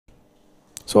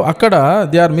So అక్కడ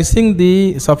they are missing the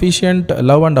sufficient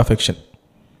love and affection.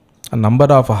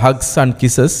 Number of hugs and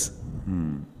kisses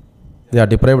they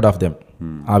are deprived of them.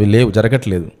 అవి లేవు,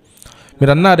 జరగట్లేదు.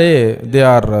 మీరు అన్నారే they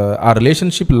are ఆ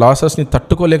రిలేషన్షిప్ లాసెస్ని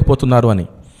తట్టుకోలేకపోతున్నారు అని.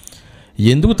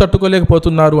 ఎందుకు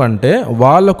తట్టుకోలేకపోతున్నారు అంటే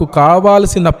వాళ్ళకు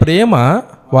కావాల్సిన ప్రేమ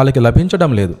వాళ్ళకి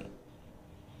లభించడం లేదు.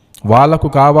 వాళ్ళకు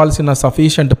కావాల్సిన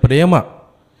sufficient Prema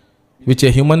which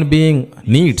a human being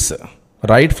needs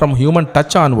right from human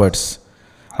touch onwards,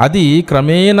 అది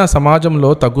క్రమేణా సమాజంలో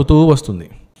తగ్గుతూ వస్తుంది.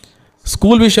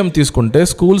 స్కూల్ విషయం తీసుకుంటే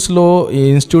స్కూల్స్లో,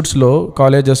 ఇన్స్టిట్యూట్స్లో,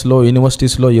 కాలేజెస్లో,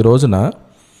 యూనివర్సిటీస్లో ఈ రోజున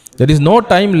there is no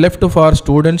time left far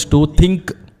students to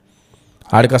think.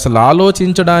 ఆడికి అసలు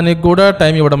ఆలోచించడానికి కూడా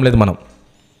టైం ఇవ్వడం లేదు మనం.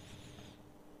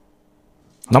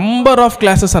 నంబర్ ఆఫ్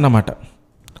క్లాసెస్ అన్నమాట.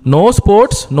 No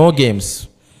sports, no games.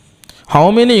 How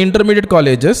many intermediate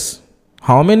colleges,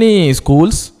 how many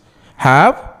schools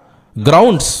have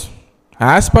grounds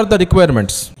as per the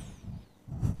requirements?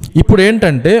 ఇప్పుడు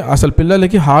ఏంటంటే అసలు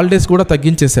పిల్లలకి హాలిడేస్ కూడా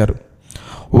తగ్గించేశారు.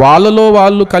 వాళ్ళలో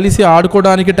వాళ్ళు కలిసి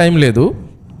ఆడుకోవడానికి టైం లేదు,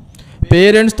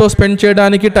 పేరెంట్స్తో స్పెండ్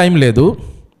చేయడానికి టైం లేదు,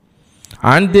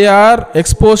 and they are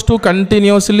expose to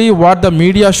continuously what the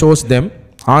media shows them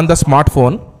on the smart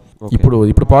phone.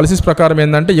 ఇప్పుడు పాలసీస్ ప్రకారం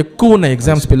ఏంటంటే ఎక్కువ ఉన్నాయి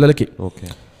ఎగ్జామ్స్ పిల్లలకి.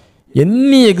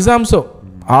 ఎన్ని exams,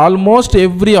 almost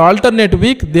every alternate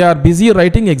week they are busy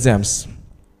writing exams.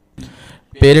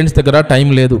 Parents దగ్గర టైం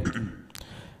లేదు,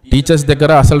 టీచర్స్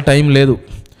దగ్గర అసలు టైం లేదు,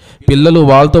 పిల్లలు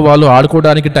వాళ్ళతో వాళ్ళు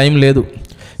ఆడుకోవడానికి టైం లేదు.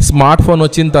 స్మార్ట్ ఫోన్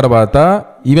వచ్చిన తర్వాత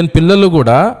ఈవెన్ పిల్లలు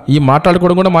కూడా ఈ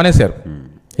మాట్లాడుకోవడం కూడా మానేశారు.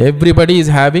 Everybody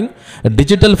is having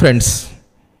digital friends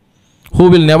who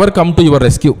will never come to your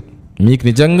rescue. మీకు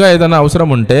నిజంగా ఏదైనా అవసరం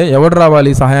ఉంటే ఎవరు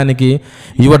రావాలి సహాయానికి?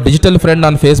 Your digital friend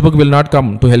on Facebook will not come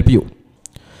to help you.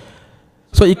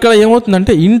 So ఇక్కడ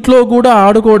ఏమవుతుందంటే ఇంట్లో కూడా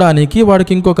ఆడుకోవడానికి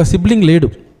వాడికి ఇంకొక సిబ్లింగ్ లేడు.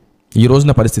 ఈ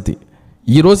రోజున పరిస్థితి,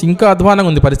 ఈరోజు ఇంకా అధ్వానంగా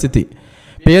ఉంది పరిస్థితి.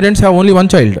 Parents have only one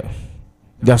child,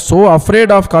 they are so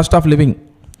afraid of cost of living.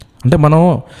 అంటే మనం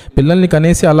పిల్లల్ని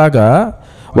కనేసి అలాగా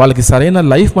వాళ్ళకి సరైన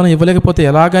లైఫ్ మనం ఇవ్వలేకపోతే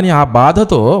ఎలాగని ఆ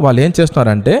బాధతో వాళ్ళు ఏం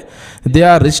చేస్తున్నారంటే they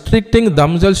are restricting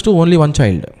damsels to only one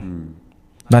child.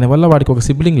 దానివల్ల వాడికి ఒక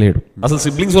సిబ్లింగ్ లేడు. అసలు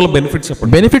సిబ్లింగ్స్ వల్ల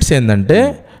బెనిఫిట్స్ ఏంటంటే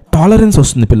టాలరెన్స్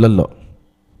వస్తుంది పిల్లల్లో,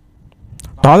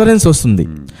 టాలరెన్స్ వస్తుంది,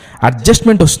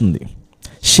 అడ్జస్ట్మెంట్ వస్తుంది,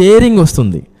 షేరింగ్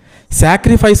వస్తుంది,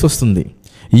 సాక్రిఫైస్ వస్తుంది,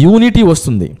 యూనిటీ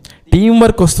వస్తుంది, టీం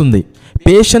వర్క్ వస్తుంది,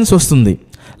 పేషెన్స్ వస్తుంది,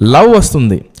 లవ్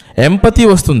వస్తుంది, ఎంపతి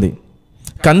వస్తుంది,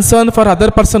 కన్సర్న్ ఫర్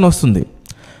అదర్ పర్సన్ వస్తుంది.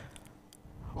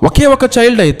 ఒకే ఒక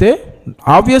చైల్డ్ అయితే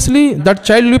obviously that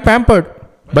child will be pampered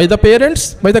by the parents,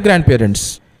 by the grand parents.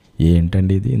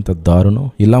 ఏంటండి ఇది ఇంత దారుణం?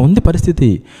 ఇలా ఉంది పరిస్థితి.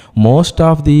 Most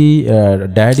of the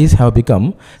daddy's have become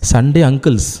Sunday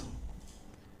uncles.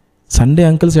 Sunday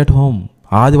uncles at home.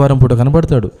 ఆదివారం పూట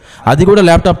కనబడతాడు, అది కూడా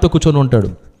ల్యాప్టాప్తో కూర్చొని ఉంటాడు.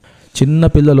 చిన్న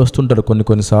పిల్లలు వస్తుంటారు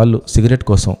కొన్నిసార్లు సిగరెట్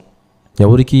కోసం.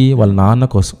 ఎవరికి? వాళ్ళ నాన్న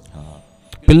కోసం.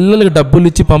 పిల్లలకి డబ్బులు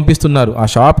ఇచ్చి పంపిస్తున్నారు, ఆ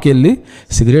షాప్కి వెళ్ళి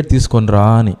సిగరెట్ తీసుకొని రా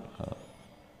అని.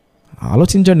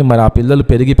 ఆలోచించండి మరి ఆ పిల్లలు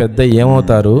పెరిగి పెద్ద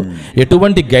ఏమవుతారు?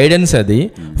 ఎటువంటి గైడెన్స్ అది?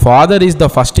 Father is the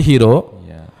first hero,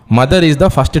 mother is the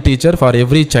first teacher for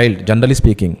every child generally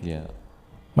speaking.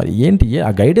 మరి ఏంటి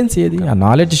ఆ గైడెన్స్ ఏది? ఆ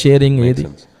నాలెడ్జ్ షేరింగ్ ఏది?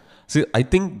 I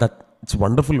think that it's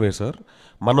wonderful way sir.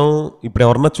 మనం ఇప్పుడు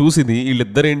ఎవరన్నా చూసింది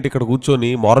వీళ్ళిద్దరు ఏంటి ఇక్కడ కూర్చొని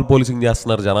మారల్ పోలీసింగ్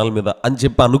చేస్తున్నారు జనాల మీద అని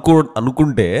చెప్పి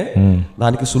అనుకుంటే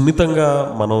దానికి సున్నితంగా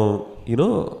మనం యూనో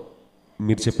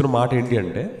మీరు చెప్పిన మాట ఏంటి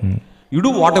అంటే you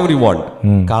do what ever you want,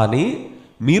 కానీ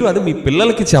మీరు అది మీ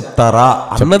పిల్లలకి చెప్తారా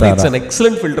అన్నది it's an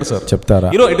excellent filter sir. చెప్తారా?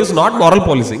 It is not moral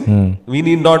polishing. We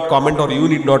need not comment are you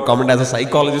need not comment as a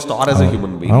psychologist or as a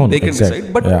human being. They can decide.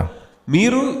 But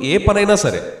మీరు ఏ పనైనా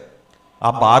సరే ఆ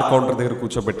bar counter దగ్గర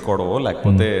కూర్చోబెట్టుకోవడమో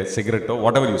లేకపోతే cigarette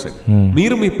what ever you say,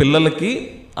 మీరు మీ పిల్లలకి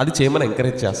అది చేయమని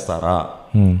ఎంకరేజ్ చేస్తారా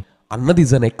అన్నది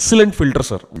is an excellent filter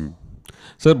sir.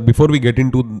 Sir before we get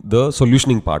in to the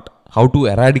సొల్యూషనింగ్ part, how to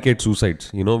eradicate suicides,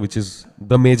 which is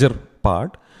the major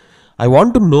part, I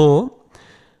want to know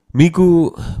మీకు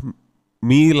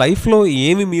మీ లైఫ్లో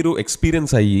ఏమి మీరు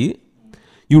ఎక్స్పీరియన్స్ అయ్యి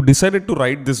you decided to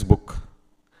right this book.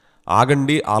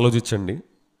 ఆగండి, ఆలోచించండి.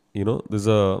 This is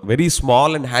a very small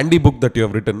and handy book that you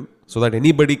have written so that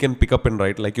anybody can pick up and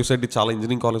write. Like you said, చాలా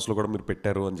engineering కాలేజ్లో కూడా మీరు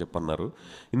పెట్టారు అని చెప్పన్నారు.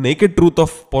 In naked truth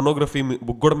of pornography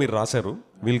book కూడా మీరు రాశారు.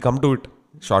 Will come to it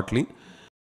shortly.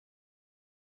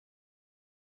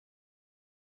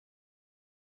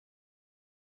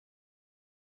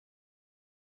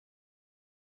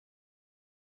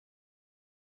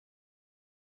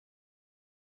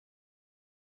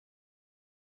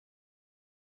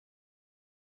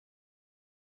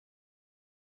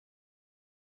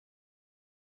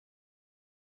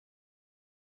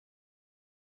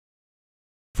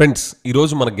 Friends,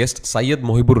 ఈరోజు మన గెస్ట్ సయ్యద్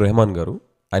మొహిబుర్ రెహమాన్ గారు.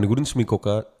 ఆయన గురించి మీకు ఒక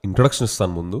ఇంట్రొడక్షన్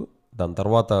ఇస్తాను ముందు. దాని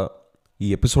తర్వాత ఈ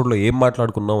ఎపిసోడ్లో ఏం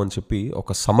మాట్లాడుకున్నాం అని చెప్పి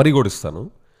ఒక సమరీ కూడా ఇస్తాను.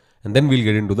 And then we'll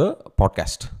get in to the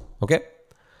podcast. Okay,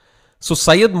 so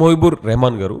Syed Mohibur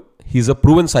Rahaman Garu, he is a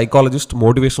proven psychologist,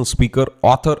 motivational speaker,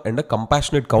 author and a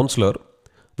compassionate counselor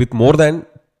with more than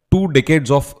 2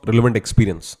 decades of relevant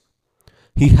experience.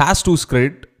 He has to his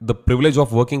credit the privilege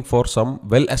of working for some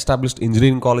well-established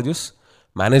engineering colleges,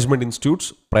 management institutes,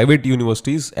 private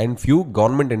universities and few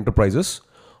government enterprises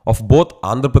of both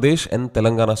Andhra Pradesh and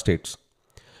Telangana states.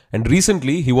 And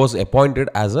recently he was appointed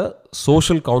as a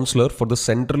social counselor for the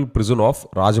Central Prison of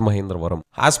Rajamahendravaram.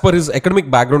 As per his academic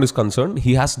background is concerned,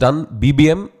 he has done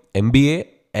BBM, MBA,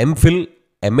 MPhil,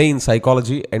 MA in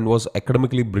psychology and was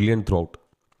academically brilliant throughout.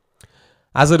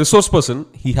 As a resource person,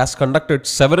 he has conducted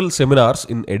several seminars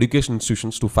in education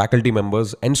institutions to faculty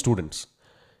members and students.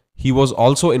 He was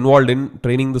also involved in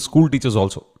training the school teachers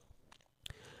also.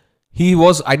 He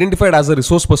was identified as a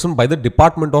resource person by the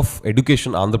Department of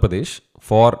Education, Andhra Pradesh,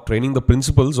 for training the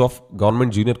principals of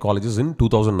government junior colleges in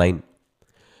 2009.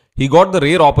 He got the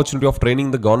rare opportunity of training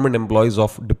the government employees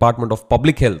of Department of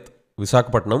Public Health,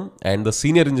 Visakhapatnam, and the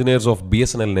senior engineers of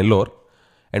BSNL Nellore,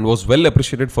 and was well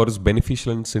appreciated for his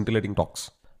beneficial and scintillating talks.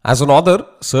 As an author,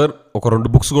 sir, ఒక 2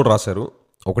 books కూడా రాశారు.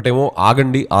 ఒకటేమో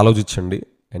ఆగండి ఆలోచించండి,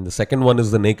 and the second one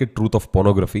is the naked truth of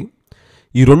pornography.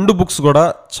 ఈ 2 books కూడా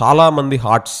చాలామంది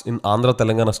hearts in Andhra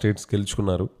Telangana states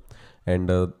గెలుచుకున్నారు.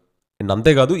 అండ్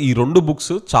అంతేకాదు ఈ 2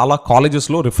 బుక్స్ చాలా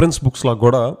కాలేజెస్లో రిఫరెన్స్ బుక్స్ లాగా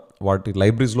కూడా వాటి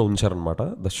లైబ్రరీస్లో ఉంచారనమాట.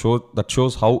 That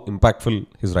shows how impactful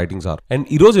his writings are. And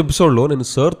ఈరోజు ఎపిసోడ్లో నేను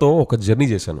సార్తో ఒక జర్నీ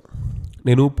చేశాను.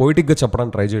 నేను పొయిటిక్గా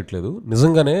చెప్పడానికి ట్రై చేయట్లేదు,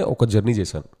 నిజంగానే ఒక జర్నీ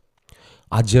చేశాను.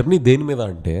 ఆ జర్నీ దేని మీద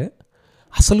అంటే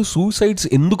అసలు సూసైడ్స్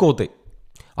ఎందుకు అవుతాయి,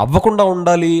 అవ్వకుండా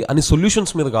ఉండాలి అని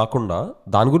సొల్యూషన్స్ మీద కాకుండా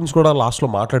దాని గురించి కూడా లాస్ట్లో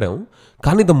మాట్లాడాము.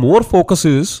 కానీ ద మోర్ ఫోకస్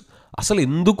ఇస్ అసలు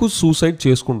ఎందుకు సూసైడ్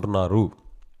చేసుకుంటున్నారు,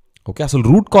 ఓకే, అసలు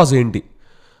రూట్ కాజ్ ఏంటి.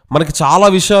 మనకి చాలా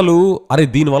విషయాలు అరే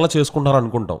దీనివల్ల చేసుకుంటారు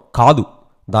అనుకుంటాం, కాదు,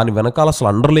 దాని వెనకాల అసలు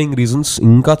అండర్లయింగ్ రీజన్స్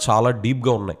ఇంకా చాలా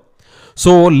డీప్గా ఉన్నాయి.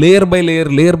 So layer by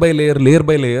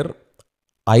layer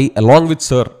I along with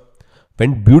sir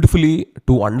went beautifully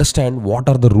to understand what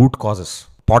are the root causes.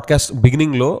 Podcast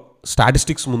బిగినింగ్లో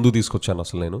స్టాటిస్టిక్స్ ముందు తీసుకొచ్చాను.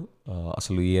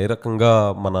 అసలు ఏ రకంగా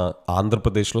మన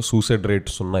ఆంధ్రప్రదేశ్లో సూసైడ్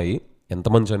రేట్స్ ఉన్నాయి,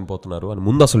 ఎంతమంది చనిపోతున్నారు అని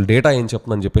ముందు అసలు డేటా ఏం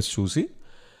చెప్తుందని చెప్పేసి చూసి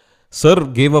sir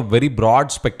gave a very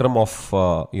broad spectrum of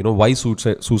why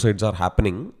suicides are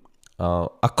happening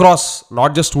across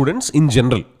not just students in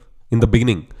general in the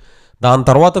beginning. దాని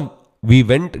తర్వాత we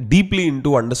went deeply in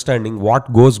to understanding what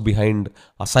goes behind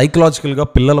ఆ సైకలాజికల్గా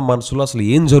పిల్లల మనసులో అసలు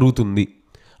ఏం జరుగుతుంది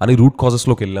అని రూట్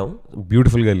కాజెస్లోకి వెళ్ళాము.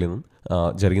 బ్యూటిఫుల్గా వెళ్ళాము,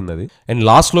 జరిగింది అది. అండ్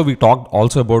లాస్ట్లో we talk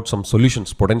also about some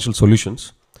solutions, potential solutions.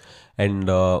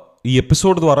 And ఈ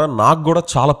ఎపిసోడ్ ద్వారా నాకు కూడా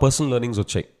చాలా పర్సనల్ లెర్నింగ్స్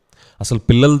వచ్చాయి. అసలు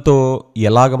పిల్లలతో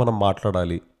ఎలాగ మనం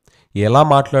మాట్లాడాలి,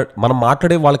 మనం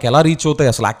మాట్లాడే వాళ్ళకి ఎలా రీచ్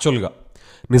అవుతాయి, అసలు యాక్చువల్గా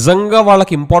నిజంగా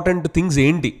వాళ్ళకి ఇంపార్టెంట్ థింగ్స్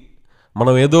ఏంటి.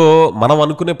 మనం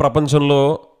అనుకునే ప్రపంచంలో,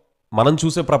 మనం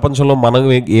చూసే ప్రపంచంలో మనం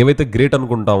ఏవైతే గ్రేట్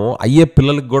అనుకుంటామో అయ్యే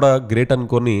పిల్లలకి కూడా గ్రేట్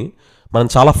అనుకొని మనం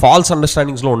చాలా ఫాల్స్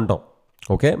అండర్స్టాండింగ్స్లో ఉంటాం.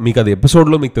 ఓకే, మీకు అది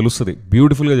ఎపిసోడ్లో మీకు తెలుస్తుంది.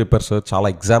 బ్యూటిఫుల్గా చెప్పారు సార్, చాలా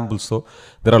ఎగ్జాంపుల్స్తో.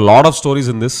 There are lot of stories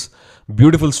in this,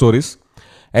 beautiful stories.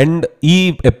 And ఈ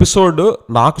ఎపిసోడ్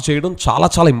నాకు చేయడం చాలా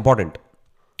చాలా ఇంపార్టెంట్.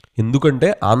 ఎందుకంటే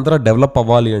ఆంధ్ర డెవలప్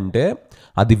అవ్వాలి అంటే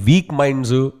అది వీక్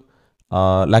మైండ్స్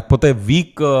లేకపోతే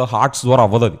వీక్ హార్ట్స్ ద్వారా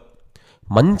అవ్వదు. అది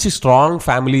మంచి స్ట్రాంగ్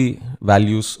ఫ్యామిలీ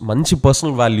వాల్యూస్, మంచి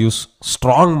personal values,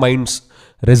 strong minds,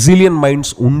 రెసిలియన్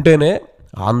minds ఉంటేనే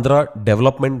ఆంధ్ర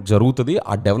డెవలప్మెంట్ జరుగుతుంది.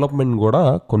 ఆ డెవలప్మెంట్ కూడా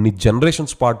కొన్ని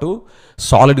జనరేషన్స్ పాటు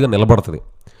సాలిడ్గా నిలబడుతుంది.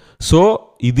 సో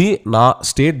ఇది నా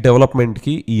స్టేట్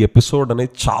డెవలప్మెంట్కి ఈ ఎపిసోడ్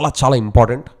అనేది చాలా చాలా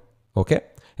important. Okay,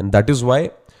 and that is why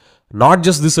not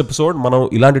just this episode, మనం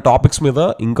ఇలాంటి టాపిక్స్ మీద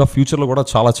ఇంకా ఫ్యూచర్లో కూడా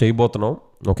చాలా చేయబోతున్నాం.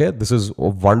 Okay, this is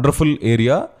wonderful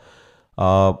area.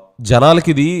 జనాలకి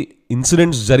ఇది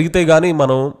ఇన్సిడెంట్స్ జరిగితే కానీ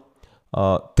మనం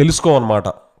తెలుసుకోమన్నమాట.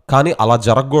 కానీ అలా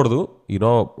జరగకూడదు.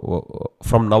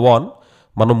 ఫ్రమ్ నవ్ ఆన్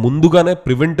మనం ముందుగానే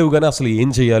ప్రివెంటివ్గానే అసలు ఏం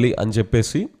చేయాలి అని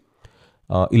చెప్పేసి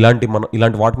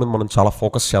ఇలాంటి వాటి మీద మనం చాలా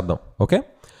ఫోకస్ చేద్దాం. Okay,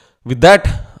 with that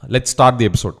let's start the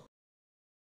episode.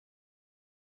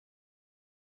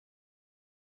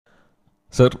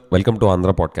 Sir, welcome to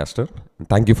Andhra podcaster.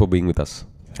 Thank you for being with us.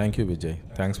 Thank you Vijay,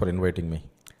 thanks for inviting me.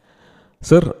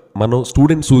 Sir, మనం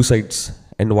స్టూడెంట్ సూసైడ్స్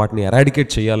అండ్ వాటిని ఎరాడికేట్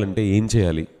చేయాలంటే ఏం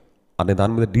చేయాలి అనే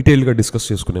దాని మీద డీటెయిల్గా డిస్కస్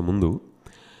చేసుకునే ముందు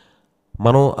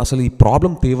మనం అసలు ఈ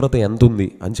ప్రాబ్లం తీవ్రత ఎంత ఉంది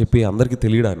అని చెప్పి అందరికీ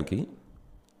తెలియడానికి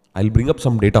I will bring up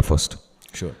some data first.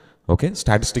 Sure. Okay,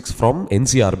 statistics from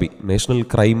NCRB,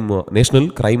 national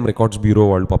crime records bureau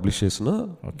వాళ్ళు పబ్లిష్ చేసిన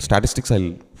statistics I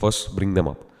will first bring them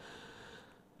up.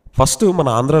 First మన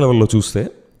ఆంధ్ర లెవెల్లో చూస్తే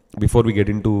before we get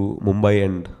into Mumbai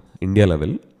and India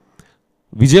level,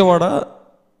 Vijayawada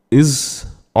is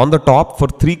on the top for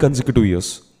 3 consecutive years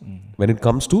when it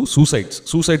comes to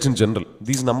suicides in general.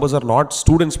 These numbers are not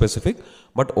student specific,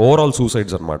 but overall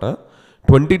suicides anamata.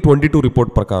 2022 report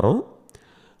prakaram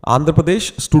Andhra Pradesh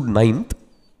stood 9th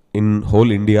in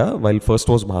whole India, while first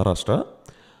was Maharashtra.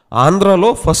 Andhra lo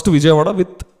first Vijayawada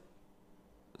with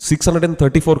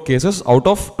 634 cases out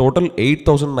of total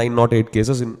 8,908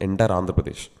 cases in entire Andhra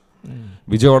Pradesh.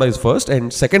 Vijayawada is first, and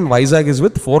second Vizag is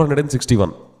with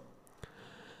 461.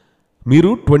 మీరు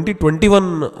 2021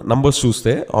 numbers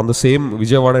చూస్తే on the same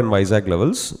Vijayawada and Vizag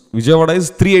levels, Vijayawada is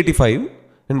 385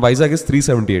 and Vizag is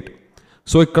 378.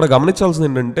 So ఇక్కడ గమనించాల్సింది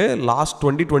ఏంటంటే last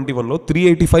 2021లో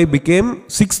 385 became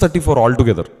 634 all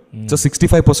together. It's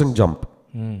 65% jump.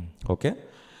 Okay,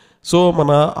 so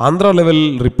మన Andhra level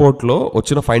రిపోర్ట్లో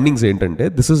వచ్చిన findings ఏంటంటే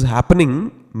this is happening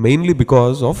mainly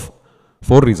because of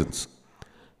 4 reasons: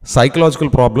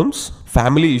 psychological problems,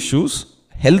 family issues,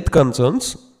 health concerns,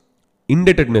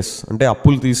 indebtedness అంటే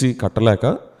అప్పులు తీసి కట్టలేక,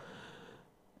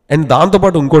 అండ్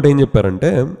దాంతోపాటు ఇంకోటి ఏం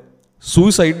చెప్పారంటే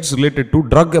suicides related to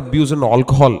drug abuse and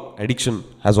alcohol addiction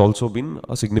has also been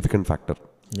a significant factor.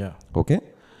 Yeah. Okay.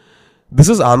 This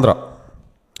is Andhra.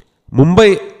 Mumbai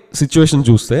situation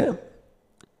చూస్తే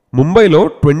ముంబైలో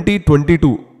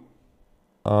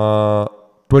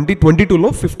 2022లో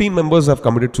 15 members have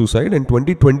committed suicide, and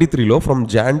 2023లో from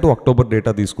Jan to October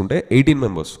data తీసుకుంటే 18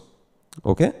 members.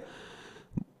 Okay,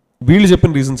 వీళ్ళు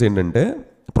చెప్పిన reasons ఏంటంటే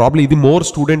probably ఇది more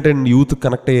student and youth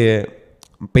connect అయ్యే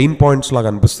pain points లాగా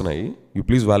అనిపిస్తున్నాయి. You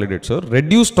please validate sir.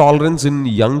 Reduce tolerance in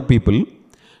young people,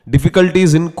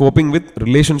 difficulties in coping with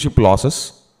relationship losses,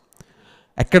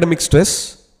 academic stress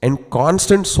and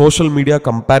constant social media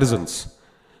comparisons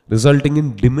resulting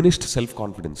in diminished self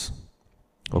confidence.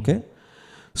 Okay,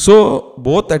 so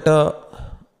both at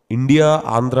India,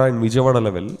 Andhra and Vijayawada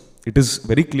level, it is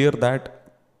very clear that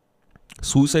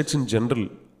suicides in general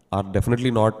are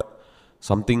definitely not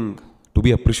something to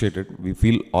be appreciated. We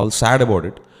feel all sad about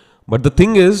it. But the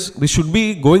thing is, this should be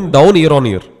going down year on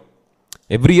year.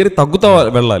 Every year tagguta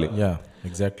vellali. Yeah,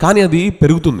 exactly. Kani adi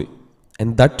perugutundi. And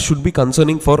that should be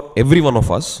concerning for every one of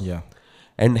us. Yeah.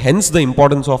 And hence the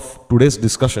importance of today's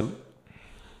discussion.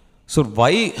 So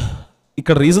why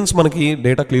ikkada reasons manaki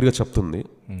data clear ga cheptundi.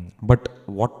 But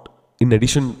what in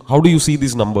addition, how do you see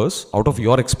these numbers out of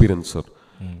your experience, sir?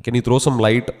 Can you throw some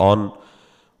light on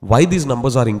why these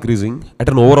numbers are increasing at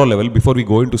an overall level before we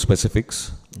go into specifics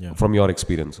from your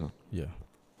experience, sir? Yeah.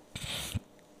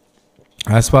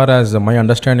 As far as my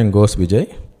understanding goes, Vijay,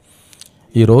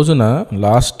 ఈ రోజున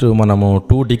last మనము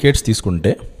 2 decades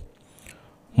తీసుకుంటే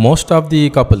most of the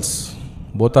couples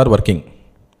both are working.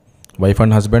 Wife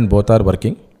and husband both are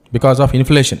working because of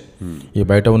inflation. ఈ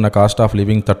బయట ఉన్న cost of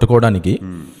living తట్టుకోవడానికి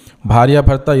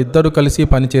భార్యాభర్త ఇద్దరు కలిసి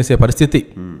పనిచేసే పరిస్థితి,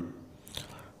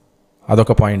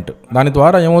 అదొక పాయింట్. దాని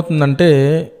ద్వారా ఏమవుతుందంటే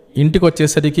ఇంటికి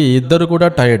వచ్చేసరికి ఇద్దరు కూడా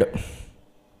టైర్డ్.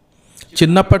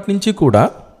 చిన్నప్పటి నుంచి కూడా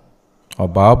ఆ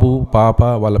బాబు పాప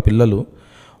వాళ్ళ పిల్లలు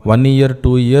 1 year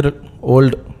 2 year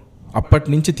ఓల్డ్ అప్పటి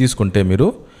నుంచి తీసుకుంటే మీరు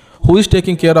who is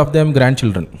taking care of them? Grand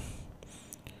children,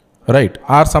 right?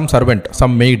 Are some servant,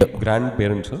 some maid. Grand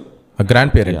parents,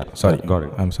 grand parent, sorry,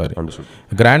 I'm sorry,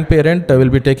 grand parent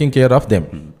will be taking care of them,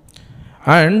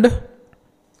 and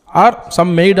are some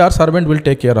maid are servant will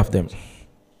take care of them.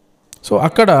 So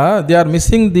అక్కడ they are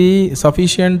missing the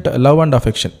sufficient love and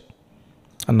affection.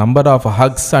 Number of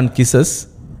hugs and kisses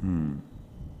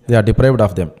they are deprived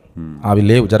of them. అవి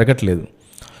లేవు, జరగట్లేదు.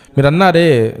 మీరు అన్నారే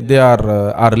they are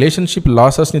ఆ relationship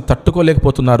లాసెస్ని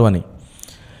తట్టుకోలేకపోతున్నారు అని.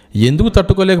 ఎందుకు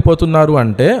తట్టుకోలేకపోతున్నారు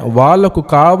అంటే వాళ్ళకు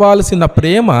కావాల్సిన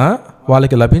ప్రేమ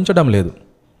వాళ్ళకి లభించడం లేదు.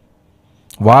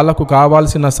 వాళ్ళకు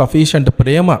కావాల్సిన sufficient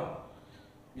Prema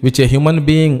which a human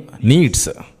being needs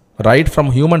right from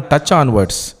human touch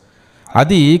onwards,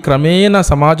 అది క్రమేణా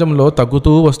సమాజంలో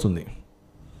తగ్గుతూ వస్తుంది.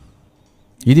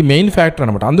 ఇది మెయిన్ ఫ్యాక్టర్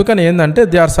అనమాట. అందుకని ఏంటంటే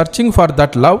they are searching for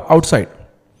that love out side,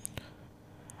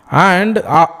 and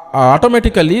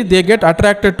automatically they get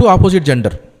attracted to opposite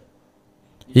gender.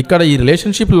 ఇక్కడ ఈ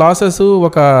రిలేషన్షిప్ లాసెస్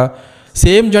ఒక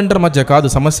సేమ్ జెండర్ మధ్య కాదు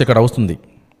సమస్య ఇక్కడ వస్తుంది.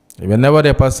 whenever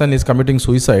a person is committing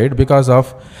suicide because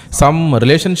of some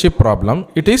relationship problem,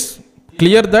 it is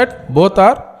clear that both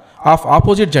are of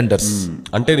opposite genders.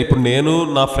 అంటే ఇప్పుడు నేను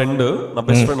నా ఫ్రెండ్, నా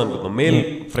బెస్ట్ ఫ్రెండ్ అనుకుంటున్నా,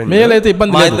 మేల్ అయితే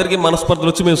ఇబ్బంది లేదు, ఇద్దరికి మనస్పర్ధలు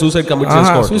వచ్చి మేము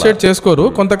సూసైడ్ చేసుకోరు.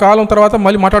 కొంతకాలం తర్వాత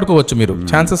మళ్ళీ మాట్లాడుకోవచ్చు మీరు.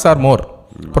 Chances are more,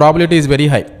 probability is very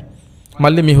high.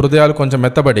 మళ్ళీ మీ హృదయాలు కొంచెం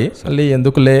మెత్తబడి మళ్ళీ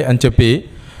ఎందుకులే అని చెప్పి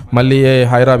మళ్ళీ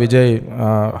హైరా విజయ్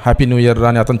హ్యాపీ న్యూ ఇయర్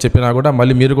అని అతను చెప్పినా కూడా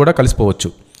మళ్ళీ మీరు కూడా కలిసిపోవచ్చు.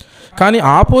 కానీ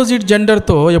ఆపోజిట్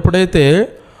జెండర్తో ఎప్పుడైతే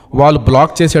వాళ్ళు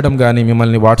బ్లాక్ చేసేయడం కానీ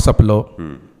మిమ్మల్ని వాట్సాప్లో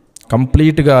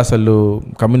కంప్లీట్గా అసలు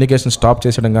కమ్యూనికేషన్ స్టాప్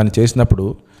చేసడం కానీ చేసినప్పుడు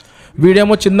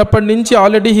వీడేమో చిన్నప్పటి నుంచి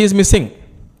already he's missing.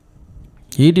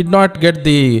 He did not get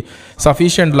the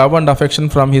sufficient love and affection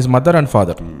from his mother and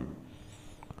father.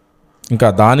 ఇంకా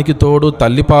దానికి తోడు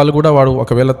తల్లి పాలు కూడా వాడు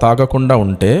ఒకవేళ తాగకుండా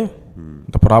ఉంటే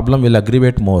the problem will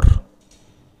aggravate more.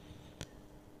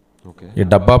 ఈ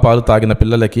డబ్బా పాలు తాగిన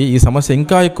పిల్లలకి ఈ సమస్య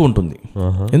ఇంకా ఎక్కువ ఉంటుంది.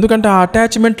 ఎందుకంటే ఆ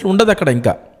అటాచ్మెంట్ ఉండదు అక్కడ.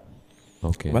 ఇంకా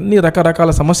ఇవన్నీ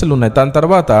రకరకాల సమస్యలు ఉన్నాయి. దాని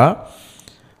తర్వాత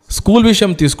స్కూల్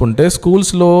విషయం తీసుకుంటే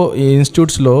స్కూల్స్లో, ఈ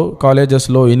ఇన్స్టిట్యూట్స్లో,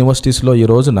 కాలేజెస్లో, యూనివర్సిటీస్లో ఈ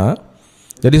రోజున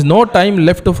there is no time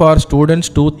left far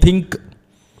students to think.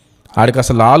 ఆడికి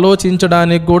అసలు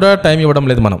ఆలోచించడానికి కూడా టైం ఇవ్వడం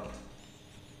లేదు మనం.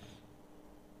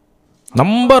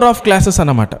 నంబర్ ఆఫ్ క్లాసెస్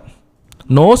అన్నమాట.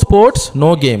 No sports,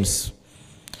 no games.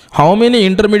 How many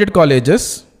intermediate colleges,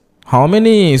 how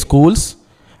many schools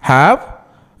have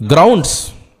grounds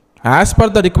as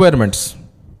per the requirements?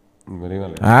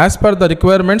 As per the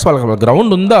requirements వాళ్ళకి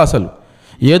ground ఉందా? అసలు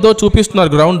ఏదో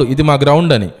చూపిస్తున్నారు గ్రౌండ్, ఇది మా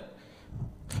గ్రౌండ్ అని.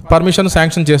 పర్మిషన్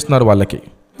శాంక్షన్ చేస్తున్నారు వాళ్ళకి.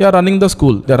 They are running the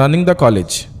school, they are running the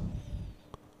college.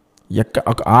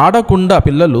 ఆడకుండా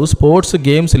పిల్లలు స్పోర్ట్స్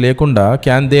గేమ్స్ లేకుండా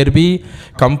can there be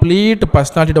complete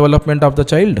personality development of the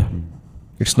child?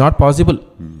 It's not possible.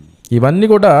 ఇవన్నీ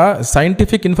కూడా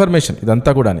సైంటిఫిక్ ఇన్ఫర్మేషన్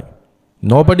ఇదంతా కూడా.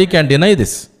 No body can deny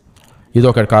this. ఇది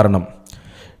ఒక కారణం.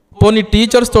 పోనీ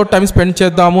టీచర్స్తో టైం స్పెండ్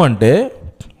చేద్దాము అంటే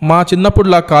మా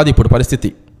చిన్నప్పుడులా కాదు ఇప్పుడు పరిస్థితి.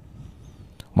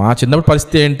 మా చిన్నప్పుడు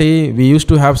పరిస్థితి ఏంటి? We use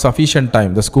to have sufficient time.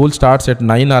 The school starts at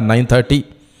 9 or 9:30.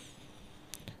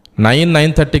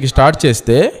 9:30కి start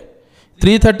చేస్తే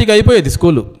 3:30కి అయిపోయేది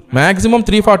స్కూలు. మ్యాక్సిమం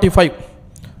 3:45.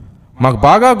 మాకు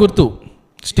బాగా గుర్తు.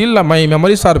 Still my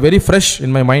memories are very fresh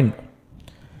in my mind.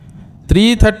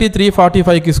 3:30,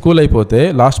 3:45కి school అయిపోతే,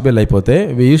 లాస్ట్ బెల్ అయిపోతే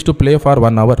we use to play for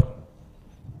 1 hour.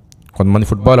 కొంతమంది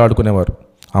football ఆడుకునేవారు,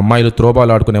 అమ్మాయిలు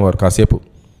throwball ఆడుకునేవారు కాసేపు.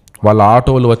 వాళ్ళ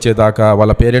ఆటోలు వచ్చేదాకా,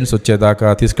 వాళ్ళ పేరెంట్స్ వచ్చేదాకా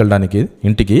తీసుకెళ్ళడానికి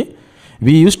ఇంటికి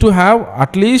we use to have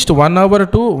at least 1 hour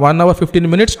to 1 hour 15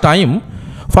 minutes time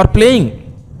for playing.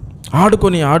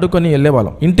 ఆడుకొని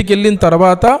వెళ్ళేవాళ్ళం. ఇంటికి వెళ్ళిన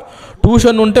తర్వాత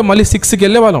ట్యూషన్ ఉంటే మళ్ళీ 6కి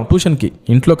వెళ్ళేవాళ్ళం ట్యూషన్కి.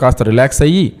 ఇంట్లో కాస్త రిలాక్స్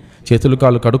అయ్యి చేతులు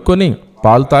కాళ్ళు కడుక్కొని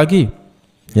పాలు తాగి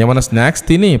ఏమైనా స్నాక్స్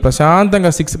తిని ప్రశాంతంగా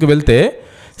 6కి వెళ్తే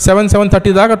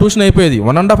 7:30 దాకా ట్యూషన్ అయిపోయేది.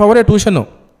 1.5 hour ట్యూషను.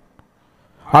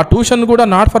 ఆ ట్యూషన్ కూడా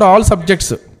not for all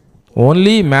subjects,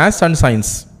 only maths and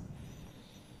science.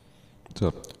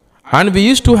 And we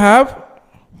use to have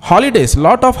holidays,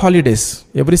 lot of holidays.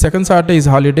 Every second Saturday is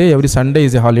holiday, every Sunday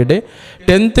is a holiday.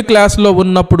 10th క్లాస్లో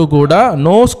ఉన్నప్పుడు కూడా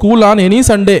no school on any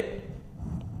Sunday,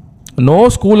 no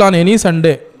school on any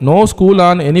Sunday, no school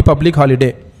on any public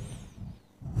holiday.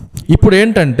 ఇప్పుడు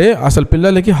ఏంటంటే అసలు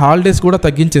పిల్లలకి holidays కూడా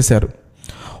తగ్గించేశారు.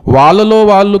 వాళ్ళలో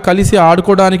వాళ్ళు కలిసి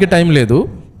ఆడుకోవడానికి టైం లేదు,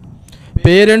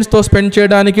 పేరెంట్స్తో స్పెండ్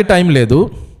చేయడానికి టైం లేదు.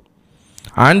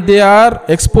 And they are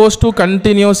expose to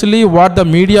continuously what the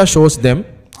media shows them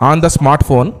on the smart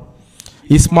phone.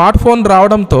 ఈ స్మార్ట్ ఫోన్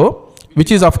రావడంతో,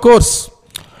 which is of course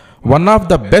one of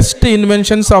the best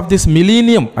inventions of this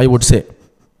millennium I would say.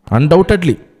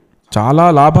 Undoubtedly చాలా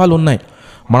లాభాలు ఉన్నాయి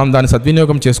మనం దాన్ని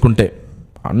సద్వినియోగం చేసుకుంటే,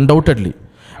 undoubtedly.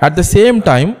 At the same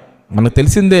time మనకు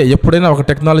తెలిసిందే, ఎప్పుడైనా ఒక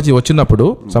టెక్నాలజీ వచ్చినప్పుడు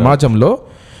సమాజంలో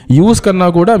యూజ్ కన్నా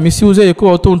కూడా మిస్యూజే ఎక్కువ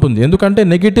అవుతూ ఉంటుంది. ఎందుకంటే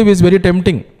negative is very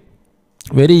tempting,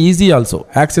 very easy, also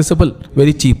accessible,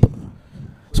 very cheap.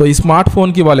 So ఈ స్మార్ట్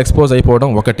ఫోన్కి వాళ్ళు ఎక్స్పోజ్ అయిపోవడం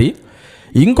ఒకటి.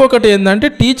 ఇంకొకటి ఏంటంటే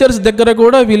టీచర్స్ దగ్గర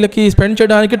కూడా వీళ్ళకి స్పెండ్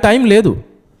చేయడానికి టైం లేదు.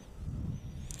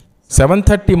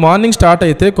 7:30 మార్నింగ్ స్టార్ట్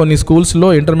అయితే కొన్ని స్కూల్స్లో,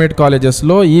 ఇంటర్మీడియట్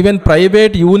కాలేజెస్లో, ఈవెన్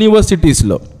ప్రైవేట్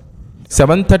యూనివర్సిటీస్లో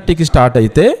 7:30కి స్టార్ట్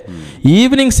అయితే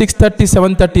ఈవినింగ్ 6:30,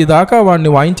 7:30 దాకా వాడిని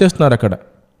వాయించేస్తున్నారు అక్కడ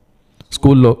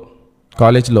స్కూల్లో,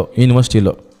 కాలేజ్లో,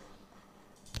 యూనివర్సిటీలో.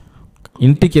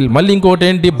 ఇంటికి వెళ్ళి మళ్ళీ ఇంకోటి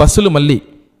ఏంటి,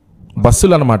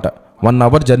 బస్సులు అనమాట. 1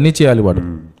 hour జర్నీ చేయాలి వాడు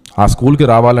ఆ స్కూల్కి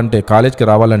రావాలంటే, కాలేజ్కి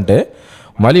రావాలంటే.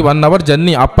 మళ్ళీ 1 hour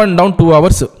journey, up and down 2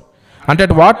 hours. అంటే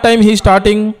at what time he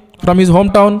starting from his home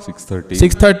town?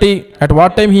 6:30. At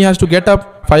what time he has to get up?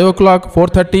 5 o'clock,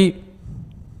 4:30.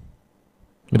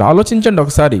 మీరు ఆలోచించండి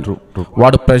ఒకసారి.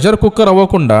 వాడు ప్రెషర్ కుక్కర్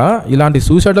అవ్వకుండా, ఇలాంటి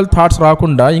సూసైడల్ థాట్స్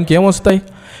రాకుండా ఇంకేమొస్తాయి?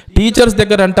 టీచర్స్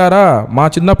దగ్గర అంటారా, మా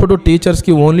చిన్నప్పుడు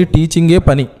టీచర్స్కి ఓన్లీ టీచింగే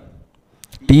పని,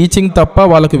 టీచింగ్ తప్ప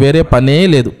వాళ్ళకి వేరే పనే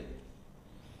లేదు.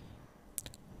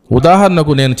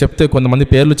 ఉదాహరణకు నేను చెప్తే, కొంతమంది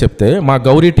పేర్లు చెప్తే, మా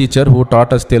Gauri teacher who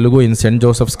taught us Telugu in Saint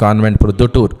Joseph's convent,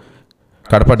 Proddatur,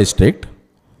 Kadapa district.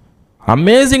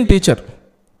 Amazing teacher.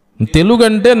 Telugu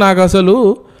అంటే నాకు అసలు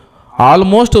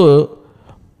ఆల్మోస్ట్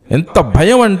ఎంత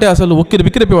భయం అంటే అసలు ఉక్కిరి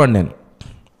బిక్కిరిపోయాడు నేను.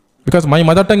 Because my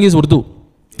mother tongue is Urdu.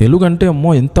 Telugu అంటే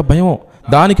అమ్మో ఎంత భయం.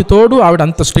 దానికి తోడు ఆవిడ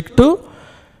అంత స్ట్రిక్ట్.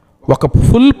 ఒక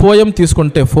ఫుల్ పోయం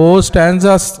తీసుకుంటే 4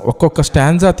 స్టాంజాస్, ఒక్కొక్క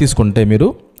స్టాంజా తీసుకుంటే మీరు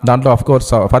దాంట్లో ఆఫ్ కోర్స్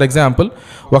ఫర్ ఎగ్జాంపుల్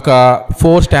ఒక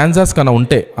 4 స్టాంజాస్ కన్నా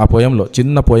ఉంటే ఆ పోయంలో,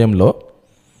 చిన్న పోయంలో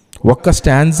ఒక్క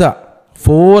స్టాంజా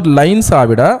 4 లైన్స్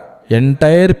ఆవిడ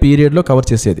ఎంటైర్ పీరియడ్లో కవర్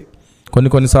చేసేది.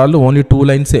 కొన్నిసార్లు ఓన్లీ 2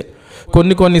 లైన్సే,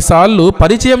 కొన్నిసార్లు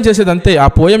పరిచయం చేసేది అంతే. ఆ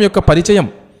పోయం యొక్క పరిచయం,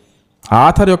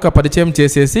 ఆథర్ యొక్క పరిచయం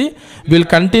చేసేసి will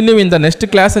continue in the next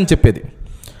class అని చెప్పేది.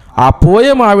 ఆ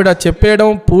పోయం ఆవిడ చెప్పేయడం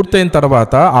పూర్తయిన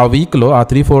తర్వాత ఆ వీక్లో, ఆ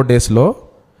 3-4 డేస్లో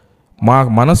మా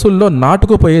మనసుల్లో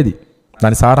నాటుకుపోయేది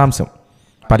దాని సారాంశం.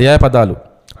 పర్యాయ పదాలు,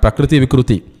 ప్రకృతి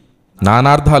వికృతి,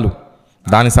 నానార్థాలు,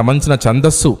 దానికి సంబంధించిన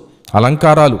ఛందస్సు,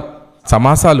 అలంకారాలు,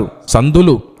 సమాసాలు,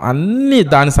 సందులు, అన్నీ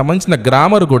దానికి సంబంధించిన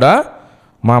గ్రామర్ కూడా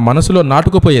మా మనసులో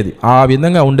నాటుకుపోయేది. ఆ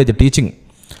విధంగా ఉండేది టీచింగ్.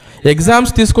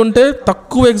 ఎగ్జామ్స్ తీసుకుంటే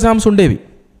తక్కువ ఎగ్జామ్స్ ఉండేవి.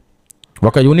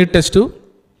 ఒక యూనిట్ టెస్టు,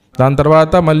 దాని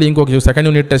తర్వాత మళ్ళీ ఇంకొక సెకండ్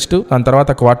యూనిట్ టెస్ట్, దాని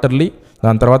తర్వాత క్వార్టర్లీ,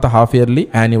 దాని తర్వాత half yearly,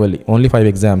 annually, only 5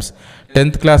 exams.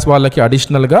 10th class వాళ్ళకి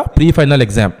అడిషనల్గా ప్రీ ఫైనల్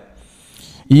ఎగ్జామ్.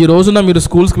 ఈ రోజున మీరు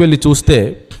స్కూల్స్కి వెళ్ళి చూస్తే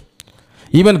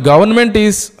even government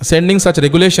is sending such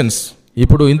regulations.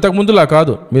 ఇప్పుడు ఇంతకుముందులా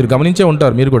కాదు, మీరు గమనించే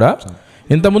ఉంటారు మీరు కూడా,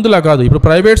 ఇంతకుముందులా కాదు. ఇప్పుడు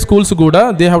ప్రైవేట్ స్కూల్స్ కూడా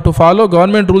they have to follow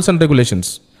government rules and regulations.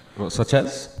 Such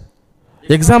as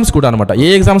exams కూడా అనమాట. ఏ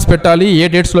ఎగ్జామ్స్ పెట్టాలి, ఏ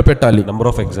డేట్స్లో పెట్టాలి,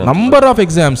 number of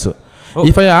exams.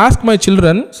 If I ask my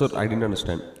children, sir, I didn't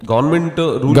understand.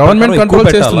 Government control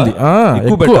చేస్తుంది.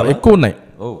 ఎక్కువ ఉన్నాయి.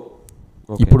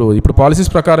 ఇప్పుడు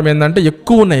పాలసీస్ ప్రకారం ఏంటంటే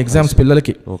ఎక్కువ ఉన్నాయి ఎగ్జామ్స్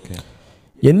పిల్లలకి.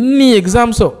 ఎన్ని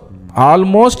exams,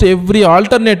 almost every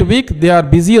alternate week they are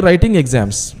busy writing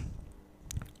exams.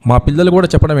 మా పిల్లలు కూడా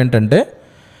చెప్పడం ఏంటంటే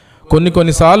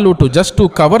కొన్నిసార్లు to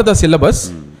cover the syllabus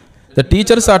the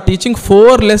teachers are teaching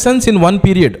 4 lessons in 1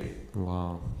 period.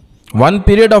 1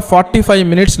 period of 45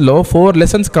 minutesలో 4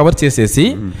 lessons cover చేసేసి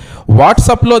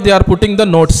వాట్సాప్లో they are putting the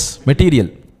notes material.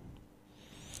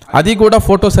 అది కూడా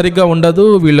ఫోటో సరిగ్గా ఉండదు,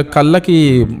 వీళ్ళ కళ్ళకి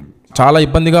చాలా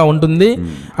ఇబ్బందిగా ఉంటుంది.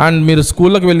 అండ్ మీరు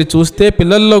స్కూల్లోకి వెళ్ళి చూస్తే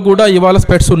పిల్లల్లో కూడా ఇవాళ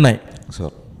స్పెట్స్ ఉన్నాయి.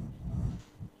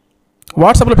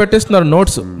 వాట్సాప్లో పెట్టేస్తున్నారు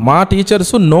నోట్స్. మా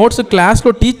టీచర్స్ నోట్స్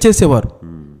క్లాస్లో టీచ్ చేసేవారు.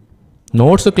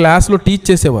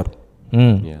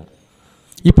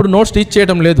 ఇప్పుడు నోట్స్ టీచ్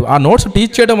చేయడం లేదు. ఆ నోట్స్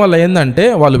టీచ్ చేయడం వల్ల ఏంటంటే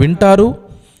వాళ్ళు వింటారు,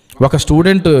 ఒక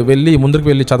స్టూడెంట్ ముందుకు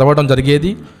వెళ్ళి చదవడం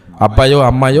జరిగేది, అబ్బాయో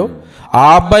అమ్మాయో. ఆ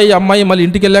అబ్బాయి అమ్మాయి మళ్ళీ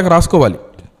ఇంటికి వెళ్ళాక రాసుకోవాలి.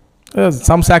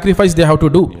 Some sacrifice they have to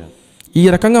do. ఈ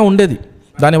రకంగా ఉండేది.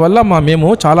 దానివల్ల మేము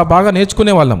చాలా బాగా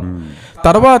నేర్చుకునే వాళ్ళం.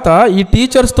 తర్వాత ఈ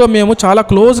టీచర్స్తో మేము చాలా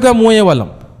క్లోజ్గా move అయ్యేవాళ్ళం.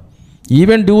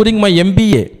 Even during my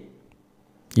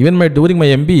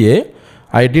MBA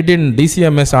I did in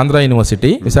DCMS Andhra University,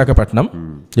 Visakhapatnam,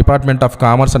 Department of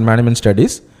Commerce and Management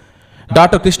Studies.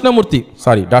 Dr. Satyamurthy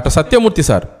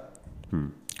sir.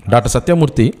 Dr.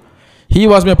 Satyamurthy, he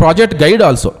was my project guide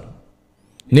also.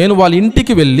 నేను వాళ్ళ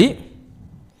ఇంటికి వెళ్ళి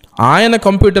ఆయన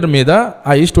కంప్యూటర్ మీద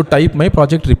I used to type my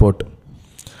project report.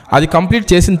 అది complete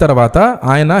చేసిన తర్వాత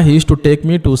he used to take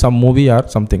me to some movie or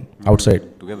something outside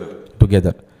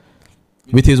together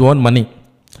with his own money.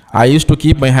 I used to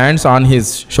keep my hands on his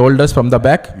shoulders from the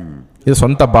back. ఇది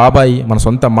సొంత బాబాయి, మన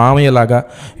సొంత మామయ్య లాగా.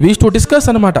 వీ యూస్ టు డిస్కస్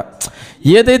అనమాట.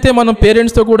 ఏదైతే మనం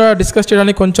పేరెంట్స్తో కూడా డిస్కస్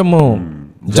చేయడానికి కొంచెము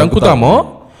జంకుతామో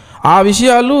ఆ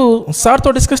విషయాలు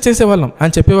సార్తో డిస్కస్ చేసేవాళ్ళం.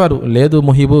 ఆయన చెప్పేవారు, లేదు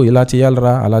మొహీబు ఇలా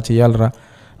చేయాలరా, అలా చేయాలరా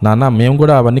నాన్న, మేము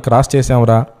కూడా అవన్నీ క్రాస్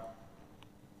చేసాంరా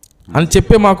అని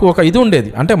చెప్పే మాకు ఒక ఇది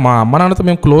ఉండేది. అంటే మా అమ్మ నాన్నతో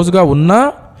మేము క్లోజ్గా ఉన్నా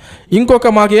ఇంకొక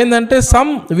మాకు ఏంటంటే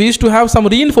we use to have some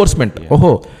reinforcement.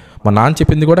 ఓహో, మా నాన్న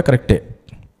చెప్పింది కూడా కరెక్టే,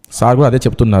 సార్ కూడా అదే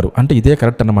చెప్తున్నారు అంటే ఇదే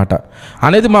కరెక్ట్ అన్నమాట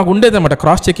అనేది మాకు ఉండేది అనమాట.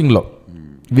 Cross చెకింగ్లో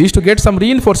we use to get some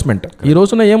reinforcement. ఈ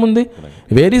రోజున ఏముంది,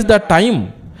 వేర్ ఈస్ ద టైం?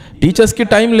 టీచర్స్కి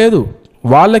టైం లేదు.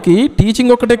 వాళ్ళకి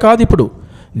టీచింగ్ ఒకటే కాదు, ఇప్పుడు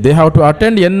they have to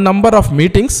attend N number of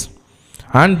meetings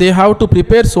and they have to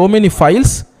prepare so many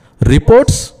files,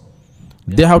 reports,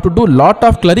 they have to do lot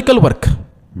of clerical work.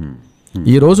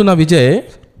 ఈ రోజున Vijay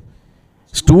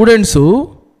students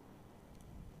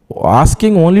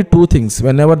asking only 2 things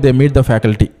when ever they meet the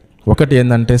faculty. ఒకటి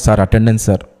ఏంటంటే sir attendance,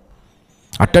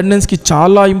 అటెండెన్స్కి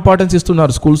చాలా importance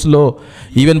ఇస్తున్నారు స్కూల్స్లో,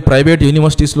 even private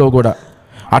యూనివర్సిటీస్లో కూడా.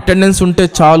 Attendance ఉంటే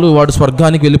చాలు వాడు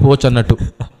స్వర్గానికి వెళ్ళిపోవచ్చు అన్నట్టు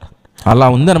అలా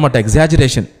ఉందన్నమాట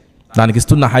ఎగ్జాజరేషన్, దానికి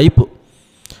ఇస్తున్న హైప్.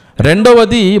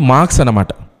 రెండవది మార్క్స్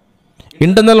అన్నమాట.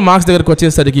 ఇంటర్నల్ మార్క్స్ దగ్గరికి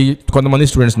వచ్చేసరికి కొంతమంది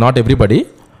స్టూడెంట్స్, నాట్ ఎవ్రీబడి,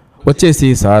 వచ్చేసి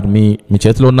సార్ మీ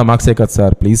చేతిలో ఉన్న మార్క్సే కదా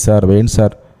సార్, ప్లీజ్ సార్ వేయండి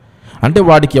సార్ అంటే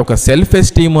వాడికి ఒక సెల్ఫ్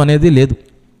ఎస్టీమ్ అనేది లేదు,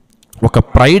 ఒక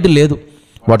ప్రైడ్ లేదు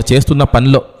వాడు చేస్తున్న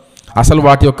పనిలో. అసలు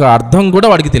వాటి యొక్క అర్థం కూడా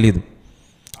వాడికి తెలియదు.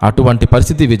 అటువంటి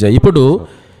పరిస్థితి విజయ్. ఇప్పుడు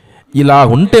ఇలా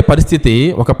ఉంటే పరిస్థితి,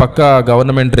 ఒక పక్క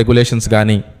గవర్నమెంట్ రెగ్యులేషన్స్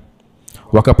కానీ,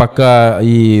 ఒక పక్క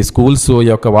ఈ స్కూల్స్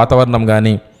యొక్క వాతావరణం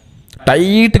కానీ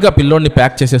టైట్గా పిల్లోడిని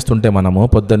ప్యాక్ చేసేస్తుంటే మనము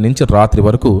పొద్దున్న నుంచి రాత్రి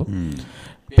వరకు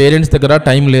పేరెంట్స్ దగ్గర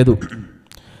టైం లేదు.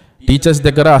 టీచర్స్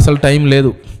దగ్గర అసలు టైం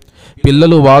లేదు,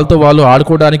 పిల్లలు వాళ్ళతో వాళ్ళు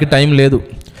ఆడుకోవడానికి టైం లేదు.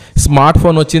 స్మార్ట్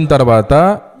ఫోన్ వచ్చిన తర్వాత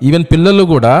ఈవెన్ పిల్లలు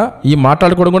కూడా ఈ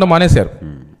మాట్లాడుకోవడం కూడా మానేశారు.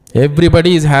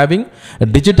 Everybody is having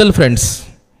digital friends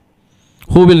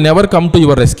who will never come to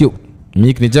your rescue.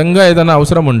 మీకు నిజంగా ఏదైనా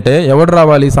అవసరం ఉంటే ఎవడు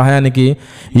రావాలి సహాయానికి?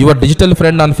 Your digital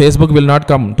friend on Facebook will not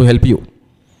come to help you.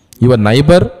 Your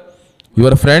neighbour,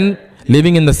 your friend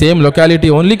living in the same locality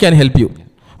only can help you.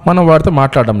 మనం వాడితో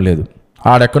మాట్లాడడం లేదు,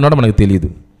 ఆడెక్కడున్నాడో మనకు తెలియదు.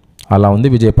 అలా ఉంది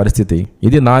విజయ్ పరిస్థితి.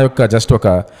 ఇది నా యొక్క జస్ట్ ఒక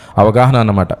అవగాహన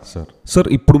అన్నమాట. సార్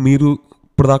ఇప్పుడు మీరు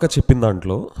ఇప్పుడు దాకా చెప్పిన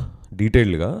దాంట్లో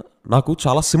డీటెయిల్డ్గా నాకు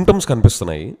చాలా సిమ్టమ్స్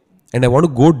కనిపిస్తున్నాయి. And I want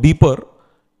go deeper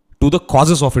to the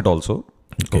causes of it also.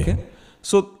 Okay,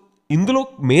 so ఇందులో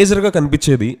మేజర్గా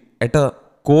కనిపించేది at a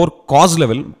core cause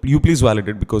level, you please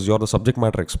validate because you are the subject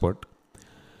matter expert.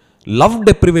 Love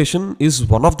deprivation is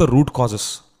one of the root causes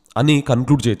అని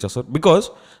conclude చేయొచ్చా sir? Because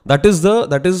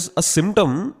that is a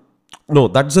symptom. No,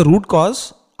 that's the root cause.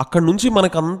 అక్కడ నుంచి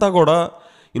మనకంతా కూడా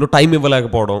time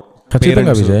ఇవ్వలేకపోవడం,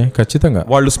 ఖచ్చితంగా విజయ్, ఖచ్చితంగా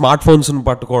వాళ్ళు smart ఫోన్స్ని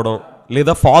పట్టుకోవడం,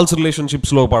 లేదా ఫాల్స్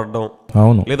రిలేషన్షిప్స్లో పడడం,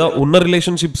 అవును, లేదా ఉన్న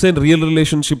రిలేషన్షిప్సే రియల్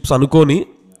రిలేషన్షిప్స్ అనుకొని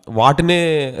వాటినే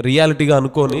రియాలిటీగా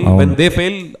అనుకొని వెన్ దే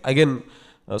ఫెయిల్ అగైన్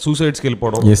సూసైడ్స్కి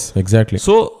వెళ్ళిపోవడం. yes exactly.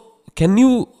 So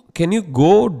can you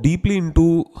go deeply into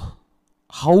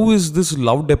how is this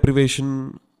love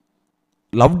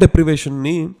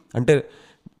డెప్రివేషన్ని అంటే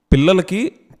పిల్లలకి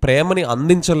ప్రేమని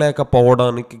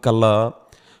అందించలేకపోవడానికి కల్లా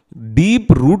డీప్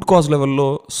రూట్ కాజ్ లెవెల్లో,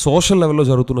 సోషల్ లెవెల్లో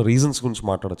జరుగుతున్న రీజన్స్ గురించి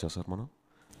మాట్లాడచ్చా సార్ మనం?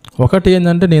 ఒకటి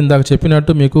ఏంటంటే నేను దాకా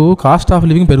చెప్పినట్టు మీకు కాస్ట్ ఆఫ్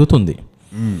లివింగ్ పెరుగుతుంది.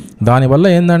 దానివల్ల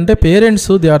ఏంటంటే parents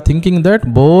they are thinking that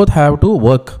both have to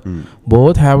work,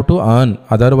 both have to earn,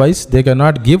 otherwise they can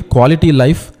not give quality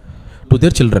life to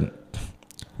their children.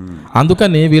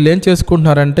 అందుకని వీళ్ళు ఏం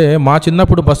చేసుకుంటున్నారంటే, మా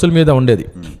చిన్నప్పుడు బస్సుల మీద ఉండేది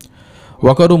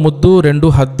ఒకరు ముద్దు, రెండు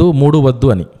హద్దు, మూడు వద్దు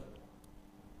అని.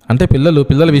 అంటే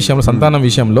పిల్లల విషయంలో, సంతానం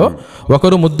విషయంలో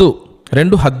ఒకరు ముద్దు,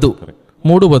 రెండు హద్దు,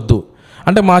 మూడు వద్దు.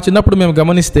 అంటే మా చిన్నప్పుడు మేము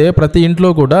గమనిస్తే ప్రతి ఇంట్లో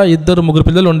కూడా 2-3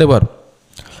 పిల్లలు ఉండేవారు.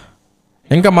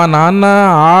 ఇంకా మా నాన్న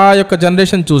ఆ యొక్క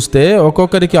జనరేషన్ చూస్తే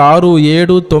ఒక్కొక్కరికి 6,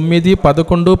 7, 9,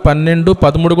 11, 12,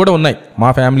 13 కూడా ఉన్నాయి మా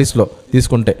ఫ్యామిలీస్లో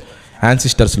తీసుకుంటే,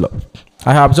 యాన్సిస్టర్స్లో.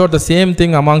 I have observed the same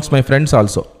thing amongst my friends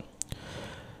also.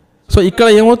 So ఇక్కడ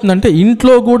ఏమవుతుందంటే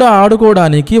ఇంట్లో కూడా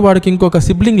ఆడుకోవడానికి వాడికి ఇంకొక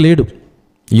సిబ్లింగ్ లేడు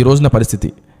ఈ రోజున పరిస్థితి.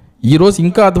 ఈరోజు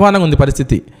ఇంకా అధ్వానంగా ఉంది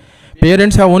పరిస్థితి.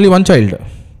 Parents have only one child,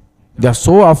 they are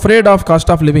so afraid of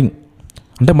cost of living.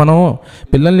 అంటే మనం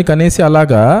పిల్లల్ని కనేసి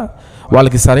అలాగా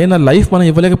వాళ్ళకి సరైన లైఫ్ మనం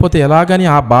ఇవ్వలేకపోతే ఎలాగని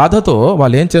ఆ బాధతో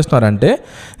వాళ్ళు ఏం చేస్తున్నారంటే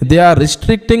they are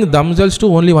restricting damsels to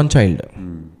only one child.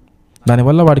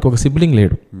 దానివల్ల వాడికి ఒక సిబ్లింగ్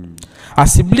లేడు. ఆ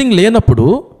సిబ్లింగ్ లేనప్పుడు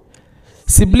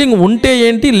సిబ్లింగ్ ఉంటే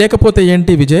ఏంటి, లేకపోతే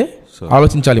ఏంటి విజయ్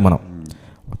ఆలోచించాలి మనం.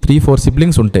 3-4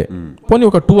 సిబ్లింగ్స్ ఉంటే, పోనీ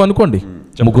ఒక 2 అనుకోండి,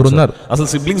 3 ఉన్నారు. అసలు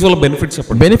సిబ్లింగ్స్ వల్ల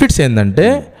బెనిఫిట్స్ ఏంటంటే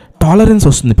టాలరెన్స్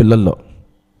వస్తుంది పిల్లల్లో,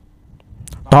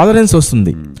 టాలరెన్స్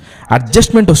వస్తుంది,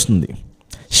 అడ్జస్ట్మెంట్ వస్తుంది,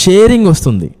 షేరింగ్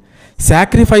వస్తుంది,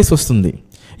 సాక్రిఫైస్ వస్తుంది,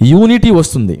 యూనిటీ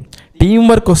వస్తుంది, టీం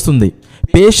వర్క్ వస్తుంది,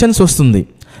 పేషెన్స్ వస్తుంది,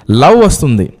 లవ్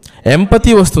వస్తుంది,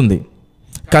 ఎంపతి వస్తుంది,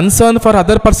 కన్సర్న్ ఫర్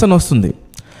అదర్ పర్సన్ వస్తుంది.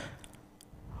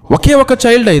 ఒకే ఒక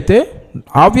చైల్డ్ అయితే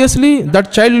obviously that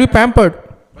child will be pampered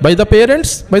by the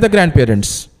parents, by the grand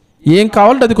parents. ఏం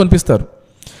కావాలంటే అది కొనిపిస్తారు.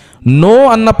 నో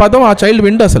అన్న పదం ఆ చైల్డ్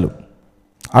విండు.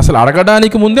 అసలు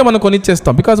అడగడానికి ముందే మనం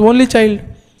కొనిచ్చేస్తాం, because only child.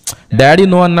 Daddy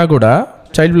no అన్నా కూడా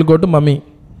child will go to mummy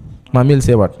will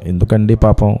say what, ఎందుకండి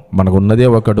పాపం మనకు ఉన్నదే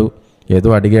ఒకడు, ఏదో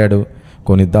అడిగాడు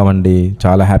కొనిద్దామండి,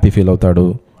 చాలా హ్యాపీ ఫీల్ అవుతాడు,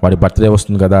 వాడి బర్త్డే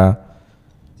వస్తుంది కదా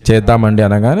చేద్దామండి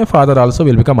అనగానే father also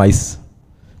will become ice.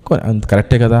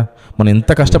 కరెక్టే కదా, మనం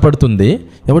ఎంత కష్టపడుతుంది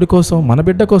ఎవరి కోసం, మన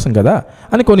బిడ్డ కోసం కదా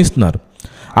అని కొనిస్తున్నారు.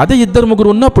 అదే 2-3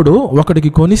 ఉన్నప్పుడు ఒకడికి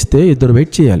కొనిస్తే 2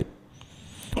 వెయిట్ చేయాలి.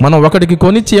 మనం ఒకడికి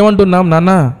కొనిచ్చి ఏమంటున్నాం,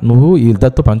 నాన్న నువ్వు ఈ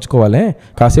ఇద్దరితో పంచుకోవాలి,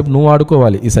 కాసేపు నువ్వు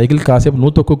ఆడుకోవాలి, ఈ సైకిల్ కాసేపు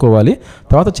నువ్వు తొక్కుకోవాలి,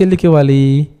 తర్వాత చెల్లికి ఇవ్వాలి.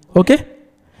 ఓకే,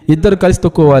 2 కలిసి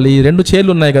తొక్కుకోవాలి. 2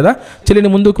 చైర్లు ఉన్నాయి కదా,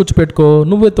 చెల్లిని ముందు కూర్చోపెట్టుకో,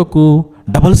 నువ్వే తొక్కు,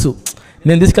 డబల్స్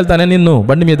నేను తీసుకెళ్తానే నిన్ను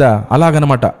బండి మీద,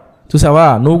 అలాగనమాట. చూసావా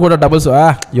నువ్వు కూడా doubles,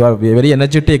 you are very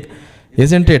energetic,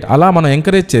 isn't it? అలా మనం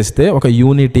ఎంకరేజ్ చేస్తే ఒక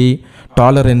యూనిటీ,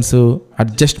 టాలరెన్స్,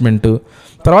 అడ్జస్ట్మెంట్.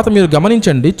 తర్వాత మీరు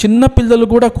గమనించండి, చిన్న పిల్లలు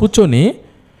కూడా కూర్చొని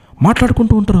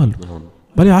మాట్లాడుకుంటూ ఉంటారు. వాళ్ళు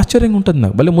భలే ఆశ్చర్యంగా ఉంటుంది,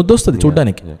 నాకు భలే ముద్దొస్తుంది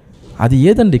చూడ్డానికి. అది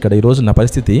ఏదండి ఇక్కడ ఈరోజు నా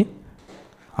పరిస్థితి?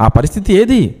 ఆ పరిస్థితి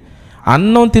ఏది?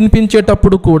 అన్నం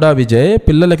తినిపించేటప్పుడు కూడా విజయ్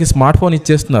పిల్లలకి స్మార్ట్ ఫోన్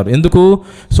ఇచ్చేస్తున్నారు. ఎందుకు?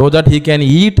 So that he can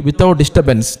eat without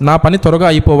disturbance, నా పని త్వరగా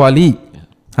అయిపోవాలి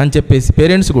అని చెప్పేసి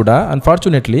పేరెంట్స్ కూడా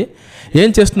అన్ఫార్చునేట్లీ ఏం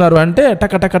చేస్తున్నారు అంటే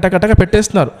టక టక టక టక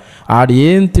పెట్టేస్తున్నారు. ఆడు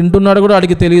ఏం తింటున్నాడు కూడా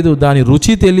ఆడికి తెలియదు, దాని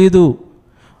రుచి తెలియదు.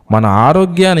 మన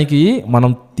ఆరోగ్యానికి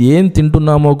మనం ఏం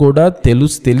తింటున్నామో కూడా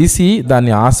తెలిసి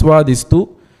దాన్ని ఆస్వాదిస్తూ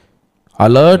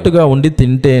అలర్ట్గా ఉండి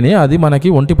తింటేనే అది మనకి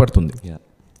ఒంటి పడుతుంది.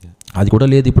 అది కూడా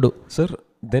లేదు ఇప్పుడు. సార్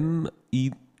దెన్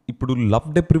ఇప్పుడు లవ్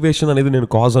డెప్రివేషన్ అనేది నేను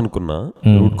కాజ్ అనుకున్నా,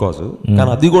 రూట్ కాజ్, కానీ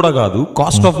అది కూడా కాదు,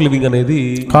 కాస్ట్ ఆఫ్ లివింగ్ అనేది.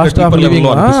 Cost of living,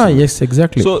 yes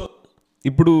exactly. So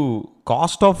ఇప్పుడు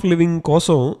కాస్ట్ ఆఫ్ లివింగ్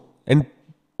కోసం అండ్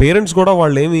పేరెంట్స్ కూడా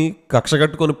వాళ్ళు ఏమి కక్ష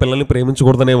కట్టుకొని పిల్లల్ని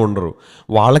ప్రేమించకూడదనే ఉండరు,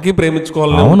 వాళ్ళకి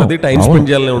ప్రేమించుకోవాలనే ఉంటుంది, టైం స్పెండ్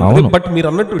చేయాలనే ఉంటుంది. బట్ మీరు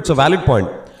అన్నట్టు ఇట్స్ అ వ్యాలిడ్ పాయింట్,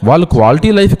 వాళ్ళు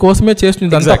క్వాలిటీ లైఫ్ కోసమే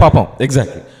చేస్తుంది పాపం.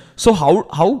 ఎగ్జాక్ట్లీ. సో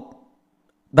హౌ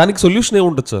దానికి సొల్యూషన్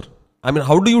ఏముంటుంది sir? I mean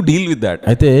how do you deal with that?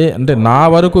 అయితే అంటే నా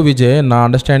వరకు విజయ్, నా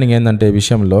అండర్స్టాండింగ్ ఏంటంటే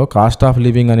విషయంలో కాస్ట్ ఆఫ్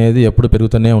లివింగ్ అనేది ఎప్పుడు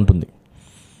పెరుగుతూనే ఉంటుంది.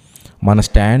 మన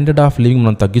స్టాండర్డ్ ఆఫ్ లివింగ్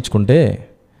మనం తగ్గించుకుంటే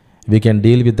we can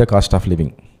deal with the cost of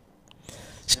living.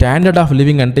 Standard of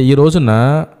living అంటే ఈ రోజున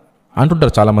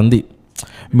అంటుంటారు చాలామంది,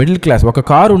 మిడిల్ క్లాస్, ఒక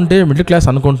కారు ఉంటే మిడిల్ క్లాస్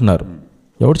అనుకుంటున్నారు.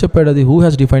 ఎవరు చెప్పాడు అది? Who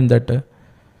has defined that?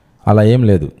 అలా ఏం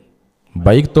లేదు.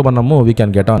 బైక్తో మనము we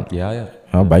can get on,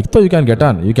 బైక్తో you can get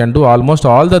on, you can do almost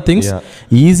all the things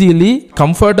easily,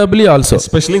 comfortably also,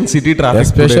 especially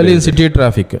in city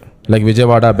traffic like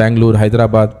Vijayawada, Bengaluru,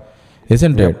 Hyderabad,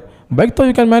 isn't it? బైక్తో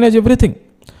you can manage everything.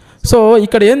 So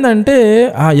ఇక్కడ ఏంటంటే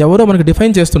ఎవరో మనకి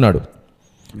define చేస్తున్నాడు,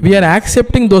 we are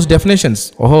accepting those definitions.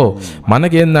 ఓహో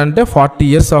మనకేందంటే 40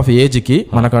 years of ఏజ్కి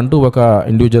మనకంటూ ఒక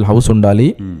individual house ఉండాలి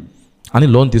అని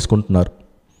లోన్ తీసుకుంటున్నారు,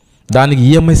 దానికి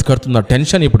ఈఎంఐస్ కడుతున్నారు.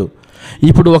 టెన్షన్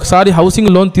ఇప్పుడు ఒకసారి హౌసింగ్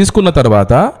లోన్ తీసుకున్న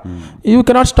తర్వాత you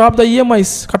cannot stop the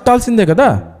EMIs, కట్టాల్సిందే కదా.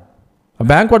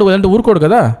 బ్యాంక్ వాడు అంటే ఊరుకోడు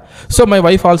కదా. So my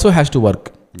wife also has to work.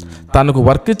 తనకు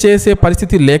వర్క్ చేసే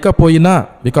పరిస్థితి లేకపోయినా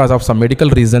because of some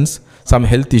medical reasons, some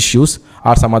health issues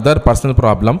are some other personal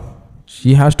problem,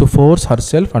 she has to force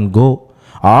herself and go,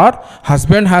 or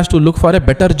husband has to look for a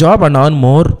better job and earn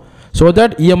more so that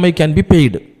EMI can be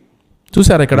paid.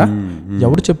 చూసారా ఇక్కడ?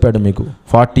 ఎవడు చెప్పాడు మీకు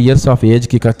 40 years of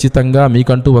ఏజ్కి ఖచ్చితంగా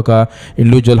మీకంటూ ఒక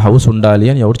individual house ఉండాలి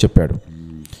అని ఎవడు చెప్పాడు?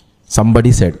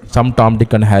 somebody said, some Tom,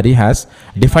 Dick and Harry has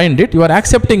defined it, you are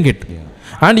accepting it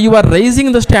and you are raising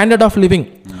the standard of living.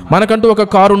 మనకంటూ ఒక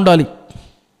కారు ఉండాలి,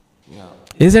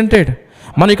 isn't it?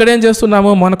 మనం ఇక్కడ ఏం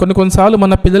చేస్తున్నాము, మన కొన్నిసార్లు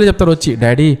మన పిల్లలు చెప్తారు వచ్చి,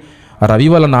 డాడీ రవి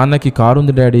వాళ్ళ నాన్నకి కారు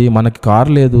ఉంది డాడీ, మనకి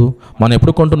కారు లేదు, మనం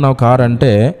ఎప్పుడు కొంటున్నావు కారు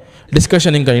అంటే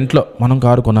డిస్కషన్ ఇంకా ఇంట్లో మనం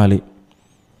కారు కొనాలి.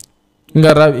 ఇంకా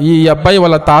ఈ అబ్బాయి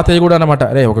వాళ్ళ తాతయ్య కూడా అనమాట,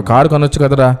 రే ఒక కారు కొనొచ్చు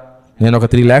కదరా, నేను ఒక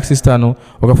 3 lakhs ఇస్తాను,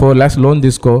 ఒక 4 lakhs లోన్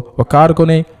తీసుకో, ఒక కారు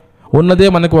కొని, ఉన్నదే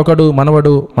మనకు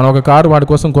మనవడు, మనం ఒక కారు వాడి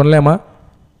కోసం కొనలేమా?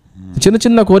 చిన్న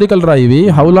చిన్న కోరికలు రా ఇవి.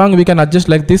 How long we can adjust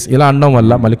like this? ఇలా అనడం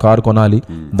వల్ల మళ్ళీ కారు కొనాలి,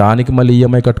 దానికి మళ్ళీ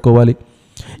ఈఎంఐ కట్టుకోవాలి.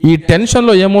 ఈ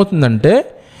టెన్షన్లో ఏమవుతుందంటే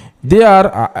దే ఆర్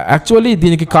యాక్చువల్లీ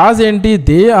దీనికి కాజ్ ఏంటి?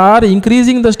 They are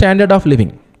increasing the standard of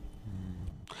living.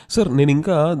 Sir నేను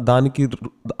ఇంకా దానికి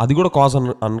అది కూడా కాజ్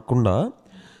అనకుండా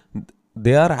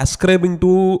they are ascribing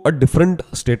to a different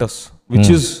status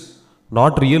which is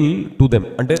not real to them.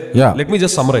 అంటే లెట్ మీ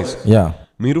జస్ట్ సమ్మరైజ్.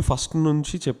 మీరు ఫస్ట్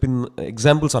నుంచి చెప్పిన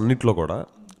ఎగ్జాంపుల్స్ అన్నిట్లో కూడా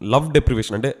లవ్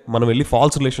డెప్రివేషన్ అంటే మనం వెళ్ళి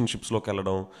ఫాల్స్ రిలేషన్షిప్స్లోకి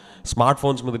వెళ్ళడం, స్మార్ట్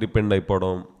ఫోన్స్ మీద డిపెండ్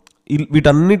అయిపోవడం,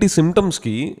 వీటన్నిటి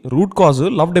సిమ్టమ్స్కి రూట్ కాజ్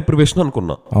లవ్ డెప్రివేషన్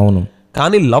అనుకున్నా. అవును.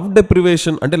 కానీ లవ్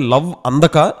డెప్రివేషన్ అంటే లవ్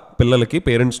అందక పిల్లలకి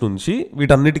పేరెంట్స్ నుంచి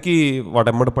వీటన్నిటికీ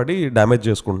వాటెమ్మడపడి డ్యామేజ్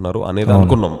చేసుకుంటున్నారు అనేది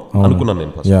అనుకున్నాను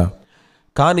నేను ఫస్ట్.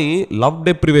 కానీ లవ్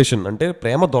డెప్రివేషన్ అంటే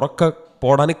ప్రేమ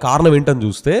దొరక్కపోవడానికి కారణం ఏంటని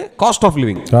చూస్తే కాస్ట్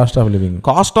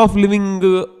ఆఫ్ లివింగ్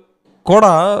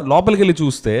కూడా లోపలికి వెళ్ళి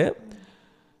చూస్తే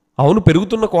అవును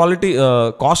పెరుగుతున్న క్వాలిటీ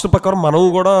కాస్ట్ ప్రకారం మనం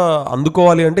కూడా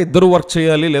అందుకోవాలి అంటే ఇద్దరు వర్క్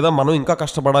చేయాలి లేదా మనం ఇంకా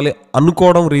కష్టపడాలి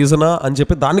అనుకోవడం రీజనా అని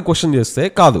చెప్పి దాన్ని క్వశ్చన్ చేస్తే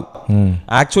కాదు,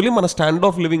 యాక్చువల్లీ మన స్టాండర్డ్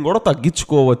ఆఫ్ లివింగ్ కూడా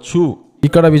తగ్గించుకోవచ్చు.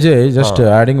 ఇక్కడ Vijay just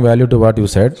adding value to what you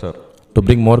said to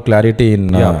bring more clarity in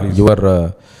your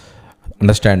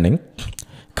understanding.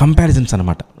 Comparisons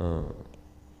అనమాట.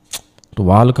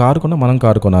 వాళ్ళు కారు కొన్నా మనం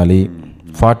కారు కొనాలి.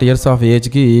 40 years ఆఫ్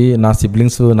ఏజ్కి నా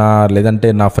సిబ్లింగ్స్, లేదంటే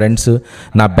నా ఫ్రెండ్స్,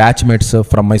 నా batchmates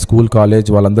from my school college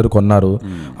వాళ్ళందరూ కొన్నారు,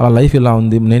 అలా లైఫ్ ఇలా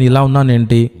ఉంది, నేను ఇలా ఉన్నాను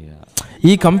ఏంటి?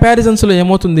 ఈ కంపారిజన్స్లో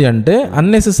ఏమవుతుంది అంటే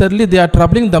unnecessarily they are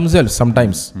troubling దమ్సెల్వ్స్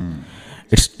sometimes.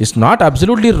 It's not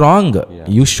absolutely wrong,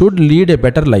 you should lead a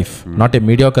better life, not a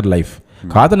mediocre life,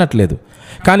 కాదనట్లేదు.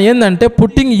 కానీ ఏంటంటే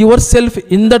putting your self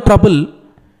in the trouble,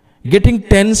 getting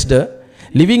tensed,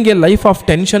 living a life of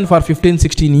tension for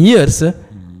 15-16 years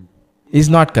is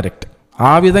not correct.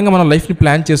 ఆ విధంగా మనం లైఫ్ని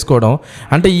plan చేసుకోవడం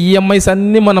అంటే EMIs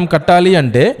అన్నీ మనం కట్టాలి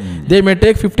అంటే దే మే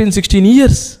టేక్ 15-16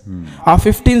 years. ఆ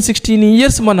 15-16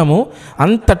 years మనము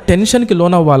అంత టెన్షన్కి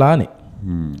లోన్ అవ్వాలా అని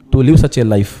to live such a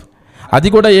life.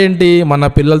 అది కూడా ఏంటి, మన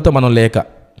పిల్లలతో మనం లేక,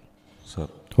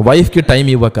 వైఫ్కి టైం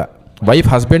ఇవ్వక, వైఫ్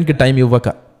హస్బెండ్కి టైం ఇవ్వక,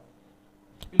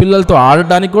 పిల్లలతో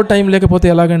ఆడడానికి కూడా టైం లేకపోతే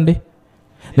ఎలాగండి?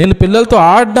 నేను పిల్లలతో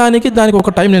ఆడడానికి దానికి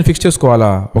ఒక టైం నేను ఫిక్స్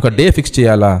చేసుకోవాలా, ఒక డే ఫిక్స్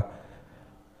చేయాలా?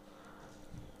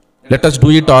 Let us do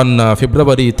it on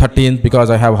February 13th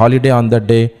because I have holiday on that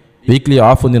day, weekly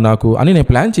off ఉంది నాకు అని నేను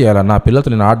ప్లాన్ చేయాలి నా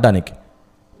పిల్లలతో నేను ఆడడానికి.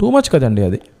 టూ మచ్ కదండి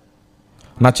అది.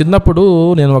 నా చిన్నప్పుడు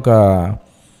నేను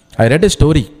ఐ రెడ్ ఏ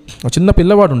స్టోరీ. ఒక చిన్న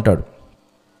పిల్లవాడు ఉంటాడు,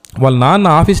 వాళ్ళ నాన్న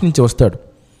ఆఫీస్ నుంచి వస్తాడు,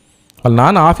 వాళ్ళ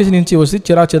నాన్న ఆఫీస్ నుంచి వచ్చి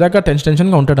చిరాగా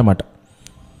టెన్షన్గా ఉంటాడన్నమాట.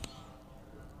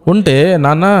 ఉంటే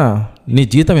నాన్న నీ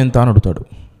జీతం ఎంత అని అడుగుతాడు.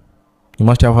 You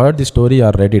must have heard the story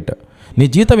or read it. నీ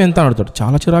జీతం ఎంత అని అడుగుతాడు.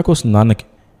 చాలా చిరాకు వస్తుంది నాన్నకి.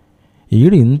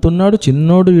 వీడు ఇంతున్నాడు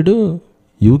చిన్నోడు, వీడు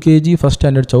యూకేజీ ఫస్ట్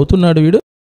స్టాండర్డ్ చదువుతున్నాడు, వీడు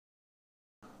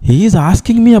he's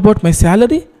asking me about my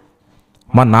salary.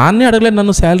 మా నాన్నే అడగలేదు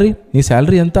నన్ను శాలరీ, నీ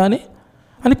శాలరీ ఎంత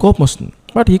అని కోపం వస్తుంది.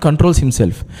 బట్ ఈ కంట్రోల్స్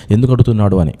హిమ్సెల్ఫ్. ఎందుకు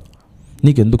అడుగుతున్నాడు అని.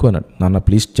 నీకు ఎందుకు అన్నాడు. నాన్న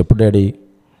ప్లీజ్ చెప్పు డాడీ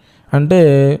అంటే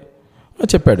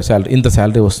చెప్పాడు, శాలరీ ఇంత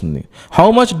శాలరీ వస్తుంది. How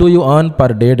much do you earn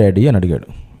per day daddy అని అడిగాడు.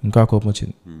 ఇంకా కోపం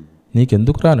వచ్చింది.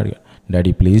 నీకెందుకురా అని అడిగాడు.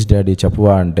 డాడీ ప్లీజ్ డాడీ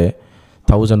చెప్పువా అంటే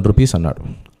 1000 రూపీస్ అన్నాడు.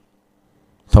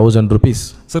 1000 రూపీస్.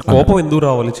 సార్ కోపం ఎందుకు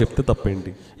రావాలి, చెప్తే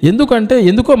తప్పేంటి?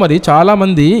 ఎందుకో మరి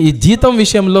చాలామంది ఈ జీతం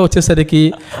విషయంలో వచ్చేసరికి,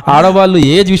 ఆడవాళ్ళు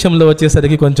ఏజ్ విషయంలో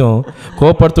వచ్చేసరికి కొంచెం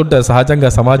కోపడుతుంటారు సహజంగా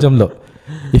సమాజంలో.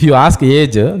 If you ask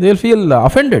age they will feel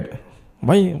offended.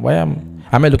 Why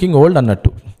I looking old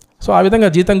అన్నట్టు. సో ఆ విధంగా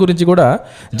జీతం గురించి కూడా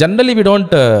generally we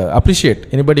don't appreciate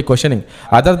anybody questioning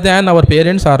other than our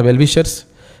parents are well wishers,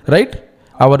 right?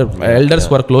 Hour elders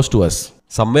were close to us.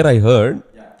 Somewhere I heard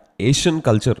Asian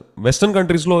culture, western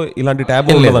countries లో ఇలాంటి tab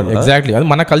exactly అది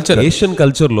మన కల్చర్. ఏషియన్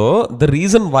కల్చర్ లో the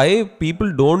reason why people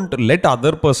don't let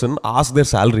other person ask there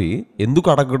salary, ఎందుకు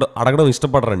అడగడం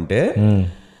ఇష్టపడరంటే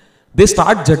they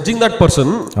start judging that person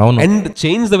and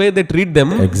change the way they treat them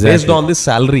based on this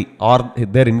salary or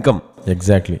their income.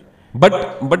 Exactly.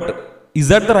 But is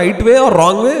that the right way or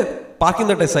wrong way? Parking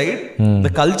that aside,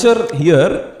 the culture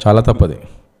here చాలా తప్పది.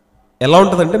 ఎలా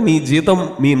ఉంటదంటే మీ జీతం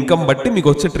మీ income బట్టి మీకు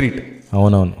వచ్చే treat.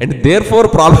 అవునవును. And therefore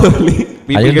probably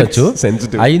people get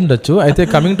sensitive. అయ్యిండొచ్చు. అయితే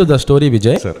coming to the story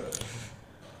Vijay,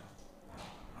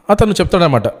 అతను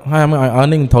చెప్తాడనమాట I'm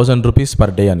earning 1000 rupees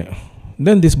per day అని.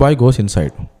 Then this boy goes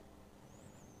inside.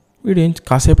 వీడు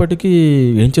కాసేపటికి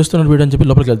ఏం చేస్తున్నాడు వీడు అని చెప్పి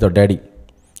లోపలికి వెళ్తాడు డాడీ.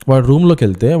 వాడు రూమ్లోకి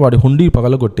వెళ్తే వాడి హుండీ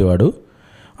పగలగొట్టేవాడు,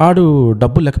 ఆడు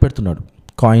డబ్బులు లెక్క పెడుతున్నాడు.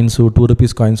 కాయిన్స్, 2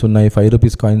 రూపీస్ కాయిన్స్ ఉన్నాయి, 5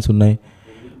 రూపీస్ కాయిన్స్ ఉన్నాయి,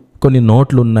 కొన్ని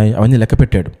నోట్లు ఉన్నాయి, అవన్నీ లెక్క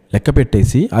పెట్టాడు. లెక్క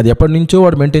పెట్టేసి అది ఎప్పటి నుంచో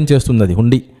వాడు మెయింటైన్ చేస్తుంది అది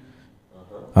హుండీ.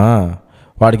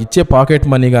 వాడికి ఇచ్చే పాకెట్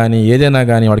మనీ కానీ ఏదైనా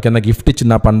కానీ, వాడికి ఏదైనా గిఫ్ట్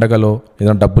ఇచ్చినా పండగలో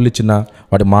ఏదైనా డబ్బులు ఇచ్చినా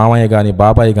వాడి మామయ్య కానీ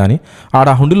బాబాయ్ కానీ ఆడ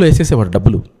ఆ హుండీలో వేసేసేవాడు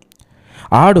డబ్బులు.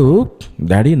 ఆడు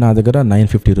డాడీ నా దగ్గర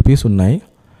 950 రూపీస్ ఉన్నాయి,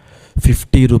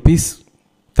 50 రూపీస్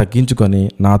తగ్గించుకొని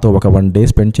నాతో ఒక 1 డే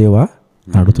స్పెండ్ చేయవా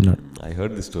అని అడుగుతున్నాడు. I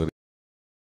heard the story.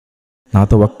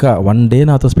 నాతో 1 డే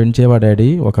నాతో స్పెండ్ చేయవా డాడీ,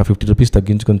 ఒక 50 రూపీస్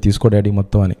తగ్గించుకొని తీసుకో డాడీ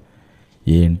మొత్తం అని.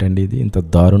 ఏంటండి ఇది ఇంత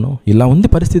దారుణం. ఇలా ఉంది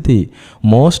పరిస్థితి.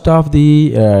 Most of the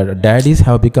daddy's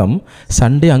have become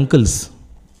Sunday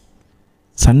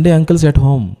uncles at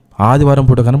home. ఆదివారం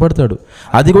పూట కనబడతాడు,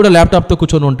 అది కూడా ల్యాప్టాప్తో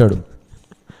కూర్చొని ఉంటాడు.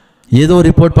 ఏదో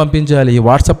రిపోర్ట్ పంపించాలి,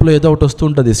 వాట్సాప్లో ఏదో ఒకటి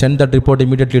వస్తుంటుంది, send that report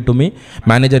immediately to me,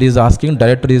 manager is asking,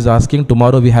 director is asking,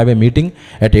 tomorrow we have a meeting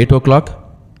at 8 o'clock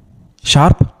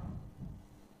sharp.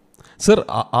 Sir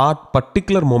ఆ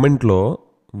పర్టిక్యులర్ మూమెంట్లో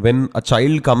when a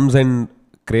child comes and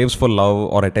craves for love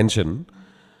or attention,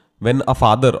 when a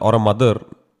father are a mother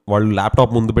వాళ్ళు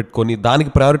laptop ముందు పెట్టుకొని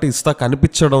దానికి priority ఇస్తా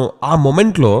కనిపించడం, ఆ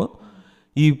మూమెంట్లో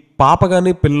ఈ పాప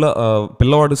కానీ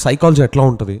పిల్లవాడు సైకాలజీ ఎట్లా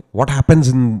ఉంటుంది, what happens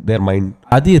in their mind?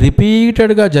 అది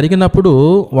రిపీటెడ్గా జరిగినప్పుడు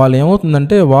వాళ్ళు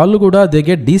ఏమవుతుందంటే వాళ్ళు కూడా they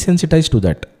get desensitise to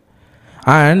that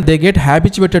and they get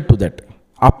habituated to that.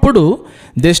 అప్పుడు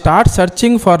they start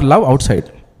searching for love out side.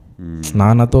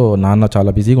 నాన్న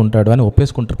చాలా బిజీగా ఉంటాడు అని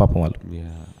ఒప్పేసుకుంటారు పాపం వాళ్ళు.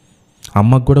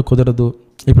 అమ్మకు కూడా కుదరదు.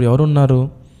 ఇప్పుడు ఎవరున్నారు?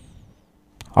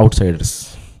 అవుట్ సైడర్స్.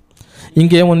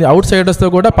 ఇంకేముంది, అవుట్ సైడర్స్తో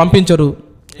కూడా పంపించరు.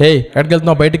 ఎక్కడికి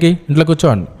వెళ్తున్నావు, బయటికి, ఇంట్లో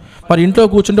కూర్చోండి. మరి ఇంట్లో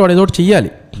కూర్చుంటే వాడు ఏదో ఒకటి చెయ్యాలి.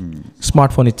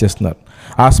 స్మార్ట్ ఫోన్ ఇచ్చేస్తున్నారు.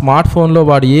 ఆ స్మార్ట్ ఫోన్లో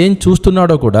వాడు ఏం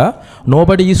చూస్తున్నాడో కూడా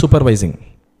నోబడీ ఈ సూపర్వైజింగ్.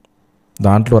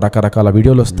 దాంట్లో రకరకాల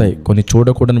వీడియోలు వస్తాయి, కొన్ని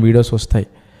చూడకూడని వీడియోస్ వస్తాయి,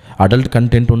 అడల్ట్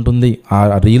కంటెంట్ ఉంటుంది ఆ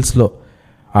రీల్స్లో.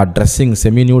 ఆ డ్రెస్సింగ్,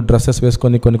 సెమీ న్యూడ్ డ్రెస్సెస్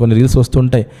వేసుకొని కొన్ని రీల్స్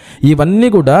వస్తుంటాయి. ఇవన్నీ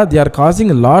కూడా they are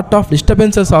causing lot of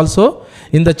disturbances also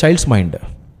in the child's mind.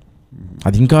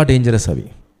 అది ఇంకా డేంజరస్ అవి.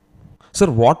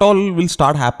 Sir what all will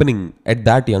start happening at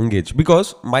that young age? Because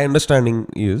my understanding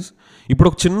is ఇప్పుడు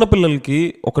ఒక చిన్న పిల్లలకి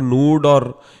ఒక నూడ్ ఆర్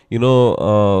యూనో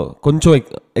కొంచెం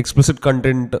ఎక్స్ప్లిసిట్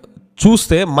కంటెంట్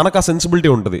చూస్తే మనకు ఆ సెన్సిబిలిటీ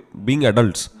ఉంటుంది being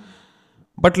adults.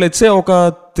 But let's say ఒక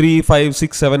 3, 5,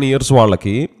 6, 7 ఇయర్స్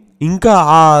వాళ్ళకి ఇంకా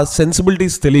ఆ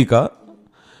సెన్సిబిలిటీస్ తెలియక,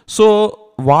 సో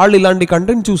వాళ్ళు ఇలాంటి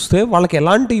కంటెంట్ చూస్తే వాళ్ళకి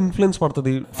ఎలాంటి ఇన్ఫ్లుయెన్స్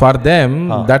పడుతుంది? For them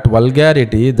that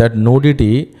vulgarity, that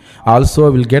నూడిటీ also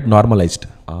will get normalised.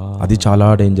 అది చాలా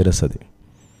డేంజరస్. అది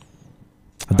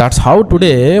that's how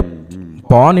today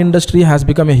pan industry has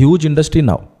become a huge industry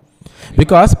now,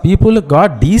 because people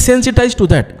got డీసెన్సిటైజ్డ్ to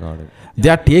that. They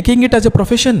are taking it as a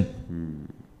profession.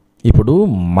 ఇప్పుడు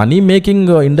money making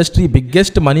industry,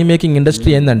 biggest money making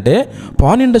industry ఏంటంటే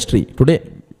pan industry today.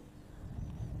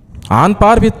 On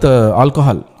par with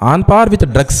alcohol, on par with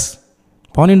drugs,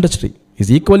 pan industry is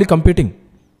equally competing.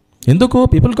 ఎందుకు?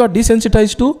 People got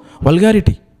డీసెన్సిటైజ్డ్ to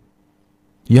vulgarity.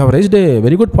 You have raised a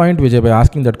very good point Vijay by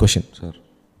asking that question. Sir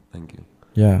thank you.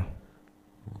 Yeah,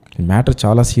 matter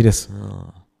చాలా serious.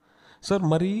 Sir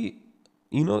మరి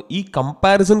you know ఈ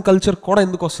comparison culture కూడా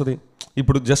ఎందుకు వస్తుంది?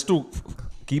 ఇప్పుడు just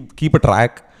keep a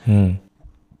track.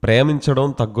 ప్రేమించడం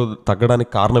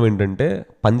తగ్గడానికి కారణం ఏంటంటే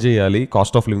పని చేయాలి,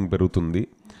 కాస్ట్ ఆఫ్ లివింగ్ పెరుగుతుంది.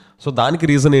 సో దానికి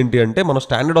రీజన్ ఏంటి అంటే మనం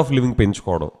స్టాండర్డ్ ఆఫ్ లివింగ్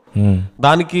పెంచుకోవడం.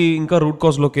 దానికి ఇంకా రూట్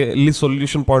కాజ్లోకి వెళ్ళి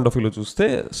సొల్యూషన్ పాయింట్ ఆఫ్ వ్యూలో చూస్తే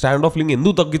స్టాండర్డ్ ఆఫ్ లివింగ్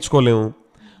ఎందుకు తగ్గించుకోలేము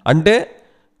అంటే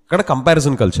ఇక్కడ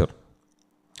కంపారిజన్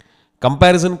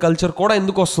కల్చర్ కూడా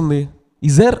ఎందుకు వస్తుంది?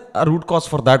 Is there a root cause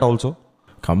for that also?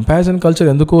 Comparison culture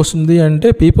ఎందుకు వస్తుంది అంటే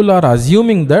పీపుల్ ఆర్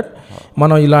అజ్యూమింగ్ దట్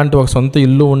మనం ఇలాంటి ఒక సొంత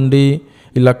ఇల్లు ఉండి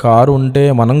ఇలా కారు ఉంటే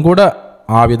మనం కూడా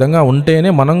ఆ విధంగా ఉంటేనే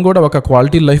మనం కూడా ఒక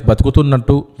క్వాలిటీ లైఫ్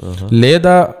బతుకుతున్నట్టు.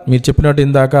 లేదా మీరు చెప్పినట్టు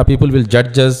ఇందాక people will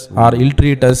judges are ill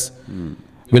ట్రీటస్,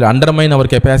 will undermine hour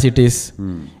capacities.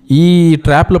 ఈ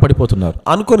ట్రాప్లో పడిపోతున్నారు.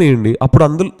 అనుకోనియండి అప్పుడు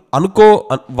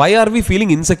why are we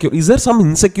feeling insecure? Is there some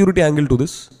insecurity angle to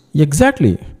this?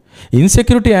 Exactly,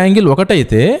 insecurity angle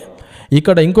ఒకటైతే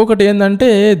ఇక్కడ ఇంకొకటి ఏంటంటే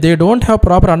they don't have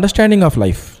proper understanding of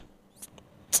life.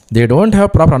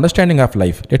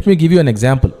 Let me give you an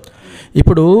example.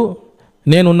 ఇప్పుడు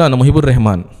నేనున్నాను మొహిబుర్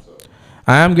Rahman.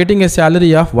 I'm getting a salary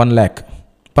of 1 lakh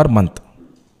per month.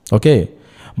 Okay,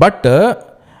 but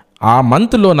ఆ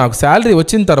మంత్లో నాకు salary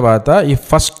వచ్చిన తర్వాత ఈ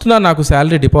ఫస్ట్న నాకు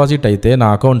శాలరీ డిపాజిట్ అయితే నా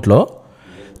అకౌంట్లో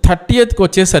 30th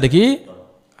వచ్చేసరికి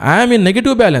ఐఎమ్ ఇన్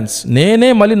నెగిటివ్ బ్యాలెన్స్.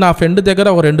 నేనే మళ్ళీ నా ఫ్రెండ్ దగ్గర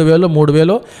ఒక 2,000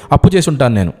 3,000 అప్పు చేసి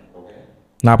ఉంటాను నేను.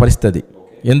 నా పరిస్థితి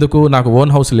ఎందుకు? నాకు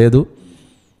ఓన్ హౌస్ లేదు.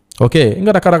 ఓకే,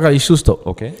 ఇంకా రకరకాల ఇష్యూస్తో.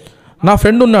 ఓకే, నా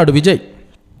ఫ్రెండ్ ఉన్నాడు Vijay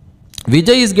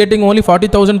is getting only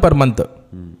 40,000 per month.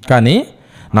 కానీ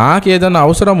నాకు ఏదైనా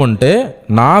అవసరం ఉంటే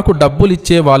నాకు డబ్బులు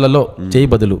ఇచ్చే వాళ్ళలో చేయి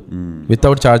బదులు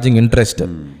without charging interest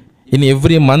in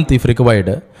every month if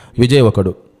required Vijay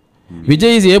ఒకడు.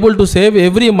 Vijay is able to save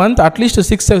every month at least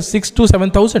 6,000 to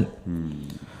 7,000.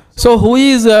 So who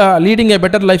is leading a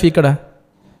better life ఇక్కడ?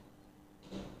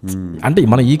 అంటే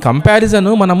మనం ఈ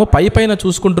కంపారిజన్ మనము పైన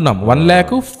చూసుకుంటున్నాం,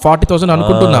 1,40,000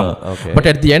 అనుకుంటున్నాం. But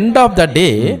at the end of the day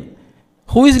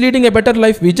who is leading a better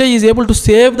life? Vijay is able to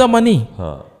save the money.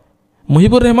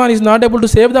 Mohibur Rahman is not able to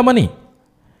save the money.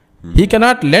 He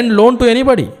cannot lend loan to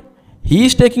anybody. He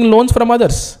is taking loans from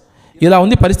others. ఇలా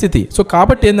ఉంది పరిస్థితి. So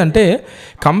కాబట్టి ఏంటంటే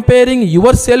comparing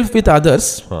your self with others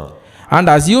and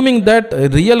assuming that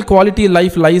real quality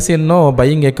life lies in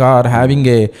buying a car, having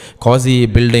a cozy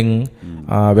building,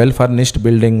 well furnished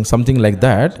building, something like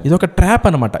that, ఇది ఒక trap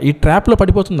అనమాట. ఈ ట్రాప్లో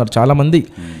పడిపోతున్నారు చాలామంది.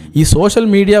 ఈ సోషల్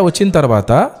మీడియా వచ్చిన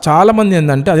తర్వాత చాలామంది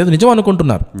ఏంటంటే అదేదో నిజం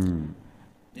అనుకుంటున్నారు.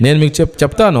 నేను మీకు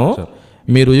చెప్తాను,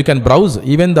 మీరు you can browse,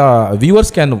 even the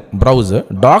viewers can browse.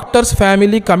 Doctors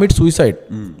family commit suicide.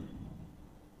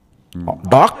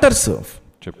 Doctors,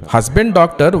 husband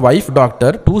doctor, wife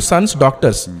doctor, 2 sons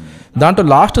doctors. దాంట్లో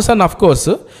లాస్ట్ సన్ అఫ్ కోర్స్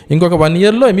ఇంకొక 1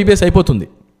 yearలో MBBS అయిపోతుంది,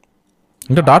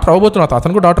 ఇంకా డాక్టర్ అవ్వబోతున్నాడు,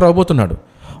 అతను కూడా doctor అవ్వబోతున్నాడు.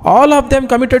 All of them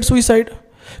committed suicide.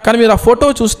 కానీ మీరు ఆ photo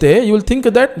చూస్తే you will think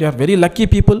that you are very lucky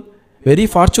people, very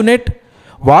fortunate.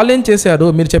 వాళ్ళు ఏం చేశారు?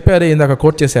 మీరు చెప్పారే, ఇందాక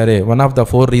కోట్ చేశారే, 1 of the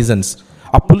 4 reasons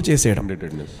అప్పులు చేసేయడం.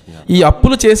 ఈ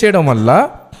అప్పులు చేసేయడం వల్ల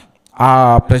ఆ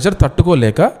ప్రెషర్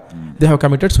తట్టుకోలేక దే హ్యావ్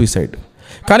కమిటెడ్ సూసైడ్.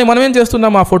 కానీ మనం ఏం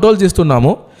చేస్తున్నాం? ఆ ఫోటోలు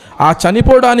తీస్తున్నాము, ఆ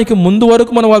చనిపోవడానికి ముందు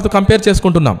వరకు మనం వాళ్ళతో కంపేర్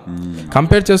చేసుకుంటున్నాం.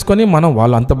 కంపేర్ చేసుకొని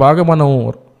వాళ్ళు అంత బాగా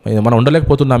మనం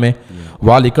ఉండలేకపోతున్నామే.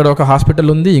 వాళ్ళు ఇక్కడ ఒక హాస్పిటల్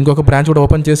ఉంది, ఇంకొక బ్రాంచ్ కూడా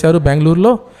ఓపెన్ చేశారు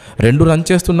బెంగళూరులో, 2 రన్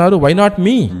చేస్తున్నారు, వై నాట్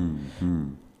మీ?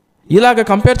 ఇలాగ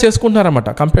కంపేర్ చేసుకుంటున్నారన్నమాట.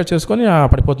 కంపేర్ చేసుకొని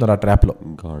పడిపోతున్నారు ఆ ట్రాప్లో.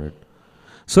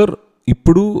 సార్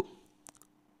ఇప్పుడు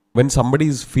వెన్ సంబడి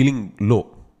ఈజ్ ఫీలింగ్ లో,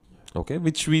 okay,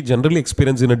 which we generally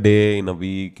experience in a day, in a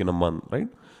week, in a month,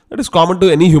 right? That is common to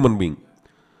any human being.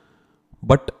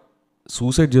 But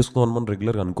suicide చేసుకోవాలని మనం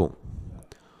రెగ్యులర్గా అనుకోం.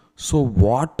 So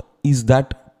what is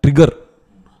that trigger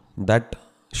that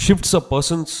shifts a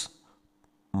persons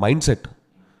mind set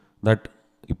that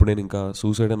ఇప్పుడు నేను ఇంకా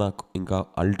suicide నాకు ఇంకా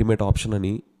ultimate option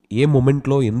అని ఏ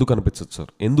మూమెంట్లో ఎందుకు అనిపించదు సార్?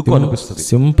 ఎందుకు అనిపిస్తుంది?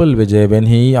 Simple Vijay, when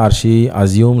he or she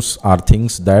assumes are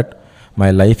things that my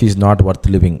life is not worth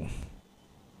living,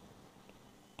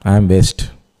 I'm waste,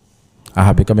 I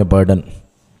have become a burden.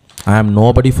 I'm no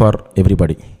body for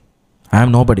everybody.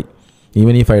 I'm no body.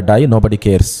 Even if I die nobody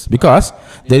cares because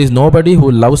there is nobody who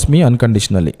loves me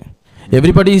unconditionally.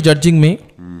 Everybody is judging me,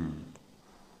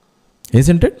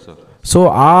 isn't it? So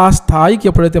ఆ స్థాయికి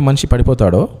ఎప్పుడైతే మనిషి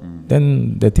పడిపోతాడో then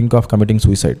they think of committing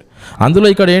suicide. అందులో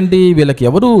ఇక్కడ ఏంటి, వీళ్ళకి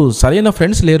ఎవరు సరైన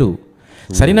ఫ్రెండ్స్ లేరు,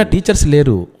 సరైన టీచర్స్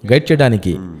లేరు గైడ్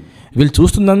చేయడానికి. వీళ్ళు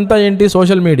చూస్తుందంతా ఏంటి,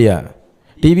 social media,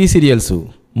 TV serials,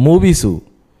 movies,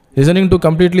 listening to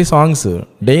completely songs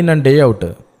day in and day out.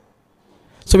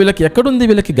 So వీళ్ళకి ఎక్కడుంది,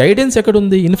 వీళ్ళకి గైడెన్స్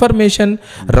ఎక్కడుంది, ఇన్ఫర్మేషన్,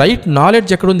 రైట్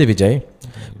నాలెడ్జ్ ఎక్కడుంది విజయ్?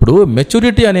 ఇప్పుడు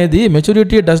మెచ్యూరిటీ అనేది,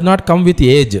 maturity does not come with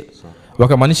age.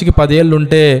 ఒక మనిషికి 10 ఏళ్ళు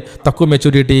ఉంటే తక్కువ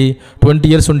మెచ్యూరిటీ, 20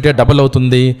 ఇయర్స్ ఉంటే డబల్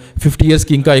అవుతుంది, 50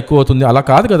 ఇయర్స్కి ఇంకా ఎక్కువ అవుతుంది, అలా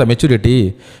కాదు కదా మెచ్యూరిటీ.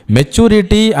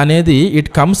 మెచ్యూరిటీ అనేది it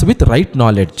comes with right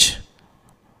knowledge.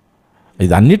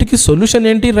 ఇది అన్నిటికీ సొల్యూషన్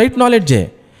ఏంటి, రైట్ నాలెడ్జే.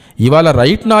 ఇవాళ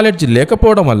రైట్ నాలెడ్జ్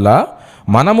లేకపోవడం వల్ల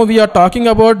మనము వీఆర్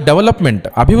టాకింగ్ అబౌట్ డెవలప్మెంట్,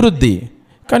 అభివృద్ధి.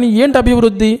 కానీ ఏంటి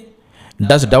అభివృద్ధి?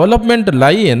 డస్ డెవలప్మెంట్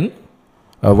లై in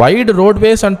wide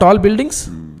roadways and tall buildings?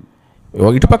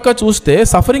 ఇటుపక్క చూస్తే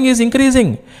suffering is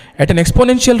increasing at an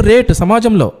exponential rate.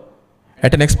 సమాజంలో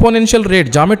at an exponential rate,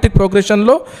 geometric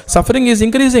ప్రోగ్రెషన్లో suffering is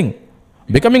increasing,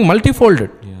 becoming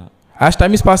మల్టీఫోల్డెడ్ as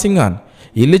time is passing on.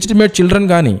 Illegitimate children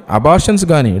కానీ, abortions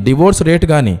కానీ, divorce rate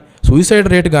కానీ, suicide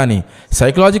rate కానీ,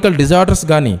 psychological disorders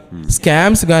కానీ,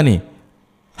 scams కానీ,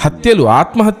 హత్యలు,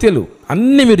 ఆత్మహత్యలు,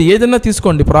 అన్నీ మీరు ఏదైనా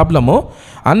తీసుకోండి ప్రాబ్లము,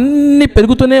 అన్నీ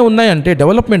పెరుగుతూనే ఉన్నాయంటే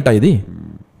డెవలప్మెంట్ ఇది.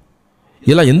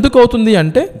 ఇలా ఎందుకు అవుతుంది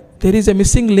అంటే there is a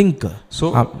missing link. So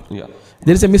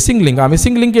there is a missing link. ఆ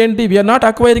మిస్సింగ్ లింక్ ఏంటి? we are not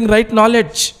acquiring right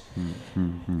knowledge.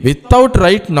 Without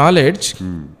right knowledge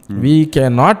we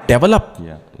cannot develop.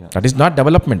 That is not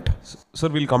development. Sir,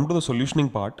 we'll come to the solutioning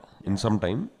part in some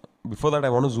time. Before that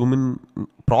I want to zoom in,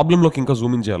 problem లోకి ఇంకా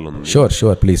Zoom in చేయాలి.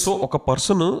 Sure please. So ఒక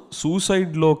person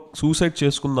suicide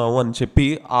చేసుకుందాము అని చెప్పి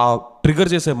ఆ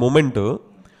trigger చేసే moment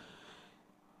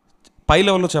పై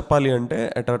లెవెల్లో చెప్పాలి అంటే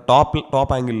at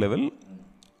top angle level,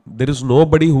 there is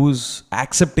nobody who is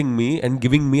accepting me and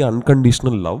giving me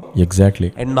unconditional love. Exactly.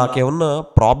 And నాకేమన్నా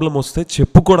ప్రాబ్లం వస్తే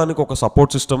చెప్పుకోవడానికి ఒక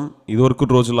సపోర్ట్ సిస్టమ్, ఇదివరకు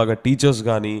రోజులాగా టీచర్స్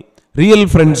కానీ, రియల్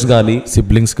ఫ్రెండ్స్ కానీ,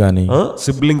 సిబ్లింగ్స్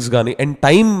కానీ, అండ్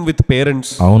టైమ్ విత్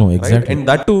పేరెంట్స్. అవును, exactly. And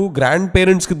that to grand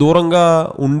parents కి దూరంగా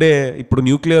ఉండే ఇప్పుడు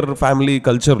న్యూక్లియర్ ఫ్యామిలీ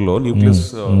కల్చర్ లో, న్యూక్లియస్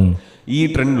ఈ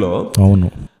ట్రెండ్ లో, అవును,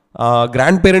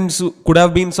 grand parents could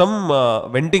have been some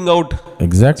venting out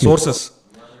sources.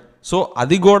 So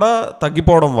అది కూడా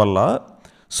తగ్గిపోవడం వల్ల,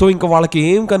 సో ఇంకా వాళ్ళకి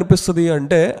ఏం కనిపిస్తుంది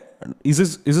అంటే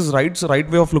is right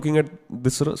way of looking at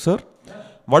this sir,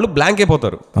 వాళ్ళు బ్లాంక్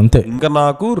అయిపోతారు అంతే. ఇంకా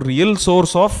నాకు రియల్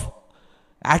సోర్స్ ఆఫ్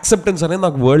యాక్సెప్టెన్స్ అనేది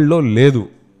నాకు వరల్డ్లో లేదు.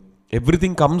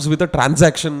 Everything comes with a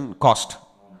transaction cost.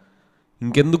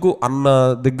 ఇంకెందుకు అన్న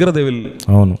దగ్గర దే విల్,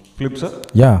 అవును, ఫ్లిప్ సార్.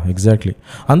 Yeah, exactly.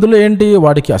 అందులో ఏంటి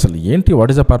వాడికి అసలు ఏంటి,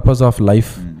 what is the purpose of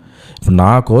life? నా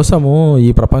కోసము ఈ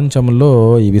ప్రపంచంలో,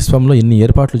 ఈ విశ్వంలో ఇన్ని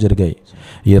ఏర్పాట్లు జరిగాయి.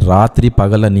 ఈ రాత్రి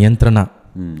పగల నియంత్రణ,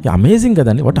 అమేజింగ్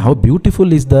కదండి. What how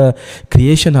beautiful is the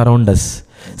creation around us.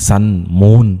 Sun,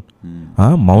 moon,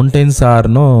 mountains are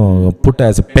no put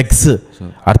as pegs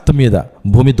earth మీద,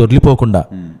 భూమి దొర్లిపోకుండా.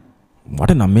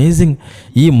 What an amazing.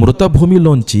 ఈ మృత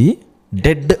భూమిలోంచి,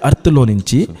 డెడ్ అర్త్లో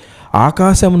నుంచి,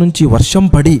 ఆకాశం నుంచి వర్షం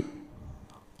పడి,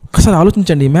 ఒకసారి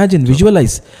ఆలోచించండి, ఇమాజిన్,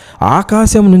 విజువలైజ్.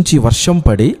 ఆకాశం నుంచి వర్షం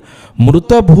పడి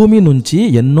మృత భూమి నుంచి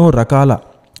ఎన్నో రకాల,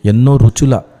 ఎన్నో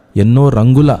రుచుల, ఎన్నో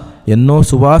రంగుల, ఎన్నో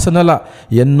సువాసనల,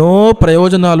 ఎన్నో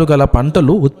ప్రయోజనాలు గల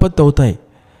పంటలు ఉత్పత్తి అవుతాయి.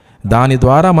 దాని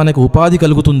ద్వారా మనకు ఉపాధి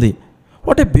కలుగుతుంది.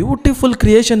 వాట్ ఏ బ్యూటిఫుల్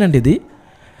క్రియేషన్ అండి ఇది.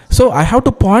 So I have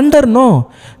to ponder. No,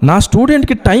 నా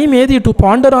స్టూడెంట్కి టైం ఏది to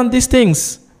ponder on these things,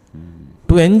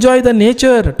 to enjoy the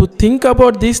nature, to think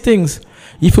about these things.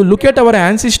 If you look at our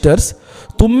ancestors,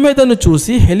 తుమ్మెదను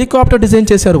చూసి helicopter design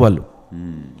చేశారు వాళ్ళు.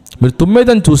 మీరు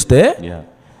తుమ్మెదను చూస్తే,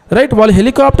 రైట్, వాళ్ళు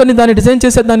హెలికాప్టర్ని దాన్ని డిజైన్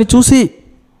చేశారు దాన్ని చూసి,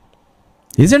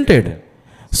 ఇజంట్ ఇట్?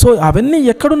 సో అవన్నీ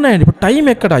ఎక్కడున్నాయండి? ఇప్పుడు టైం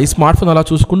ఎక్కడ? ఈ స్మార్ట్ ఫోన్ అలా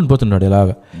చూసుకుంటూ పోతున్నాడు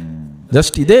ఇలాగా,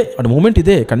 జస్ట్ ఇదే అటు మూమెంట్,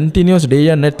 ఇదే కంటిన్యూస్ డే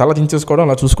అండ్ నైట్ తల దించేసుకోవడం,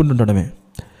 అలా చూసుకుంటుండడమే.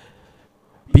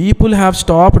 People have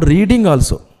stopped reading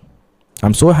also.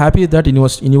 I'm so happy that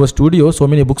in your studio so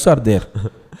many books are there.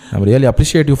 I'm really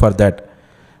appreciate you for that.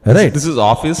 Right, this is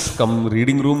office come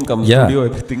reading room come studio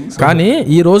everything. కానీ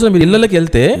ఈ రోజు మీరు ఇళ్ళకి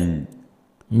వెళ్తే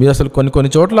మీరు అసలు కొన్ని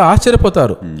చోట్ల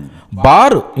ఆశ్చర్యపోతారు.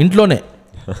 బార్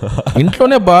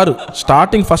ఇంట్లోనే బారు,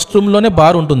 స్టార్టింగ్ ఫస్ట్ రూమ్లోనే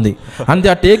బార్ ఉంటుంది. And they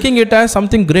are taking it as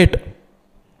something great,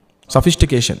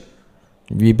 sophistication.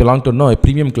 We belong to know A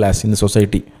premium class in the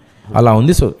society. అలా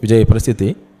ఉంది విజయ్ పరిస్థితి.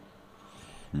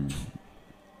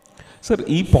 సార్,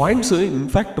 ఈ పాయింట్స్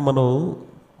ఇన్ఫ్యాక్ట్ మనం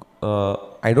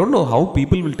I don't know how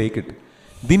people will take it.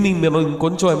 దీన్ని మనం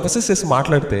ఇంకొంచెం emphasis చేసి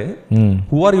మాట్లాడితే,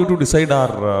 who are you to decide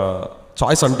are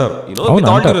choice అంటారు, విత్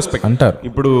ఆల్ డ్యూ రెస్పెక్ట్ అంటారు.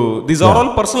 ఇప్పుడు these are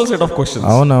all personal set of questions.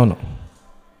 అవునవును.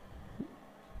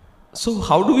 So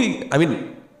how do we, I mean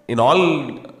in all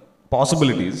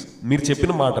possibilities మీరు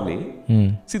చెప్పిన మాటని,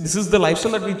 this is the life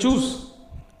style that we choose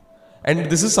and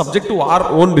this is subject to our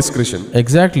own description.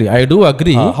 Exactly, I do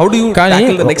agree. How do you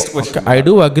tackle the next question? I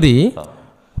do agree.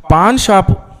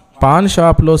 Pan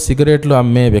షాప్లో సిగరెట్లు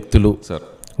అమ్మే వ్యక్తులు,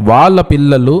 వాళ్ళ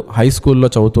పిల్లలు high స్కూల్లో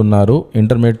చదువుతున్నారు,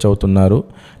 intermediate చదువుతున్నారు,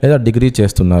 లేదా డిగ్రీ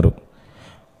చేస్తున్నారు.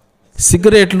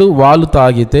 సిగరెట్లు వాళ్ళు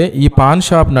తాగితే ఈ పాన్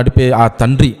షాప్ నడిపే ఆ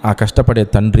తండ్రి, ఆ కష్టపడే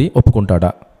తండ్రి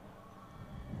ఒప్పుకుంటాడా?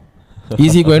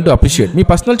 Easy going to appreciate. Me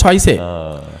personal చాయిసే,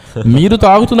 మీరు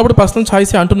తాగుతున్నప్పుడు పర్సనల్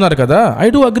చాయిసే అంటున్నారు కదా. I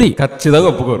do agree. ఖచ్చితంగా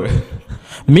ఒప్పుకోరు.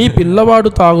 మీ పిల్లవాడు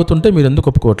తాగుతుంటే మీరు ఎందుకు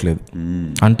ఒప్పుకోవట్లేదు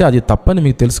అంటే అది తప్పని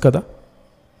మీకు తెలుసు కదా.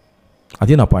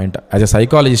 అది నా point. As a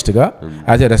సైకాలజిస్ట్గా,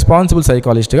 as a responsible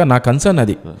సైకాలజిస్ట్గా నా కన్సర్న్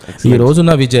అది. ఈ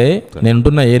రోజున విజయ్,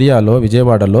 నేనుంటున్న ఏరియాలో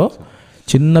విజయవాడలో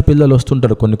చిన్న పిల్లలు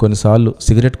వస్తుంటారు కొన్నిసార్లు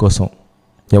సిగరెట్ కోసం.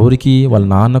 ఎవరికి? వాళ్ళ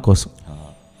నాన్న కోసం.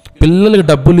 పిల్లలకి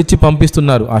డబ్బులు ఇచ్చి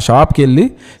పంపిస్తున్నారు, ఆ షాప్కి వెళ్ళి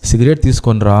సిగరెట్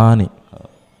తీసుకొని రా అని.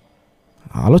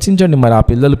 ఆలోచించండి మరి, ఆ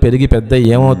పిల్లలు పెరిగి పెద్ద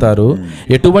ఏమవుతారు?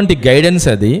 ఎటువంటి గైడెన్స్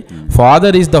అది?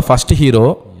 Father is the first hero,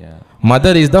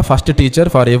 mother is the first teacher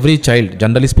for every child,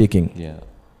 generally speaking.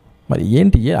 మరి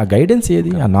ఏంటి ఆ గైడెన్స్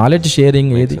ఏది? ఆ నాలెడ్జ్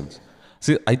షేరింగ్ ఏది?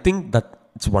 I think that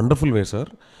it's wonderful way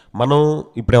sir. మనం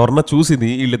ఇప్పుడు ఎవరన్నా చూసింది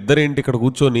వీళ్ళిద్దరు ఏంటి ఇక్కడ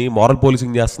కూర్చొని మారల్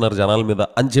పోలీసింగ్ చేస్తున్నారు జనాల మీద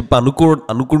అని చెప్పి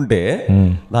అనుకుంటే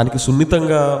దానికి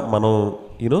సున్నితంగా మనం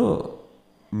మీరు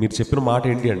చెప్పిన మాట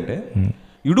ఏంటి అంటే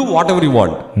you do what ever you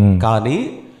want, కానీ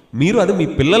మీరు అది మీ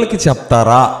పిల్లలకి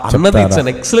చెప్తారా అన్నది it's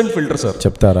an excellent filter sir.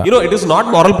 చెప్తారా? It is not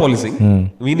moral polishing.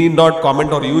 We need not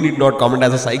comment are you need not comment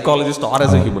as a psychologist or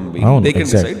as a human being. They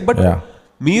can decide. But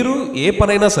మీరు ఏ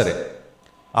పనైనా సరే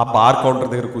ఆ bar counter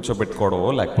దగ్గర కూర్చోబెట్టుకోవడమో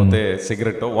లేకపోతే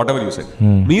cigarette what ever you said,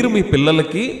 మీరు మీ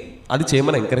పిల్లలకి అది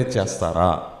చేయమని ఎంకరేజ్ చేస్తారా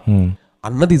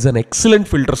అన్నది is an excellent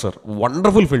filter sir.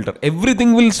 Wonderful filter.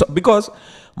 Everything will, because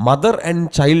mother and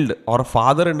child or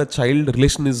father and child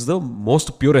relation is the most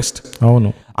purest.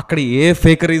 అవును, అక్కడ ఏ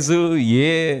ఫేకరీస్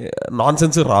ఏ నాన్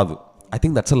సెన్స్ రాదు. I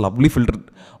think that's a lovely filter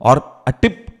are a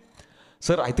tip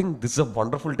sir. I think this is a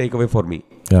wonderful take away for me.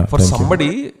 For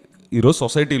somebody ఈరోజు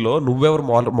సొసైటీలో నువ్వెవరు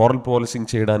moral polishing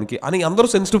చేయడానికి అని అందరూ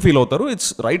sensitive feel అవుతారు. It's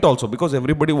right also, because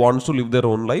everybody wants to live their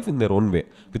own life in their own way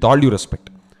with all due respect.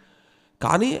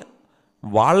 కానీ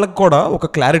వాళ్ళకు కూడా ఒక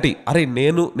క్లారిటీ, అరే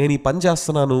నేను ఈ పని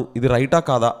చేస్తున్నాను ఇది రైటా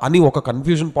కాదా అని ఒక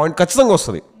కన్ఫ్యూజన్ పాయింట్ ఖచ్చితంగా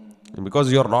వస్తుంది. Because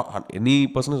you're not, any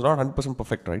person is not 100%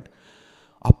 perfect, right?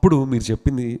 అప్పుడు మీరు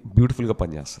చెప్పింది బ్యూటిఫుల్గా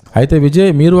పనిచేస్తుంది. అయితే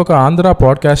విజయ్, మీరు ఒక ఆంధ్ర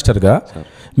పాడ్కాస్టర్గా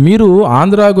మీరు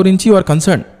ఆంధ్ర గురించి your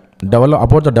concern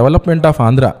about the development of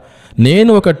Andhra.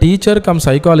 నేను ఒక teacher come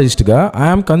సైకాలజిస్ట్గా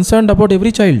I'm concerned about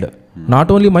every child, not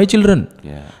only my children.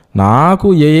 నాకు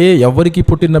ఎవరికి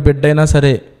పుట్టిన బిడ్డైనా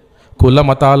సరే కుల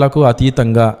మతాలకు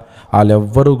అతీతంగా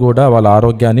వాళ్ళెవ్వరూ కూడా వాళ్ళ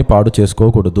ఆరోగ్యాన్ని పాడు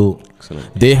చేసుకోకూడదు.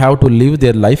 They have to live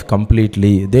their life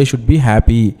completely. They should be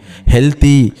happy,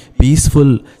 healthy,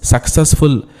 peaceful,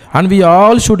 successful and we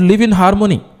all should live in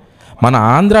harmony. మన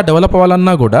ఆంధ్ర డెవలప్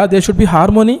అవ్వాలన్నా కూడా they should be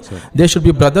harmony, they should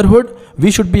be brotherhood, we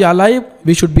should be alive,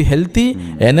 we should be healthy,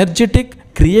 energetic,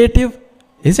 creative,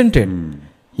 isn't it?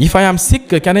 If I am sick,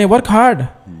 can I work hard?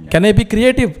 Can I be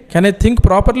creative? Can I think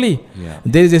properly?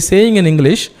 There is a saying in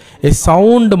English, a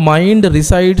sound mind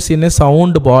resides in a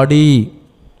sound body.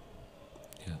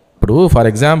 ఇప్పుడు for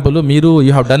example మీరు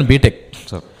you have done BTech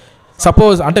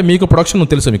suppose, అంటే మీకు production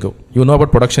తెలుసు, మీకు you know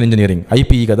about production engineering,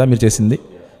 IPE కదా మీరు చేసింది,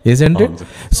 isn't it?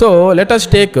 So let us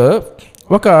take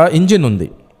ఒక ఇంజిన్ ఉంది,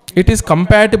 it is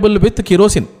compatible with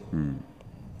kerosene.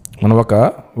 మనం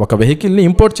ఒక వెహికల్ని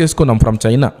ఇంపోర్ట్ చేసుకున్నాం ఫ్రమ్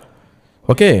చైనా,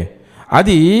 ఓకే?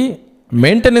 అది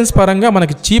మెయింటెనెన్స్ పరంగా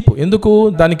మనకి చీప్. ఎందుకు?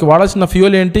 దానికి వాడాల్సిన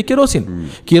ఫ్యూయల్ ఏంటి? Kerosene.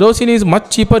 Kerosene is much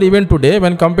cheaper even today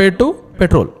when compared to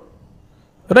petrol,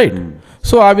 right?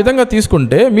 So ఆ విధంగా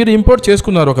తీసుకుంటే మీరు ఇంపోర్ట్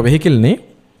చేసుకున్నారు ఒక వెహికల్ని,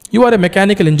 you are A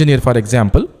mechanical engineer for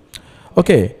example,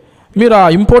 okay? మీరు ఆ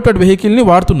ఇంపోర్టెడ్ వెహికల్ని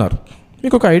వాడుతున్నారు,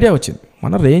 మీకు ఒక ఐడియా వచ్చింది,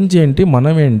 మన రేంజ్ ఏంటి,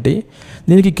 మనం ఏంటి,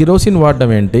 దీనికి కిరోసిన్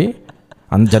వాడడం ఏంటి,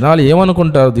 జనాలు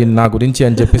ఏమనుకుంటారు దీన్ని నా గురించి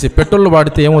అని చెప్పేసి పెట్రోల్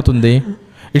వాడితే ఏమవుతుంది?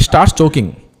 It starts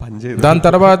choking. దాని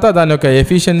తర్వాత దాని యొక్క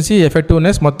ఎఫిషియన్సీ,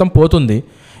 ఎఫెక్టివ్నెస్ మొత్తం పోతుంది.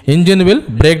 Engine will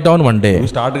break down one day.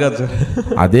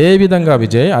 అదే విధంగా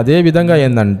విజయ్, అదే విధంగా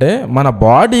ఏంటంటే మన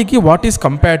బాడీకి what is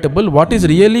compatible, what is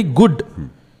really good,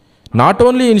 not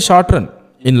only in short run,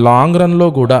 in long రన్లో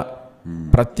కూడా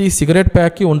ప్రతి సిగరెట్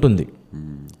ప్యాక్కి ఉంటుంది.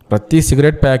 ప్రతి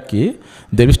cigarette ప్యాక్కి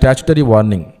there is statutory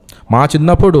warning. మా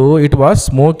చిన్నప్పుడు it was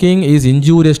smoking is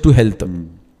injurious to health,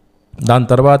 దాని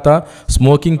తర్వాత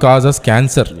స్మోకింగ్ కాజెస్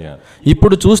క్యాన్సర్.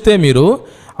 ఇప్పుడు చూస్తే మీరు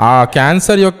ఆ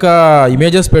క్యాన్సర్ యొక్క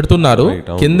ఇమేజెస్ పెడుతున్నారు,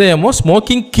 కింద ఏమో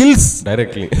స్మోకింగ్ కిల్స్,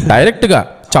 డైరెక్ట్గా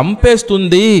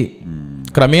చంపేస్తుంది,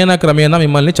 క్రమేణా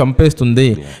మిమ్మల్ని చంపేస్తుంది.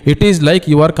 It is like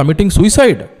you are committing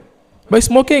suicide by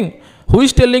smoking. Who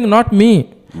is telling? Not me,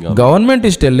 government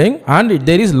is telling, and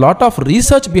there is lot of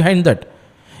research behind that.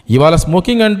 ఇవాళ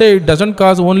స్మోకింగ్ అంటే it doesn't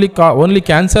cause only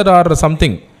cancer or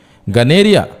something.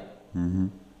 Gonorrhoea,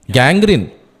 gangrene,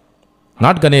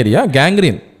 not gonorrhoea,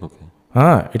 gangrene,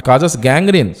 it causes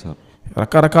gangrene.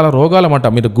 రకరకాల రోగాలు అన్నమాట.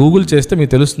 మీరు Google చేస్తే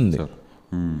మీకు తెలుస్తుంది.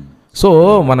 So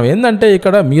మనం ఏంటంటే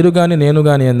ఇక్కడ మీరు కానీ నేను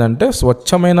కానీ ఏంటంటే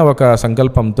స్వచ్ఛమైన ఒక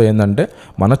సంకల్పంతో ఏంటంటే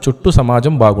మన చుట్టూ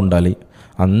సమాజం బాగుండాలి,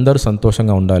 అందరూ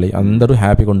సంతోషంగా ఉండాలి, అందరూ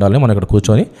హ్యాపీగా ఉండాలని మనం ఇక్కడ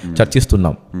కూర్చొని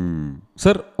చర్చిస్తున్నాం.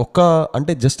 సార్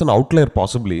అంటే just an outlier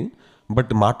possibly,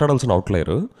 but మాట్లాడాల్సిన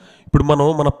అవుట్లయర్. ఇప్పుడు మనం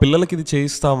మన పిల్లలకి ఇది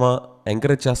చేయిస్తామా,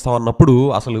 ఎంకరేజ్ చేస్తామా అన్నప్పుడు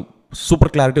అసలు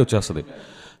సూపర్ క్లారిటీ వచ్చేస్తుంది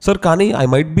సార్. కానీ I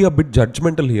might be a bit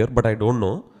judgemental here, but I don't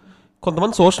know.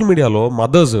 కొంతమంది సోషల్ మీడియాలో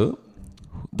mothers,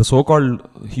 the so called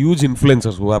huge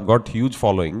influencers who have got huge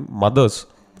following, mothers,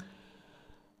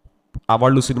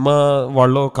 వాళ్ళు సినిమా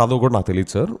వాళ్ళు కాదో కూడా నాకు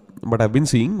తెలియదు sir, but I been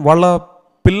seeing వాళ్ళ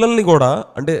పిల్లల్ని కూడా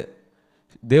అంటే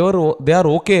they are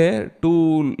okay to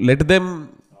let them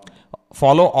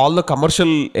follow all the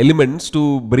commercial elements to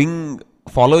bring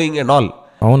following and all.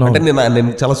 అంటే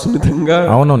నేను చాలా సున్నితంగా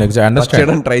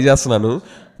చేయడానికి ట్రై చేస్తున్నాను,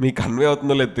 మీకు కన్వే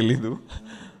అవుతుందో లేదో తెలీదు.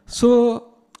 So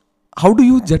how do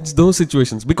you judge those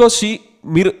situations? Because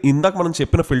మీరు ఇందాక మనం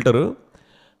చెప్పిన ఫిల్టర్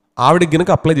ఆవిడకి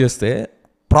గినక అప్లై చేస్తే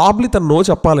ప్రాబ్లీ తను నో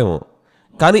చెప్పాలేమో,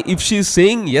 కానీ if she is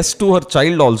saying yes to her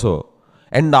child also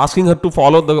and asking her to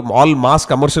follow the all mass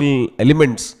commercial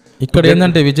elements, ఇక్కడ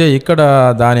ఏంటంటే విజయ్, ఇక్కడ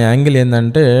దాని యాంగిల్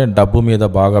ఏంటంటే డబ్బు మీద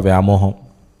బాగా వ్యామోహం,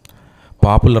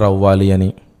 పాపులర్ అవ్వాలి అని,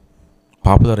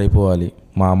 పాపులర్ అయిపోవాలి,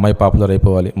 మా అమ్మాయి పాపులర్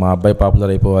అయిపోవాలి, మా అబ్బాయి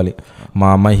పాపులర్ అయిపోవాలి, మా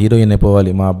అమ్మాయి హీరోయిన్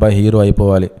అయిపోవాలి, మా అబ్బాయి హీరో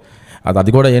అయిపోవాలి,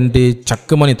 అది కూడా ఏంటి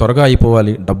చక్కమని త్వరగా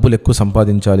అయిపోవాలి, డబ్బులు ఎక్కువ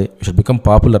సంపాదించాలి, యూ షుడ్ బికమ్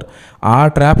పాపులర్. ఆ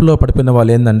ట్రాప్లో పడిపోయిన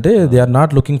వాళ్ళు ఏంటంటే they are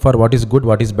not looking for what is good,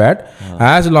 what is bad,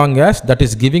 as long as that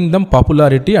is giving them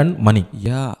popularity and money.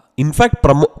 Yeah, in fact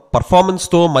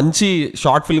పర్ఫార్మెన్స్తో మంచి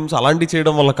షార్ట్ ఫిల్మ్స్ అలాంటివి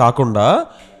చేయడం వల్ల కాకుండా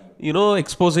యూనో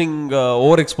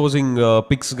ఓవర్ ఎక్స్పోజింగ్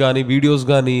పిక్స్ కానీ వీడియోస్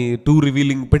కానీ టూ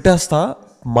రివీలింగ్ పెట్టేస్తా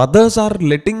mothers are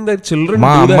letting their children.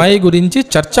 మా అమ్మాయి గురించి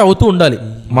చర్చ అవుతూ ఉండాలి,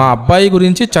 మా అబ్బాయి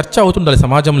గురించి చర్చ అవుతుండాలి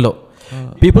సమాజంలో.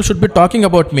 People should be talking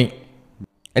about me.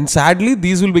 And sadly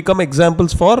these will become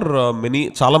examples for many.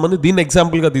 చాలా మంది దీన్ని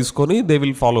ఎగ్జాంపుల్గా తీసుకొని దే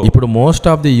విల్ ఫాలో. ఇప్పుడు మోస్ట్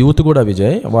ఆఫ్ ది యూత్ కూడా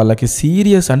విజయ్ వాళ్ళకి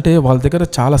సీరియస్ అంటే వాళ్ళ దగ్గర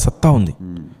చాలా సత్తా ఉంది,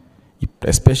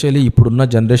 ఎస్పెషల్లీ ఇప్పుడున్న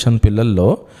జనరేషన్ పిల్లల్లో.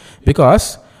 బికాస్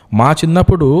మా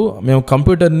చిన్నప్పుడు మేము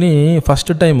కంప్యూటర్ని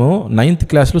ఫస్ట్ టైము 9th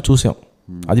క్లాస్లో చూసాం.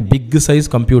 అది బిగ్ సైజ్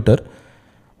కంప్యూటర్,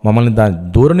 మమ్మల్ని దాని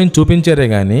దూరం నుంచి చూపించారే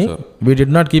కానీ we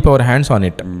did not keep our hands on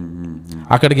it.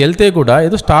 అక్కడికి వెళ్తే కూడా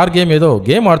ఏదో స్టార్ గేమ్ ఏదో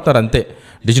గేమ్ ఆడతారు అంతే,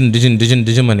 డిజిన్ డిజిన్ డిజిన్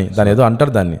డిజిమ్ అని దాని ఏదో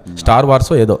అంటారు, దాన్ని స్టార్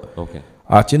వార్సో ఏదో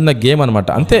ఆ చిన్న గేమ్ అనమాట,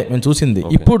 అంతే మేము చూసింది.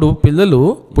 ఇప్పుడు పిల్లలు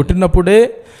పుట్టినప్పుడే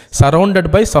సరౌండెడ్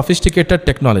బై సఫిస్టికేటెడ్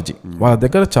టెక్నాలజీ, వాళ్ళ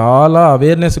దగ్గర చాలా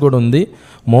అవేర్నెస్ కూడా ఉంది.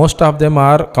 Most of them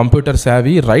or computer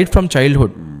savvy right from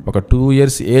childhood. ఒక 2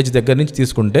 years ఏజ్ దగ్గర నుంచి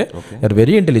తీసుకుంటే ఆర్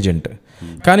వెరీ ఇంటెలిజెంట్.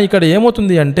 కానీ ఇక్కడ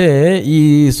ఏమవుతుంది అంటే ఈ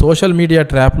సోషల్ మీడియా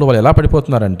ట్రాప్లో వాళ్ళు ఎలా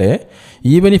పడిపోతున్నారంటే,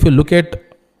 even if you look at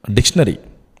dictionary,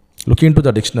 look in to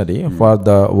the dictionary for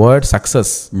the word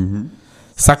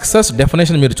success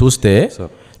definition మీరు చూస్తే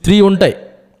 3 ఉంటాయి.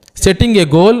 Setting A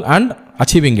goal and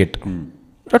achieving it,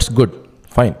 that's good,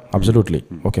 fine, absolutely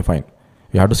okay, fine.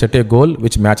 You have to set A goal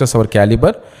which matches hour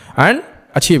calibre and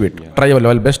achieve it, try our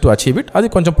level best to achieve it, అది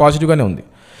కొంచెం పాజిటివ్గానే ఉంది.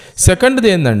 సెకండ్ది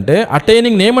ఏంటంటే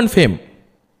attaining name and fame.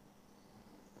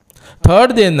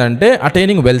 థర్డ్ది ఏంటంటే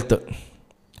attaining wealth.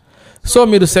 So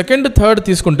మీరు second third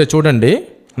తీసుకుంటే చూడండి,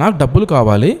 నాకు డబ్బులు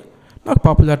కావాలి, నాకు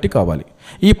పాపులారిటీ కావాలి.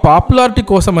 ఈ పాపులారిటీ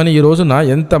కోసమని ఈ రోజున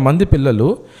ఎంతమంది పిల్లలు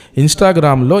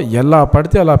ఇన్స్టాగ్రామ్లో ఎలా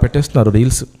పడితే అలా పెట్టేస్తున్నారు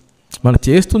రీల్స్. మనం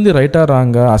చేస్తుంది రైటా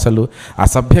రాంగా, అసలు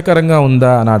అసభ్యకరంగా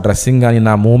ఉందా నా డ్రెస్సింగ్ కానీ,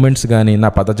 నా మూమెంట్స్ కానీ, నా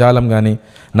పదజాలం కానీ,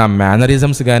 నా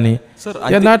మేనరిజమ్స్ కానీ,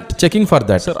 you're not checking for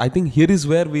that. Sir I think here is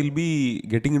where will be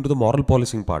getting in to the moral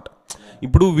polishing part.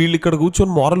 ఇప్పుడు వీళ్ళు ఇక్కడ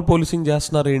కూర్చొని మారల్ పాలిసింగ్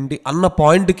చేస్తున్నారు ఏంటి అన్న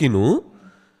పాయింట్కిను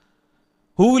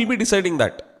who will be deciding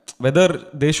that whether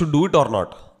they should do it or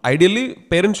not? Ideally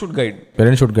parents should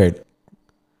guide.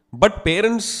 But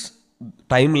parents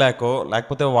time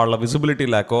లేకపోతే వాళ్ళ visibility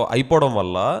అయిపోవడం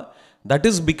వల్ల that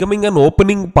is becoming an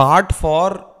opening part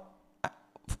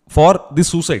for the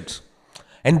suicides.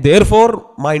 And there four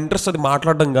మా interest అది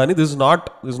మాట్లాడడం కానీ this not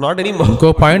any. ఇంకో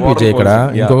point Vijay, ఇక్కడ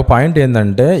ఇంకొక పాయింట్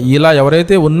ఏంటంటే ఇలా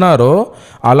ఎవరైతే ఉన్నారో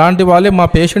అలాంటి వాళ్ళే మా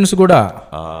పేషెంట్స్ కూడా.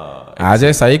 As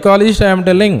a psychologist I'm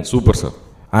telling, super sir,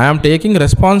 I'm taking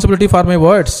responsibility for my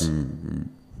words.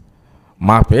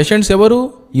 మా పేషెంట్స్ ఎవరు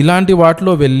ఇలాంటి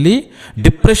వాటిలో వెళ్ళి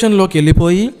డిప్రెషన్లోకి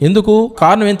వెళ్ళిపోయి, ఎందుకు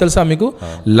కారణం ఏం తెలుసా మీకు?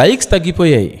 లైక్స్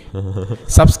తగ్గిపోయాయి,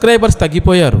 సబ్స్క్రైబర్స్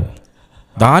తగ్గిపోయారు,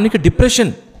 దానికి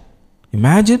డిప్రెషన్.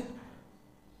 ఇమాజిన్.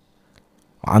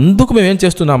 అందుకు మేము ఏం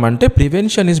చేస్తున్నామంటే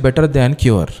prevention is better than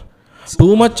cure. Too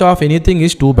much of anything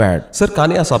is too bad. Sir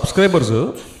కానీ ఆ సబ్స్క్రైబర్స్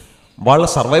వాళ్ళ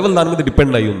సర్వైవల్ దాని మీద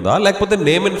డిపెండ్ అయ్యి ఉందా, లేకపోతే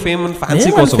name and fame and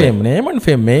fancy కోసం? నేమ్ అండ్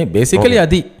ఫేమ్ బేసికలీ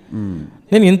అది.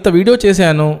 నేను ఇంత వీడియో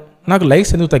చేశాను, నాకు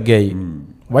లైక్స్ ఎందుకు తగ్గాయి?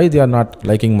 Why they are not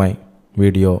liking my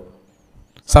video?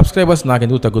 Subscribers నాకు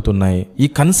ఎందుకు తగ్గుతున్నాయి? ఈ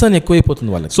కన్సర్న్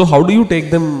ఎక్కువైపోతుంది వాళ్ళకి. So how do you take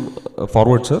them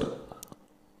forward sir?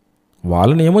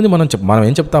 వాళ్ళని ఏముంది, మనం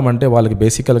ఏం చెప్తామంటే వాళ్ళకి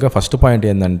బేసికల్గా ఫస్ట్ పాయింట్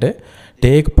ఏంటంటే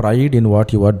take pride in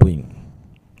what you are doing.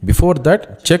 Before that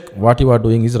check what you are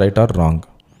doing is right are wrong.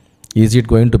 Is it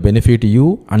going to benefit you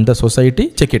and the society?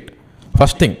 Check it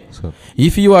first thing.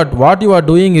 If you are what you are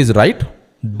doing is right,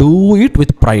 do it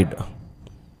with pride.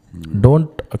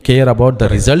 Don't care about the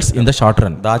results in the short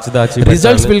run.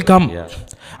 Results will come,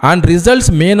 and results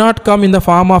may not come in the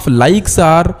form of likes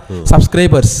or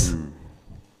subscribers.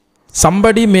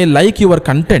 Somebody may like your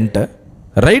content,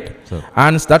 right?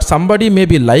 And that somebody may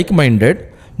be like-minded,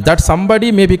 that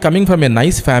somebody may be coming from a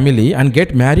nice family and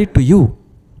get married to you.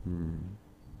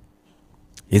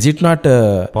 Is it not a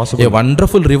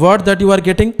wonderful reward that you are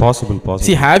getting? Possible.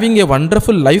 See, having a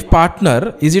wonderful life partner,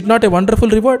 is it not a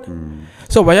wonderful reward?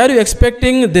 So why are you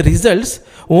expecting the results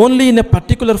only in a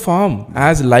particular form,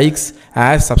 as likes,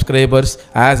 as subscribers,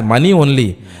 as money only?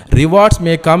 Rewards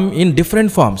may come in different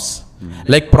forms.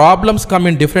 Like problems come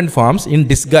in different forms in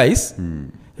disguise.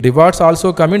 Rewards also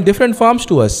come in different forms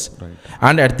to us.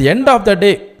 And at the end of the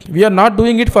day, we are not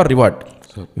doing it for reward.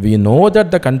 We know that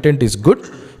the content is good,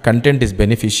 content is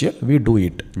beneficial, we do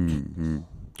it.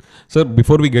 Sir,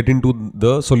 before we get into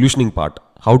the solutioning part,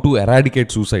 how to eradicate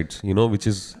suicides, which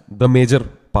is the major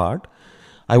part,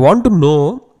 I want to know,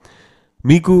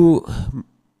 మీకు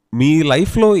మీ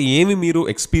లైఫ్లో ఏమి మీరు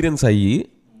experience అయ్యి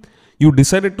you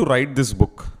decided to right this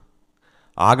book?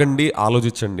 ఆగండి,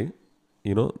 ఆలోచించండి.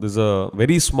 This a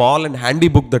very small and handy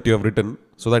book that you have return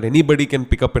so that anybody can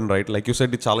pick up and right. Like you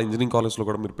said, చాలా engineering కాలేజ్లో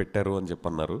కూడా మీరు పెట్టారు అని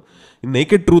చెప్పన్నారు. In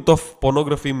naked truth of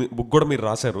pornography book కూడా మీరు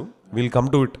రాశారు. Will come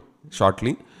to it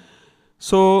shortly.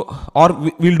 So, or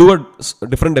we'll do a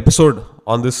different episode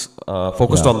on this,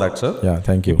 focused on that, sir. Yeah,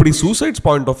 thank you. ఇప్పుడు ఈ సూసైడ్స్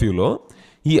పాయింట్ ఆఫ్ వ్యూలో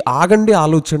ఈ ఆగండి,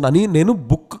 ఆలోచండి అని నేను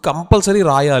బుక్ కంపల్సరీ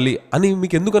రాయాలి అని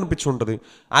మీకు ఎందుకు అనిపించి ఉంటుంది?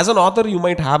 As an author you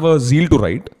might have a zeal to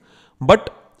right, but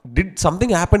did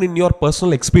something happen in your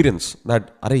personal experience that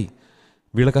అరే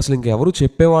వీళ్ళకి అసలు ఇంకెవరు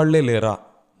చెప్పేవాళ్లే లేరా?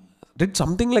 Did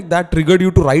something like that triggered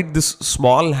you to right this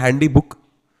small handy book?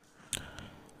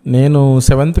 నేను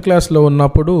 7th క్లాస్లో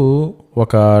ఉన్నప్పుడు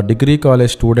ఒక degree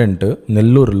college student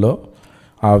నెల్లూరులో,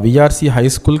 ఆ VRC high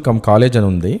school come college అని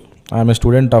ఉంది. I'm a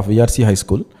student of VRC high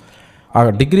school. ఆ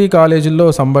డిగ్రీ కాలేజీలో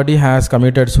సంబడీ హ్యాస్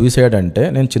కమిటెడ్ సూసైడ్ అంటే,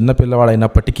 నేను చిన్న పిల్లవాడు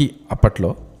అయినప్పటికీ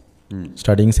అప్పట్లో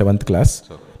స్టడీయింగ్ 7th క్లాస్,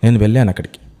 నేను వెళ్ళాను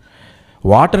అక్కడికి.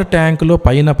 వాటర్ ట్యాంకులో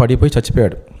పైన పడిపోయి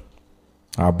చచ్చిపోయాడు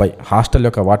ఆ అబ్బాయి. హాస్టల్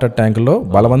యొక్క వాటర్ ట్యాంకులో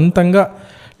బలవంతంగా,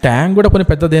 ట్యాంక్ కూడా కొన్ని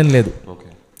పెద్దదేం లేదు,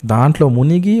 దాంట్లో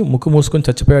మునిగి ముక్కు మూసుకొని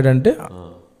చచ్చిపోయాడంటే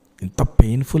ఎంత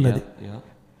పెయిన్ఫుల్ అది.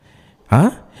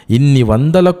 ఇన్ని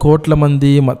 100 కోట్ల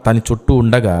మంది తన చుట్టూ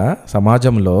ఉండగా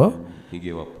సమాజంలో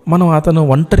మనం అతను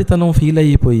ఒంటరితనం ఫీల్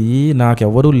అయిపోయి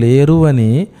నాకెవరూ లేరు అని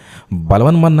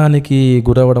బలవన్మన్నానికి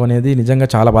గురవ్వడం అనేది నిజంగా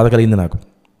చాలా బాధ కలిగింది నాకు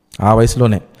ఆ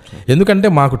వయసులోనే. ఎందుకంటే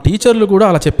మాకు టీచర్లు కూడా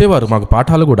అలా చెప్పేవారు, మాకు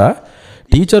పాఠాలు కూడా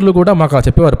టీచర్లు కూడా మాకు అలా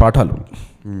చెప్పేవారు పాఠాలు.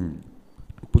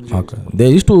 They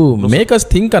use to make us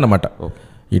think అన్నమాట.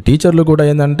 ఈ టీచర్లు కూడా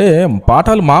ఏంటంటే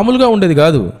పాఠాలు మామూలుగా ఉండేది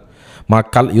కాదు, మా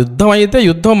యుద్ధం అయితే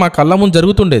యుద్ధం మా కళ్ళ ముందు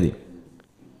జరుగుతుండేది,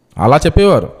 అలా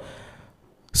చెప్పేవారు.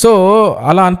 సో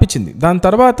అలా అనిపించింది. దాని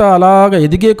తర్వాత అలాగ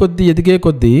ఎదిగే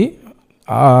కొద్దీ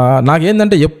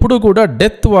నాకేంటంటే ఎప్పుడు కూడా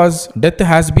death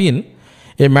has been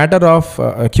a matter of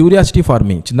curiosity for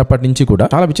me. చిన్నప్పటి నుంచి కూడా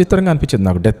చాలా విచిత్రంగా అనిపించింది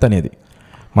నాకు డెత్ అనేది.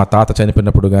 మా తాత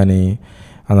చనిపోయినప్పుడు కానీ,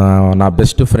 నా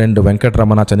బెస్ట్ ఫ్రెండ్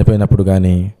వెంకటరమణ చనిపోయినప్పుడు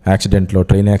కానీ, యాక్సిడెంట్లో,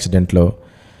 ట్రైన్ యాక్సిడెంట్లో,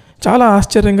 చాలా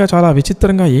ఆశ్చర్యంగా, చాలా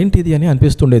విచిత్రంగా ఏంటిది అని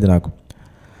అనిపిస్తుండేది నాకు.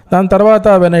 దాని తర్వాత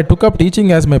when I took up teaching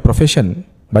as my profession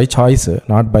by choice,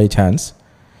 not by chance.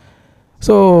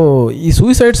 So ఈ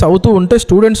సూసైడ్స్ అవుతూ ఉంటే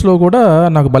స్టూడెంట్స్లో కూడా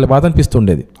నాకు భలే బాధ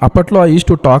అనిపిస్తుండేది. అప్పట్లో ఐ యూస్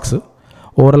టు టాక్స్,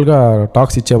 ఓవరాల్గా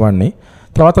టాక్స్ ఇచ్చేవాడిని.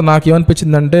 తర్వాత నాకు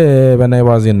ఏమనిపించిందంటే వెన్ ఐ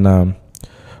వాజ్ ఇన్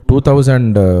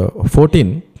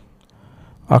 2014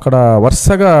 అక్కడ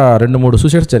వరుసగా 2-3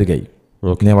 సూసైడ్స్ జరిగాయి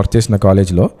నేను వర్క్ చేసిన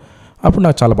కాలేజ్లో. అప్పుడు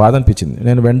నాకు చాలా బాధ అనిపించింది.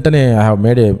 నేను వెంటనే I have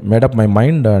made up my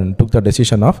mind and took the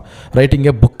decision of writing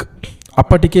A book.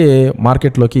 అప్పటికే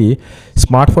మార్కెట్లోకి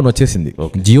స్మార్ట్ ఫోన్ వచ్చేసింది,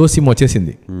 జియో సిమ్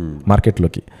వచ్చేసింది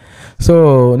మార్కెట్లోకి. సో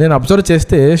నేను అబ్జర్వ్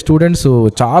చేస్తే స్టూడెంట్స్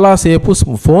చాలాసేపు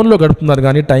ఫోన్లో గడుపుతున్నారు,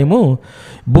 కానీ టైము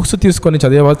బుక్స్ తీసుకొని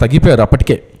చదివే వాళ్ళు తగ్గిపోయారు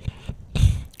అప్పటికే,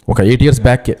 ఒక 8 years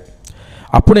బ్యాకే.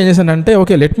 అప్పుడు ఏం చేశానంటే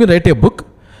ఓకే లెట్ మీ రైట్ ఏ బుక్,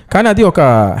 కానీ అది ఒక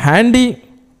హ్యాండీ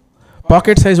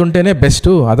పాకెట్ సైజ్ ఉంటేనే best,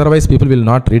 otherwise people will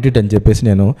not read it అని చెప్పేసి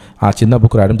నేను ఆ చిన్న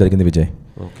బుక్ రాయడం జరిగింది Vijay.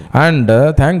 And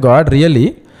thank God really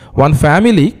one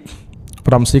family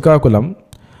from Srikakulam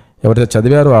ఎవరైతే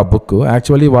చదివారో ఆ బుక్,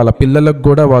 యాక్చువల్లీ వాళ్ళ పిల్లలకు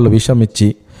కూడా వాళ్ళు విషం ఇచ్చి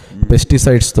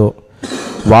పెస్టిసైడ్స్తో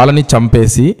వాళ్ళని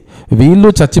చంపేసి వీళ్ళు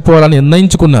చచ్చిపోవాలని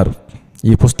నిర్ణయించుకున్నారు.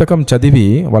 ఈ పుస్తకం చదివి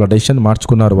వాళ్ళ డెసిషన్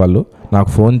మార్చుకున్నారు. వాళ్ళు నాకు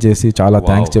ఫోన్ చేసి చాలా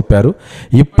థ్యాంక్స్ చెప్పారు.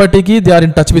 ఇప్పటికీ they are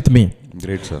in touch with me.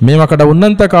 మేము అక్కడ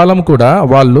ఉన్నంత కాలం కూడా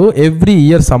వాళ్ళు ఎవ్రీ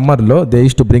ఇయర్ సమ్మర్ లో they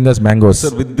use to bring us mangoes.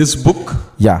 Sir, with this book,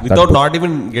 without not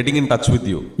even getting in touch with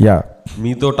you,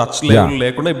 మీతో టచ్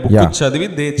లేకుండా ఈ బుక్ చదివి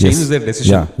they change their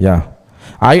decision.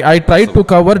 I try to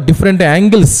cover different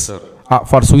angles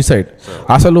for suicide.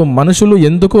 అసలు మనుషులు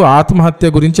ఎందుకు ఆత్మహత్య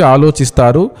గురించి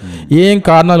ఆలోచిస్తారు, ఏం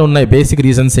కారణాలు ఉన్నాయి, బేసిక్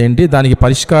రీజన్స్ ఏంటి, దానికి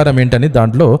పరిష్కారం ఏంటని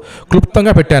దాంట్లో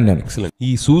క్లుప్తంగా పెట్టాను నేను.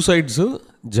 ఈ సూసైడ్స్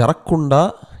జరగకుండా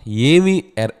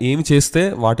ఏమి చేస్తే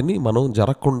వాటిని మనం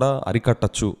జరగకుండా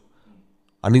అరికట్టచ్చు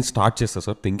అని స్టార్ట్ చేస్తా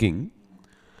సార్ థింకింగ్.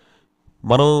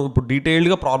 మనం ఇప్పుడు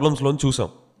డీటెయిల్డ్గా ప్రాబ్లమ్స్లో చూసాం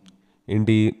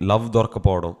ఏంటి, లవ్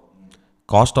దొరకపోవడం,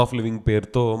 కాస్ట్ ఆఫ్ లివింగ్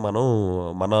పేరుతో మనం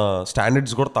మన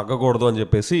స్టాండర్డ్స్ కూడా తగ్గకూడదు అని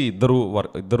చెప్పేసి ఇద్దరు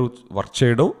వర్క్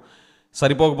చేయడం,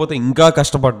 సరిపోకపోతే ఇంకా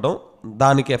కష్టపడడం,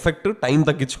 దానికి ఎఫెక్ట్ టైం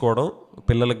తగ్గించుకోవడం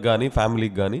పిల్లలకు కానీ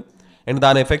ఫ్యామిలీకి కానీ, అండ్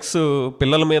దాని ఎఫెక్ట్స్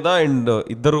పిల్లల మీద అండ్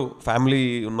ఇద్దరు ఫ్యామిలీ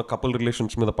ఉన్న కపుల్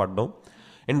రిలేషన్స్ మీద పడడం.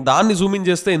 అండ్ దాన్ని జూమింగ్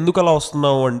చేస్తే ఎందుకు అలా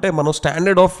వస్తున్నాము అంటే మనం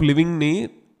స్టాండర్డ్ ఆఫ్ లివింగ్ని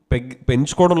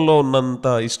పెంచుకోవడంలో ఉన్నంత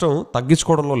ఇష్టం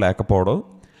తగ్గించుకోవడంలో లేకపోవడం.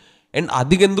 అండ్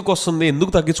అది ఎందుకు వస్తుంది,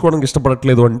 ఎందుకు తగ్గించుకోవడానికి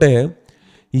ఇష్టపడట్లేదు అంటే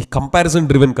ఈ కంపారిజన్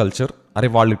డ్రివెన్ కల్చర్. అరే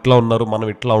వాళ్ళు ఇట్లా ఉన్నారు మనం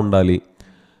ఇట్లా ఉండాలి,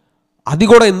 అది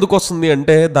కూడా ఎందుకు వస్తుంది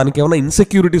అంటే దానికి ఏమైనా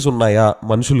ఇన్సెక్యూరిటీస్ ఉన్నాయా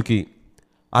మనుషులకి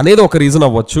అనేది ఒక రీజన్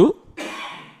అవ్వచ్చు.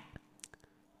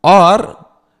 Are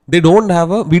we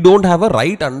don't have a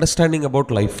right understanding about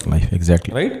life.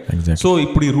 Exactly. Right? Exactly. So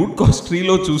ఇప్పుడు ఈ రూట్ కాజ్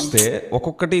ట్రీలో చూస్తే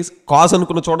ఒక్కొక్కటి కాజ్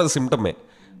అనుకున్న చోట సిమ్టమే,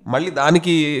 మళ్ళీ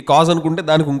దానికి కాజ్ అనుకుంటే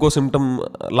దానికి ఇంకో సిమ్టమ్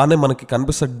లానే మనకి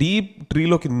కనిపిస్తుంది డీప్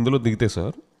ట్రీలోకి ఇందులో దిగితే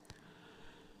sir.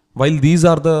 While these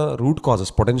are the root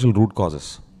causes, potential root causes,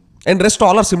 and rest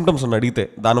all are symptoms అని అడిగితే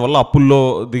దానివల్ల అప్పుల్లో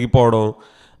దిగిపోవడం,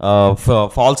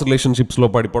 ఫాల్స్ రిలేషన్షిప్స్లో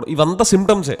పడిపోవడం, ఇవంతా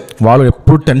సిమ్టమ్సే. వాళ్ళు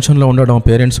ఎప్పుడు టెన్షన్లో ఉండడం,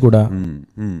 పేరెంట్స్ కూడా.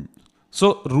 సో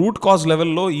రూట్ కాజ్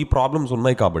లెవెల్లో ఈ ప్రాబ్లమ్స్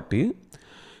ఉన్నాయి కాబట్టి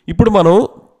ఇప్పుడు మనం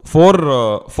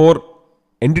ఫోర్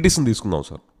ఎంటిటీస్ని తీసుకుందాం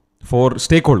సార్, 4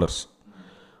 స్టేక్ హోల్డర్స్.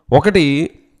 ఒకటి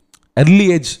ఎర్లీ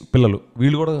ఏజ్ పిల్లలు,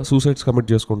 వీళ్ళు కూడా సూసైడ్స్ కమిట్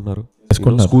చేసుకుంటున్నారు,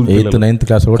 స్కూల్ 8th 9th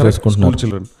క్లాస్ కూడా చేసుకుంటున్నారు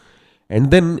children. And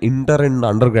then inter and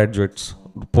under graduates,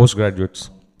 post graduates,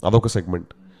 అదొక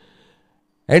segment.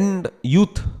 And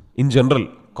youth in general,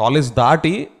 college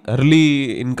దాటి ఎర్లీ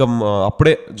ఇన్కమ్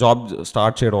అప్పుడే జాబ్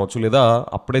స్టార్ట్ చేయడం వచ్చు, లేదా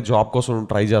అప్పుడే జాబ్ కోసం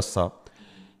ట్రై చేస్తా.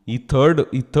 ఈ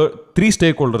 3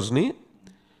 స్టేక్ హోల్డర్స్ని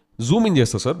జూమ్ ఇన్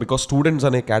చేస్తారు సార్. బికాస్ స్టూడెంట్స్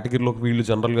అనే కేటగిరీలోకి వీళ్ళు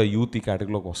జనరల్గా యూత్ ఈ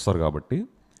కేటగిరీలోకి వస్తారు కాబట్టి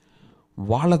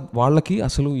వాళ్ళకి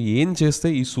అసలు ఏం చేస్తే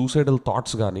ఈ సూసైడల్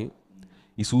థాట్స్ కానీ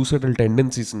ఈ సూసైడల్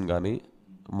టెండెన్సీస్ని కానీ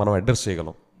మనం అడ్రస్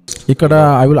చేయగలం. ఇక్కడ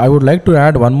I would like to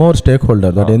add one more stake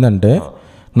holder, that ఏంటంటే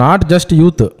నాట్ జస్ట్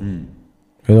యూత్,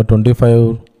 ఏదో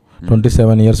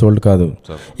 25-27 years ఓల్డ్ కాదు,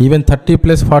 ఈవెన్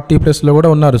 30+, 40+లో కూడా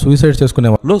ఉన్నారు సూసైడ్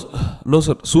చేసుకునేవారు. నో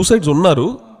సార్, సూసైడ్స్ ఉన్నారు.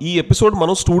 ఈ ఎపిసోడ్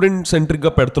మనం స్టూడెంట్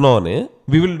సెంట్రిక్గా పెడుతున్నాం అని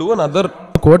we will do an other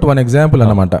coat, one example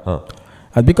అనమాట.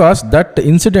 Because that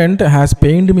incident has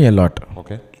pained me a lot.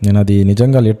 నేను అది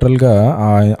నిజంగా లిటరల్గా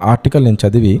ఆ ఆర్టికల్ నేను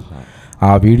చదివి,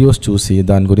 ఆ వీడియోస్ చూసి,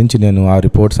 దాని గురించి నేను ఆ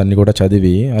రిపోర్ట్స్ అన్ని కూడా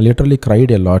చదివి I literally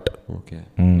cried a lot.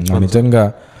 నిజంగా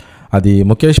అది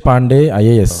ముఖేష్ పాండే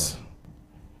ఐఏఎస్,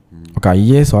 ఒక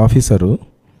ఐఏఎస్ ఆఫీసరు,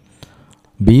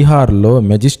 బీహార్లో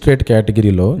మెజిస్ట్రేట్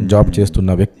కేటగిరీలో జాబ్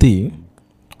చేస్తున్న వ్యక్తి,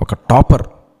 ఒక టాపర్.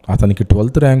 అతనికి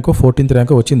 12th ర్యాంకో 14th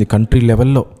ర్యాంకో వచ్చింది కంట్రీ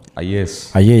లెవెల్లో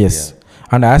IAS.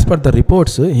 And as per the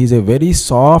reports he's a very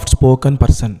soft spoken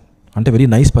person, అంటే very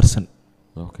nice person.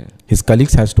 His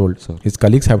colleagues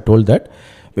have told that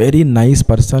very nice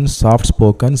person, soft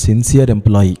spoken, sincere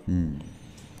employee.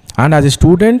 And as a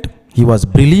student he was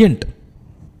brilliant.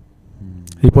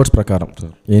 Reports ప్రకారం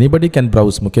anybody can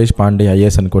browse Mukesh Pandey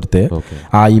IAS అని కొడితే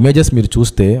ఆ images మీరు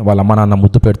చూస్తే వాళ్ళ అమ్మ నాన్న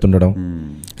ముద్దు పెడుతుండడం,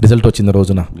 రిజల్ట్ వచ్చిన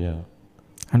రోజున.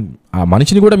 అండ్ ఆ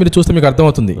మనిషిని కూడా మీరు చూస్తే మీకు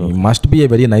అర్థమవుతుంది, ఈ must be a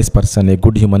very nice person, a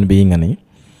good human being అని.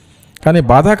 కానీ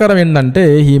బాధాకరం ఏంటంటే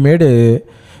he made A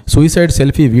suicide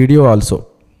selfie video also.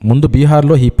 ముందు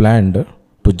బీహార్లో he planned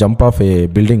to jump off A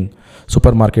building,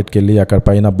 super మార్కెట్కి వెళ్ళి అక్కడ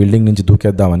పైన బిల్డింగ్ నుంచి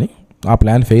దూకేద్దామని. ఆ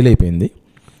ప్లాన్ ఫెయిల్ అయిపోయింది.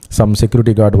 Some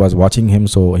security guard was watching him,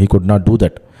 so he could not do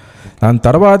that. దాని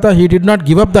తర్వాత he did not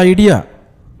give up the idea.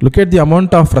 Look at the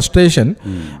amount of frustration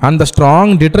and the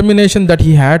strong determination that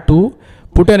he had to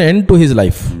put an end to his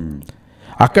life.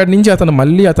 అక్కడి నుంచి అతను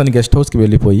మళ్ళీ అతని guest హౌస్కి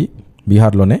వెళ్ళిపోయి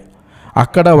బీహార్లోనే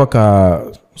అక్కడ ఒక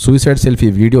సూసైడ్ సెల్ఫీ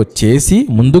వీడియో చేసి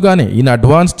ముందుగానే ఈయన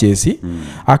అడ్వాన్స్ చేసి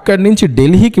అక్కడి నుంచి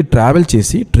ఢిల్లీకి ట్రావెల్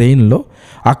చేసి ట్రైన్లో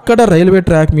అక్కడ రైల్వే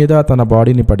ట్రాక్ మీద తన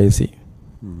బాడీని పడేసి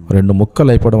 2 ముక్కలు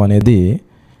అయిపోవడం అనేది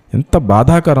ఎంత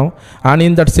బాధాకరం. And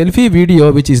in that selfie video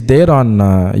which is there on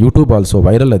YouTube also,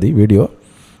 viral అది వీడియో.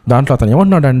 దాంట్లో అతను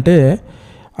ఏమంటున్నాడంటే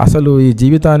అసలు ఈ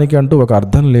జీవితానికి అంటూ ఒక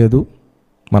అర్థం లేదు,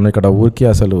 మనం ఇక్కడ ఊరికి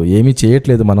అసలు ఏమీ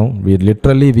చేయట్లేదు, మనం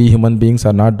literally we human beings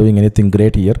are not doing anything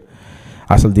great here,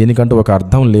 అసలు దీనికంటూ ఒక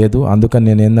అర్థం లేదు, అందుకని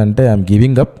నేను ఏంటంటే ఐఎమ్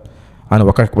గివింగ్ అప్ అని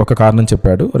ఒక కారణం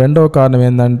చెప్పాడు. రెండవ కారణం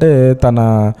ఏంటంటే తన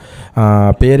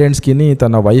పేరెంట్స్కి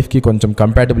తన వైఫ్కి కొంచెం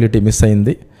కంపాటబిలిటీ మిస్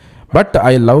అయింది. But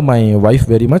I love my wife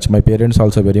very much, my parents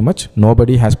also very much, no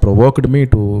body has provoked me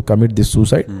to commit this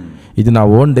suicide. ఇది నా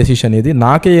ఓన్ డెసిషన్. ఇది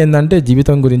నాకే ఏంటంటే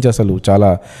జీవితం గురించి అసలు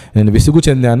చాలా నేను విసుగు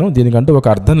చెందాను, దీనికంటూ ఒక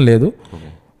అర్థం లేదు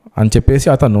అని చెప్పేసి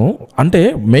అతను, అంటే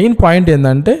మెయిన్ పాయింట్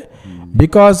ఏంటంటే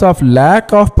because of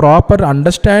lack of proper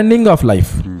understanding of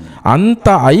life. అంత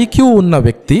ఐక్యూ ఉన్న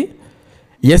వ్యక్తి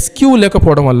ఎస్క్యూ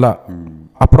లేకపోవడం వల్ల,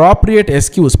 అప్రాప్రియేట్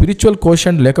ఎస్క్యూ స్పిరిచువల్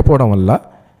కోషన్ లేకపోవడం వల్ల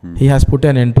he has put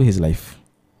an end to his life.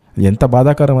 ఎంత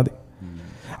బాధాకరం అది.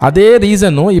 అదే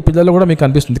రీజను ఈ పిల్లలు కూడా మీకు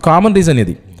అనిపిస్తుంది, కామన్ రీజన్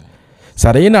ఇది.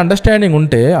 సరైన అండర్స్టాండింగ్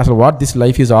ఉంటే అసలు what this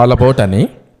life is all about అని,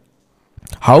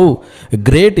 how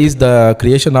great is the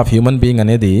creation of human being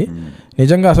అనేది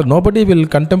నిజంగా అసలు nobody will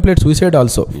contemplate suicide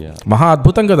also. మహా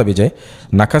అద్భుతం కదా విజయ్.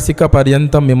 నఖసిక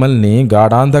పర్యంతం మిమ్మల్ని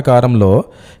గాఢాంధకారంలో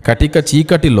కటిక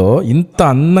చీకటిలో ఇంత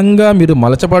అందంగా మీరు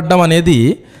మలచబడ్డం అనేది,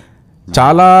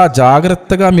 చాలా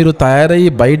జాగ్రత్తగా మీరు తయారయ్యి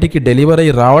బయటికి డెలివర్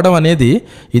అయ్యి రావడం అనేది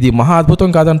ఇది మహా అద్భుతం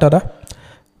కాదంటారా?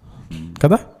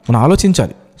 కదా, మనం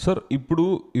ఆలోచించాలి. సార్ ఇప్పుడు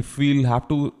if we'll have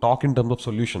to talk in terms of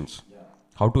solutions,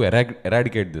 how to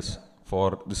eradicate this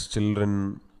for this children,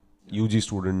 UG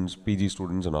students, PG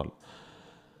students and all,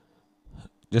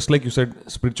 just like you said,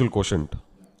 spiritual quotient,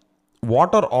 what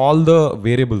are all the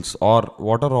variables or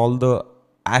what are all the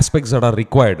aspects that are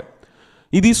required?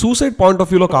 ఇది suicide point of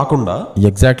వ్యూలో కాకుండా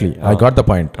exactly I got the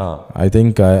point. I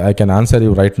think I can answer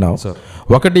you right now.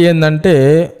 ఒకటి ఏంటంటే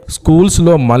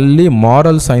స్కూల్స్లో మళ్ళీ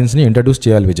moral సైన్స్ని introduce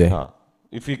చేయాలి Vijay.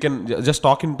 If you can just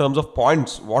talk in terms of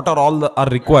points, what are all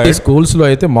are required. స్కూల్స్లో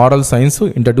అయితే moral science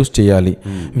introduce చేయాలి.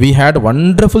 We had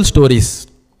wonderful stories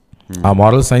ఆ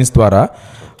moral science ద్వారా.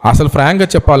 అసలు ఫ్రాంక్గా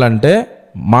చెప్పాలంటే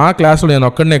మా క్లాస్లో నేను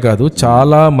ఒక్కడనే కాదు,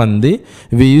 చాలామంది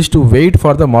we use to wait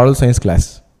for the moral science class.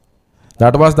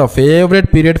 That was the favourite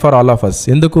period for all of us.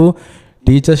 ఎందుకు?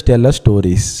 Teachers tell us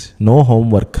stories, no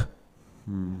homework.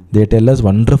 They tell us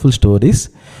wonderful stories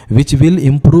which will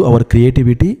improve our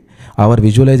creativity, hour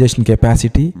visualisation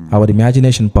capacity, hour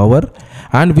imagination power,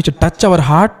 and which touch our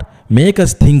heart, make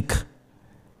us think.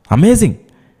 Amazing.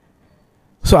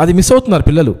 So అది miss అవుతున్నారు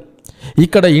పిల్లలు.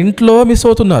 ఇక్కడ ఇంట్లో miss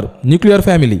అవుతున్నారు. Nuclear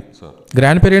family,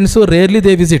 grand parents rarely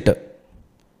they visit,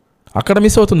 అక్కడ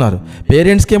miss అవుతున్నారు.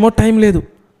 పేరెంట్స్కి ఏమో టైం లేదు,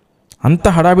 అంత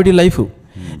హడావిడి లైఫ్.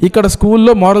 ఇక్కడ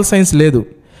స్కూల్లో మారల్ సైన్స్ లేదు.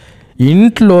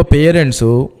 ఇంట్లో పేరెంట్స్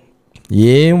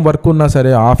ఏం వర్క్ ఉన్నా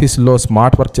సరే, ఆఫీస్లో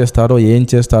స్మార్ట్ వర్క్ చేస్తారో, ఏం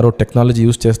చేస్తారో, టెక్నాలజీ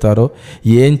యూస్ చేస్తారో,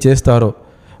 ఏం చేస్తారో,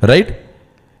 రైట్?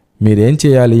 మీరేం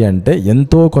చేయాలి అంటే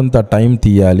ఎంతో కొంత టైం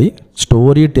తీయాలి.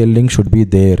 Story telling should be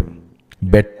there.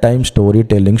 Bedtime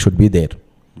storytelling should be there.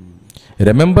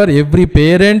 Remember, every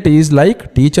parent is like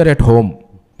teacher at home.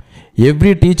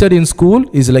 Every teacher in school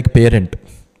is like parent.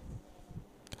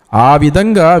 ఆ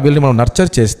విధంగా వీళ్ళని మనం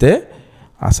నర్చర్ చేస్తే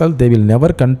అసలు they will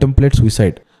never contemplate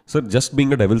suicide. Sir just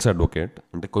being a devil's advocate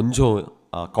అంటే కొంచెం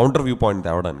counter view point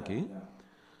తేవడానికి,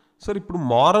 sir ఇప్పుడు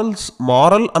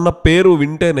మారల్ అన్న పేరు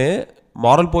వింటేనే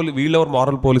వీళ్ళెవరు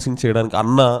మారల్ పోలీసింగ్ చేయడానికి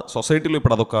అన్న సొసైటీలో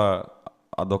ఇప్పుడు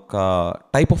అదొక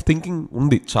టైప్ ఆఫ్ థింకింగ్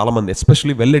ఉంది చాలామంది,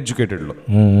 ఎస్పెషలీ వెల్ ఎడ్యుకేటెడ్లో.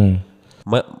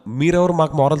 మీరెవరు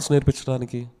మాకు మారల్స్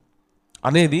నేర్పించడానికి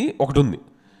అనేది ఒకటి ఉంది.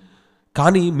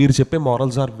 కానీ మీరు చెప్పే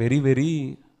morals are very very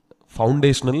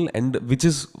foundational and which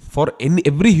is for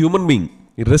every human being,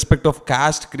 ఇర్రెస్పెక్ట్ of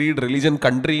cost, creed, religion,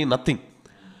 country, nothing.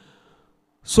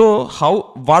 So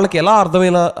వాళ్ళకి ఎలా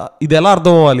ఇది ఎలా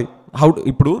అర్థం అవ్వాలి?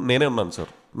 ఇప్పుడు నేనే ఉన్నాను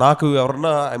సార్, నాకు ఎవరన్నా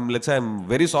ఐఎమ్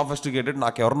వెరీ సాఫిస్టికేటెడ్,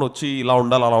 నాకు ఎవరన్నా వచ్చి ఇలా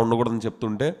ఉండాలి అలా ఉండకూడదని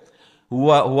చెప్తుంటే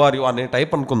హూ ఆర్ యూ అనే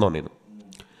టైప్ అనుకుందాం నేను.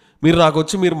 మీరు నాకు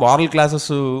వచ్చి మీరు మారల్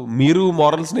క్లాసెస్, మీరు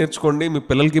మారల్స్ నేర్చుకోండి, మీ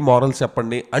పిల్లలకి మారల్స్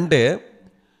చెప్పండి అంటే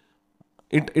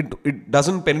it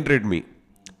doesn't penetrate me.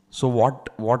 So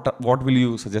what will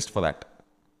you suggest for that?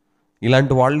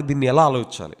 ఇలాంటి వాళ్ళు దీన్ని ఎలా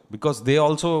ఆలోచించాలి? Because they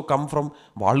also come from,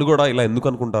 వాళ్ళు కూడా ఇలా ఎందుకు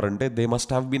అనుకుంటారంటే they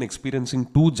must have been experiencing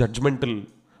two judgemental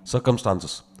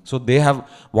circumstances. So they have,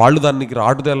 వాళ్ళు దానికి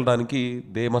రాటు తేలడానికి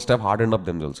they must have hard and up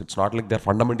themselves. It's not like they are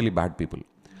fundamentally bad people.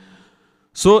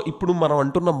 So ఇప్పుడు మనం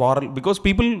అంటున్న moral, because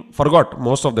people forgot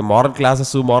most of the moral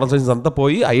classes, moral science అంతా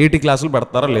పోయి IIT క్లాసులు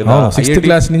పెడతారా లేదా, 6th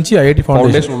క్లాస్ నుంచి ఐఐటి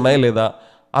ఫౌండేషన్ ఉన్నాయా లేదా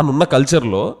అని ఉన్న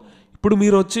కల్చర్లో ఇప్పుడు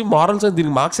మీరు వచ్చి మారల్ సైన్స్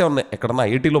దీనికి మార్క్స్ ఏమన్నా, ఎక్కడన్నా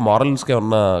ఐఐటీలో మారల్స్కి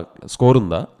ఏమన్నా స్కోర్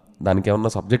ఉందా, దానికి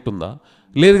ఏమన్నా సబ్జెక్ట్ ఉందా,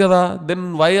 లేదు కదా. Then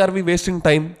why are we wasting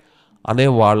time అనే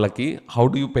వాళ్ళకి how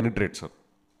do you penetrate sir?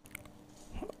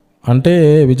 అంటే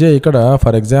విజయ్, ఇక్కడ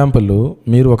ఫర్ ఎగ్జాంపుల్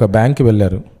మీరు ఒక బ్యాంక్కి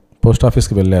వెళ్ళారు, పోస్ట్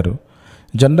ఆఫీస్కి వెళ్ళారు.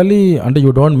 జనరలీ అంటే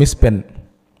యూ డోంట్ మిస్ పెన్.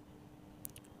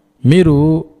 మీరు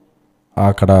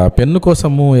అక్కడ పెన్ను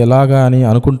కోసము ఎలాగా అని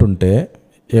అనుకుంటుంటే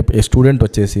ఏ స్టూడెంట్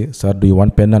వచ్చేసి sir do you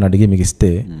want pen అని అడిగి మీకు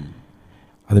ఇస్తే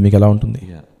అది మీకు ఎలా ఉంటుంది?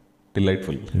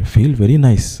 Delightful, feel very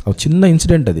nice. చిన్న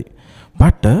ఇన్సిడెంట్ అది.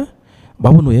 బట్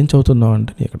బాబు నువ్వు ఏం చదువుతున్నావు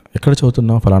అంటే ఎక్కడ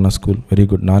చదువుతున్నావు, ఫలానా స్కూల్, వెరీ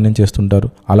గుడ్, నానేం చేస్తుంటారు,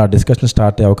 అలా డిస్కషన్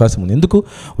స్టార్ట్ అయ్యే అవకాశం ఉంది. ఎందుకు?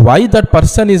 Why that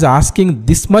person is asking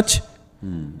this much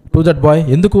to that boy?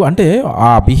 ఎందుకు అంటే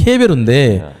ఆ బిహేవియర్ ఉందే,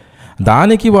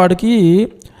 దానికి వాడికి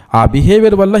ఆ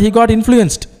బిహేవియర్ వల్ల హీ గాట్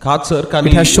ఇన్ఫ్లుయెన్స్డ్. కాదు సార్, కానీ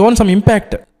it has shown some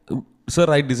impact.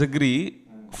 Sir I disagree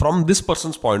from this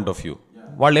persons point of view.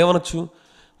 వాళ్ళు ఏమనొచ్చు,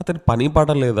 అతను పని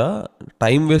పాట లేదా,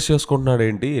 టైం వేస్ట్ చేసుకుంటున్నాడు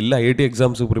ఏంటి, వెళ్ళి ఐఐటీ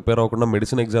ఎగ్జామ్స్ ప్రిపేర్ అవ్వకుండా,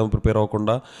 మెడిసిన్ ఎగ్జామ్ ప్రిపేర్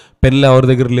అవ్వకుండా, పెన్లు ఎవరి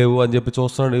దగ్గర లేవు అని చెప్పి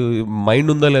చూస్తున్నాడు,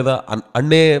 మైండ్ ఉందా లేదా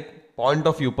అనే పాయింట్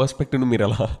ఆఫ్ వ్యూ పర్స్పెక్టివ్ని మీరు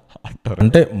ఎలా అంటారు?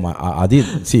 అంటే అది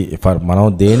మనం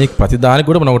దేనికి ప్రతిదానికి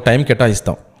కూడా మనం ఒక time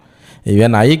కేటాయిస్తాం.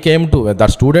 Even I came to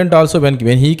that student also when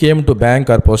he came to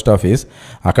bank or post office,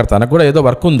 అక్కడ తనకు కూడా ఏదో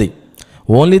వర్క్ ఉంది.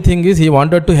 Only thing is he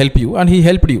wanted to help you and he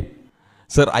helped you.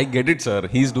 Sir I get it sir,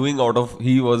 he's doing out of,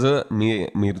 he was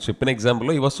మీరు చెప్పిన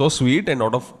ఎగ్జాంపుల్లో he was so sweet and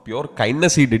out of pure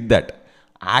kindness he did that.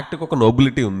 యాక్ట్కి ఒక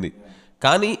nobility ఉంది.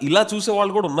 కానీ ఇలా చూసే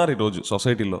వాళ్ళు కూడా ఉన్నారు ఈరోజు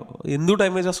సొసైటీలో. ఎందుకు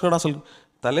టైం వేస్ట్ చేసుకున్నాడు, అసలు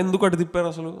తల ఎందుకు అటు తిప్పారు,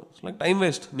 అసలు లైక్ టైం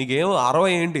వేస్ట్, నీకేం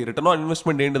ROI ఏంటి, రిటర్న్ ఆన్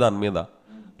ఇన్వెస్ట్మెంట్ ఏంటి దాని మీద,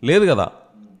 లేదు కదా.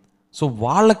 సో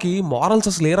వాళ్ళకి మారల్స్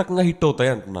అసలు ఏ రకంగా హిట్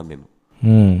అవుతాయి అంటున్నాను నేను.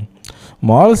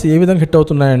 మారల్స్ ఏ విధంగా హిట్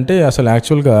అవుతున్నాయంటే అసలు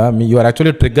యాక్చువల్గా you are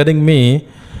actually triggering me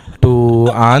to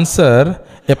answer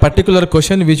A particular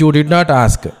question which you did not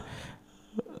ask.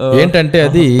 ఏంటంటే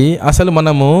అది అసలు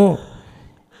మనము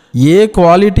ఏ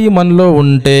క్వాలిటీ మనలో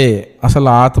ఉంటే అసలు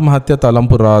ఆత్మహత్య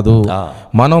తలంపు రాదు,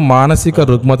 మనం మానసిక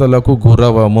రుగ్మతలకు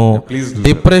గురవము,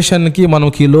 డిప్రెషన్కి మనం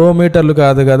కిలోమీటర్లు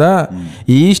కాదు కదా,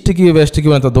 ఈస్ట్కి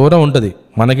వెస్ట్కి అంత దూరం ఉంటుంది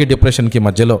మనకి డిప్రెషన్కి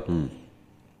మధ్యలో.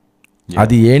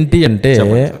 అది ఏంటి అంటే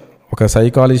ఒక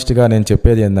సైకాలజిస్ట్గా నేను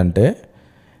చెప్పేది ఏంటంటే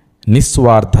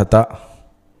నిస్వార్థత,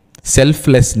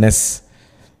 సెల్ఫ్లెస్నెస్,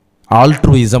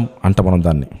 ఆల్ట్రూయిజం అంట మనం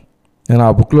దాన్ని. నేను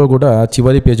ఆ బుక్లో కూడా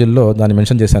చివరి పేజీల్లో దాన్ని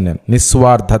మెన్షన్ చేశాను నేను.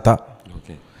 నిస్వార్థత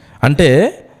అంటే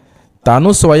తను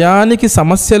స్వయానికి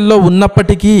సమస్యల్లో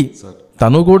ఉన్నప్పటికీ,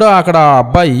 తను కూడా అక్కడ ఆ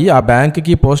అబ్బాయి ఆ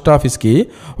బ్యాంక్కి పోస్ట్ ఆఫీస్కి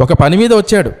ఒక పని మీద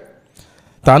వచ్చాడు,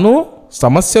 తను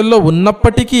సమస్యల్లో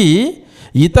ఉన్నప్పటికీ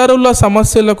ఇతరుల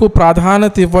సమస్యలకు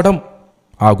ప్రాధాన్యత ఇవ్వడం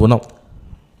ఆ గుణం.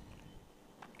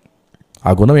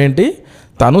 ఆ గుణం ఏంటి?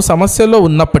 తను సమస్యల్లో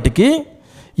ఉన్నప్పటికీ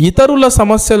ఇతరుల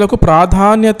సమస్యలకు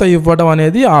ప్రాధాన్యత ఇవ్వడం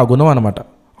అనేది ఆ గుణం అనమాట.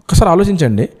 ఒక్కసారి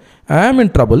ఆలోచించండి. I'm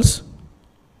in troubles,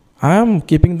 I'm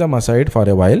keeping dum aside for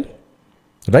a while,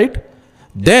 right?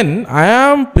 Then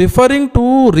I'm preferring to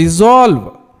resolve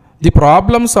the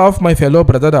problems of my fellow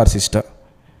brother are sister.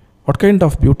 What kind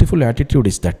of beautiful attitude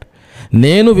is that?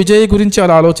 నేను విజయ్ గురించి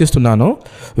అలా ఆలోచిస్తున్నాను,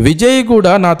 విజయ్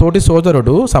కూడా నా తోటి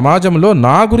సోదరుడు సమాజంలో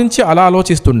నా గురించి అలా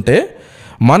ఆలోచిస్తుంటే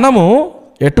మనము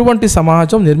ఎటువంటి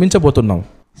సమాజం నిర్మించబోతున్నాం?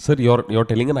 Sir your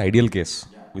telling an ideal case,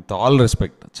 with all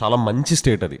respect, చాలా మంచి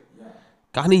స్టేట్ అది.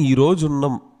 కానీ ఈరోజు ఉన్న,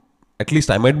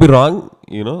 at least I might be wrong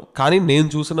you know, కానీ నేను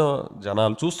చూసిన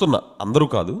జనాలు, చూస్తున్నా, అందరూ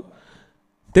కాదు,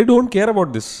 they don't care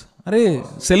about this. అరే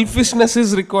selfishness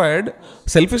is required,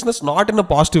 selfishness not in a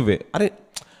positive way. అరే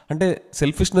అంటే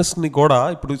సెల్ఫిష్నెస్ని కూడా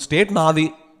ఇప్పుడు స్టేట్ నాది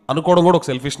అనుకోవడం కూడా ఒక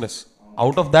selfishness.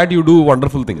 Out of that you do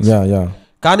wonderful things.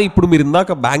 కానీ ఇప్పుడు మీరు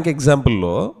ఇందాక బ్యాంక్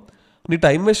ఎగ్జాంపుల్లో నీ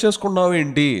టైం వేస్ట్ చేసుకున్నావు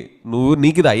ఏంటి,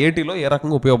 నీకు ఇది ఐఐటీలో ఏ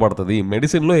రకంగా ఉపయోగపడుతుంది,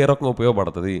 మెడిసిన్లో ఏ రకంగా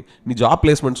ఉపయోగపడుతుంది, నీ జాబ్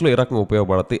ప్లేస్మెంట్స్లో ఏ రకంగా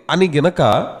ఉపయోగపడుతుంది అని గనక,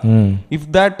 if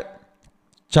that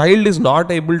child is not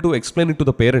able to explain it to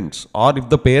the parents, or if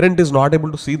the parent is not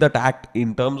able to see that act in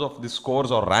terms of the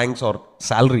scores or ranks or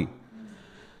salary,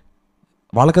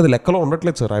 వాళ్ళకి అది లెక్కలో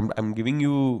ఉండట్లేదు sir. I'm giving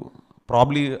you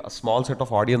probably small set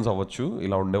of audience అవ్వచ్చు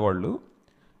ఇలా ఉండేవాళ్ళు,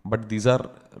 but these are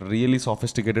really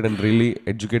sophisticated and really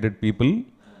educated people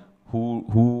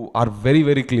who are very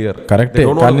very clear. Correct.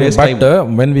 But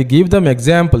when we give them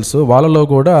examples వాళ్ళలో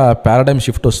కూడా paradigm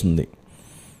shift వస్తుంది.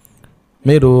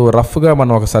 మీరు రఫ్గా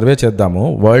మనం ఒక సర్వే చేద్దాము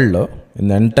వరల్డ్లో, in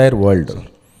the entire world,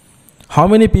 how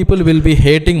many people will be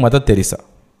hating mother Teresa?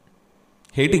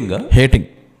 Hating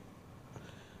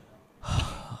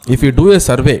if you do a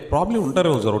survey probably ఉంటారు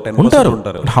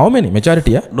ఉంటారు. How many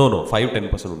మెజారిటీయా? నో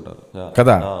 5-10% ఉంటారు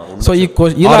కదా. సో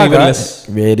ఇలాగా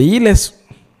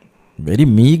వెరీ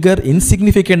మీగర్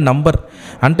ఇన్సిగ్నిఫికెంట్ నంబర్.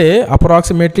 అంటే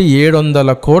అప్రాక్సిమేట్లీ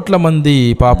 700 కోట్ల మంది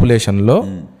పాపులేషన్లో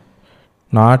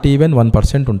నాట్ ఈవెన్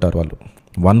 1% ఉంటారు. వాళ్ళు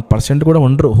 1% కూడా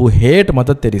ఉండరు who hate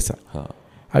mother Teresa.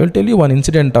 I will tell you one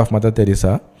incident of mother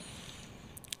Teresa.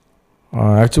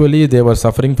 Actually, they were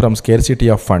suffering from scarcity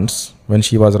of funds when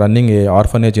she was running a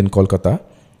orphanage in Kolkata,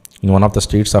 in one of the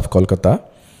streets of Kolkata.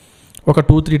 ఒక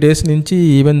 2-3 days నుంచి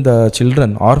even the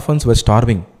children orphans were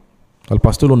starving. వాళ్ళు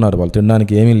పస్తులు ఉన్నారు, వాళ్ళు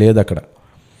తినడానికి ఏమీ లేదు అక్కడ.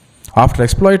 After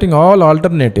exploiting all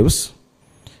alternatives,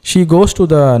 she goes to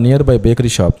the near by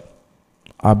bakery shop.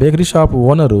 ఆ bakery shop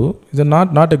owner is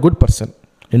not a good person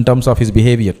in terms of his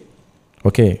behaviour.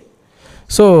 Okay,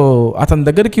 so అతని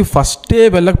దగ్గరికి ఫస్టే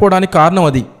వెళ్ళకపోవడానికి కారణం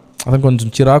అది. అతను కొంచెం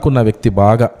చిరాకున్న వ్యక్తి,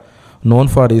 బాగా known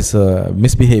for his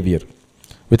misbehaviour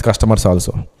with customers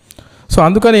also. So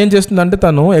అందుకని ఏం చేస్తుందంటే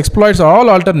తను ఎక్స్ప్లాయిట్స్ ఆల్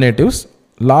ఆల్టర్నేటివ్స్.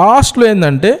 లాస్ట్లో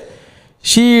ఏంటంటే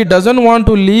she doesn't want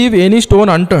to leave any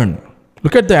stone అన్టర్న్.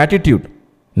 Look at the attitude,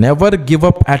 never give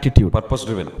up attitude,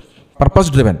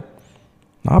 purpose driven.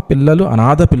 నా పిల్లలు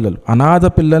అనాథ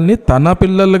పిల్లల్ని తన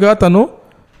పిల్లలుగా తను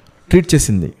ట్రీట్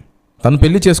చేసింది. తను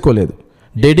పెళ్లి చేసుకోలేదు,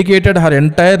 dedicated her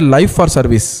entire life for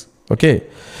service. Okay,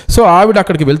 so ఆవిడ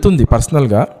అక్కడికి వెళ్తుంది,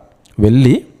 పర్సనల్గా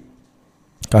వెళ్ళి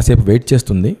కాసేపు వెయిట్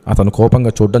చేస్తుంది. అతను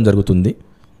కోపంగా చూడడం జరుగుతుంది,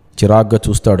 చిరాగ్గా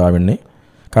చూస్తాడు ఆవిడ్ని.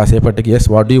 కాసేపటికి yes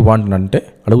what do you want అంటే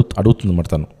అడుగుతుంది మరి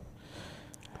తను.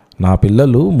 నా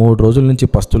పిల్లలు 3 రోజుల నుంచి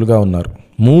పస్తులుగా ఉన్నారు.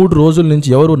 3 రోజుల నుంచి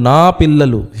ఎవరు? నా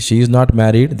పిల్లలు. She is not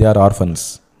married, they are orphans.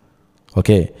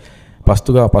 Okay,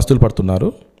 పస్తులు పడుతున్నారు,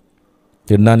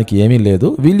 తినడానికి ఏమీ లేదు.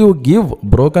 Will you give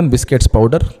broken biscuits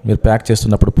powder? మీరు ప్యాక్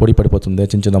చేస్తున్నప్పుడు పొడి పడిపోతుంది,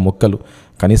 చిన్న చిన్న ముక్కలు,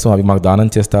 కనీసం అవి మాకు దానం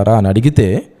చేస్తారా అని అడిగితే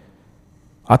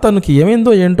అతనికి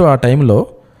ఏమైందో ఏంటో ఆ టైంలో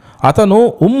అతను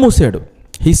ఉమ్మూసాడు.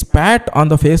 He spot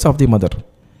on the face of the mother.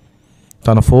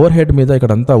 తన ఫోర్ హెడ్ మీద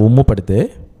ఇక్కడంతా ఉమ్ము పడితే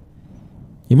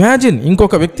ఇమాజిన్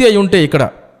ఇంకొక వ్యక్తి అయి ఉంటే ఇక్కడ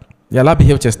ఎలా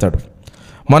బిహేవ్ చేస్తాడు.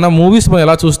 మన మూవీస్ మనం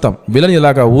ఎలా చూస్తాం, విలన్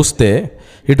ఇలాగా ఊస్తే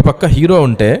ఇటు పక్క హీరో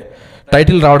ఉంటే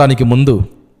టైటిల్ రావడానికి ముందు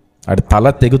అది తల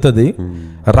తెగుతుంది,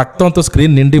 రక్తంతో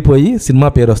స్క్రీన్ నిండిపోయి సినిమా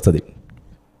పేరు వస్తుంది.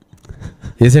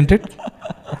 Agent it?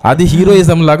 అది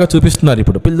హీరోయిజం లాగా చూపిస్తున్నారు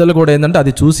ఇప్పుడు. పిల్లలు కూడా ఏంటంటే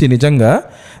అది చూసి నిజంగా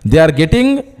they are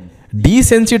getting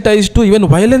డీసెన్సిటైజ్డ్ to even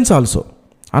violence also.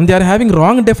 And they are having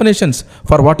wrong definitions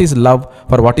for what is love,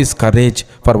 for what is courage,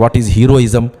 for what is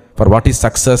heroism, for what is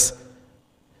success.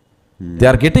 They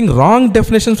are getting wrong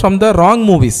definitions from the wrong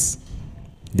movies.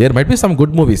 There might be some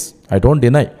good movies, I don't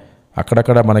deny.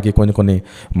 అక్కడక్కడ మనకి కొన్ని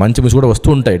మంచి movies కూడా వస్తూ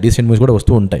ఉంటాయి, decent movies కూడా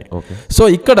వస్తూ ఉంటాయి. సో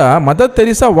ఇక్కడ mother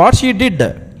Teresa what she did,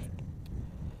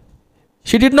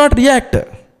 she did not react,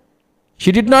 she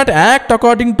did not act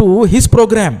according to his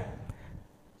programme,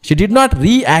 she did not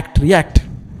react.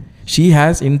 She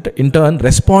has in turn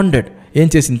responded. ఏం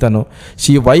చేసింది తను?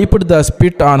 She wiped the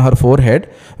spit on her forehead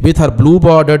with her blue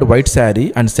bordered white saree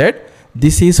and said,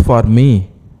 "This is for me.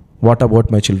 What about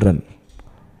my children?"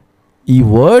 ఈ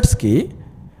వర్డ్స్కి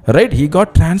right he got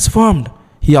transformed.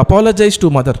 He apologized to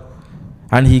mother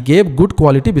and he gave good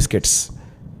quality biscuits.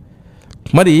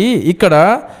 మరి ఇక్కడ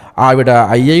ఆవిడ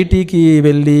ఐఐటికి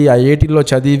వెళ్ళి ఐఐటిలో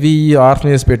చదివి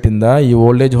orphanage పెట్టిందా, ఈ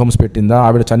old age homes పెట్టిందా?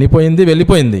 ఆవిడ చనిపోయింది,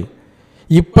 వెళ్ళిపోయింది,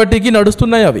 ఇప్పటికీ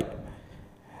నడుస్తున్నాయి అవి.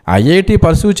 ఐఐటి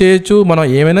పర్సూ చేయొచ్చు, మనం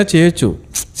ఏమైనా చేయొచ్చు.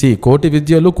 కోటి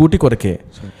విద్యలు కూటి కొరకే.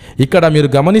 ఇక్కడ మీరు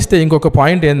గమనిస్తే ఇంకొక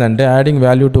పాయింట్ ఏంటంటే, adding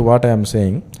value to what I'm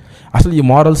saying, అసలు ఈ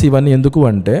మారల్స్ ఇవన్నీ ఎందుకు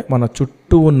అంటే, మన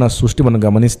చుట్టూ ఉన్న సృష్టి మనం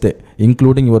గమనిస్తే,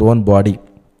 ఇంక్లూడింగ్ యువర్ ఓన్ బాడీ,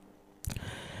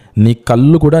 నీ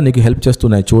కళ్ళు కూడా నీకు హెల్ప్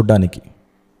చేస్తున్నాయి చూడడానికి,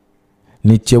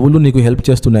 నీ చెవులు నీకు హెల్ప్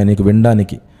చేస్తున్నాయి నీకు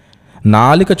వినడానికి,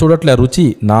 నాలిక చూడట్లే రుచి,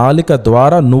 నాలిక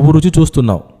ద్వారా నువ్వు రుచి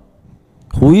చూస్తున్నావు.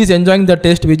 Who is enjoying the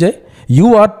taste, Vijay? You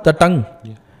are the tongue.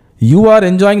 Yeah. You are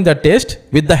enjoying the taste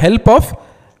with the help of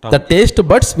tongue. The taste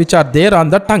buds which are there on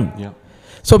the tongue. Yeah.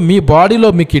 So మీ బాడీలో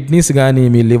మీ kidneys కానీ,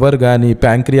 మీ liver కానీ,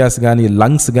 pancreas కానీ,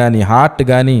 lungs కానీ, heart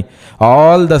కానీ,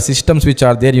 all the systems which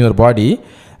are there in your body,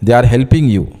 they are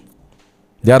helping you,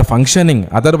 they are functioning.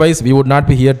 Otherwise we would not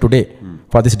be here today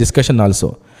for this discussion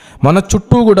also. మన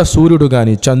చుట్టూ కూడా సూర్యుడు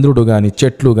కానీ, చంద్రుడు కానీ,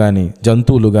 చెట్లు కానీ,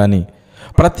 జంతువులు కానీ,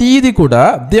 ప్రతీది కూడా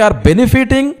they are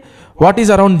benefiting what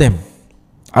is around them.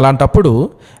 అలాంటప్పుడు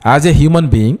as a human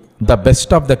being, the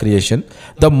best of the creation,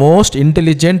 the most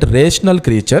intelligent rational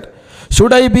creature,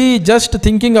 should I be just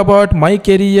thinking about my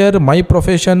career, my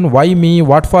profession, why me,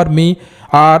 what for me,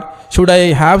 are should I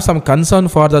have some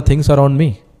concern for the things around me?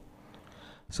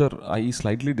 Sir, I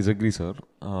slightly disagree sir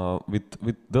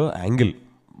with the angle.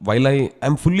 While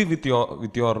I'm fully with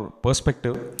your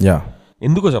perspective. Yeah,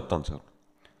 ఎందుకో చెప్తాను sir.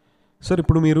 Sir,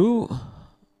 ఇప్పుడు మీరు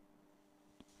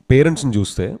పేరెంట్స్ని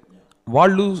చూస్తే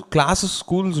వాళ్ళు classes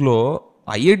స్కూల్స్లో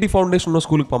IIT foundation ఉన్న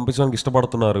స్కూల్కి పంపించడానికి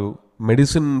ఇష్టపడుతున్నారు,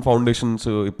 మెడిసిన్ ఫౌండేషన్స్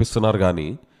ఇప్పిస్తున్నారు, కానీ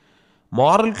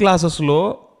మారల్ క్లాసెస్లో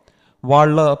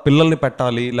వాళ్ళ పిల్లల్ని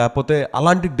పెట్టాలి లేకపోతే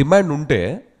అలాంటి డిమాండ్ ఉంటే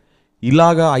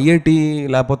ఇలాగా ఐఐటి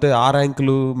లేకపోతే ఆ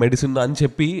ర్యాంకులు మెడిసిన్ అని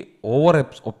చెప్పి ఓవర్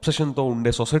ఒబ్సెషన్తో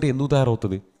ఉండే సొసైటీ ఎందుకు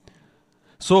తయారవుతుంది?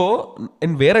 So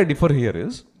and where I differ here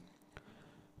is,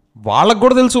 వాళ్ళకు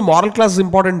కూడా తెలుసు మారల్ క్లాస్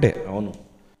ఇంపార్టెంటే, అవును,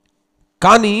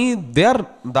 కానీ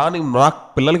దానికి నాకు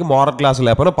పిల్లలకి మారల్ క్లాస్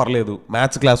లేకపోయినా పర్లేదు,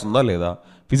 మ్యాథ్స్ క్లాస్ ఉందా లేదా,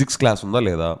 ఫిజిక్స్ క్లాస్ ఉందా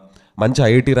లేదా, మంచి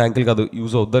ఐఐటి ర్యాంకులు కాదు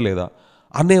యూజ్ అవుద్దా లేదా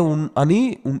అని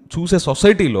చూసే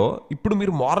సొసైటీలో ఇప్పుడు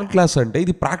మీరు మారల్ క్లాస్ అంటే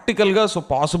ఇది ప్రాక్టికల్గా so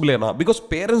పాసిబులేనా? Because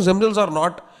parents themselves are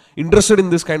not interested in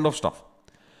this kind of stuff.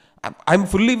 I'm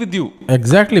fully with you.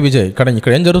 Exactly Vijay,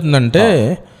 ఇక్కడ ఏం జరుగుతుందంటే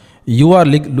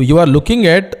you are looking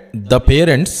at the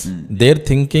parents, there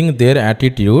thinking, there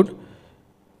attitude,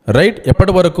 right?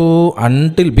 ఎప్పటి వరకు?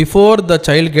 Until before the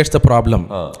child gets the problem,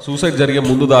 suicide జరిగే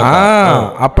ముందు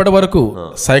అప్పటి వరకు,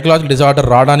 psychological disorder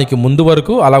రావడానికి ముందు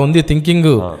వరకు అలా ఉంది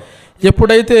థింకింగ్.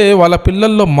 ఎప్పుడైతే వాళ్ళ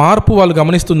పిల్లల్లో మార్పు వాళ్ళు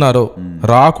గమనిస్తున్నారో,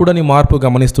 రాకూడని మార్పు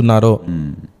గమనిస్తున్నారో,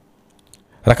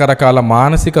 రకరకాల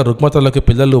మానసిక రుగ్మతలకు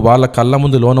పిల్లలు వాళ్ళ కళ్ళ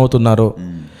ముందు లోనవుతున్నారో,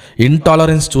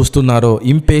 ఇంటాలరెన్స్ చూస్తున్నారో,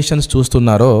 ఇంపేషన్స్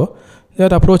చూస్తున్నారో, they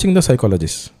are approaching the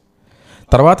psychologist.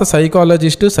 తర్వాత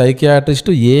సైకాలజిస్టు,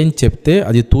 సైకియాట్రిస్టు ఏం చెప్తే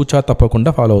అది తూచా తప్పకుండా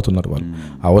ఫాలో అవుతున్నారు వాళ్ళు.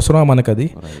 అవసరం మనకది.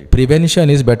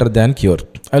 Prevention is better than cure.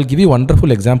 I will give you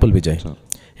wonderful example Vijay.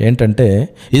 ఏంటంటే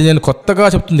ఇది నేను కొత్తగా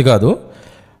చెప్తుంది కాదు.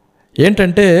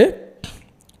 ఏంటంటే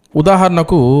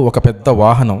ఉదాహరణకు ఒక పెద్ద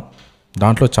వాహనం,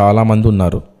 దాంట్లో చాలామంది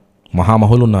ఉన్నారు,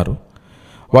 మహామహులు ఉన్నారు,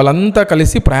 వాళ్ళంతా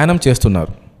కలిసి ప్రయాణం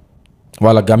చేస్తున్నారు.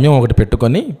 వాళ్ళ గమ్యం ఒకటి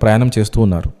పెట్టుకొని ప్రయాణం చేస్తూ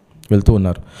ఉన్నారు, వెళ్తూ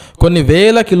ఉన్నారు. కొన్ని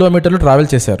వేల కిలోమీటర్లు ట్రావెల్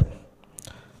చేశారు.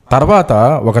 తర్వాత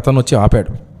ఒకతను వచ్చి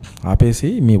ఆపేసి,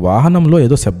 మీ వాహనంలో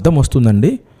ఏదో శబ్దం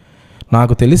వస్తుందండి,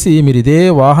 నాకు తెలిసి మీరు ఇదే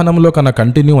వాహనంలో కన్నా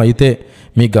కంటిన్యూ అయితే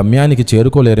మీ గమ్యానికి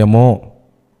చేరుకోలేరేమో,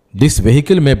 this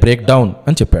vehicle May break down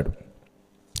అని చెప్పాడు.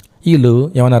 వీళ్ళు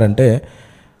ఏమన్నారంటే,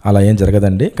 అలా ఏం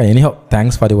జరగదండి, anyhow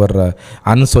thanks for your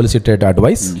unsolicited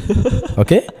advice.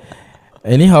 Okay,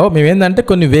 anyhow మేమేందంటే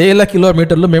కొన్ని వేల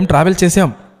కిలోమీటర్లు మేము ట్రావెల్ చేసాం,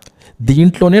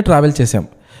 దీంట్లోనే ట్రావెల్ చేసాం,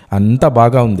 అంతా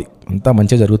బాగా ఉంది, అంతా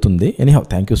మంచిగా జరుగుతుంది, anyhow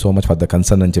thank you so much for the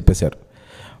concern అని చెప్పేశారు.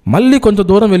 మళ్ళీ కొంత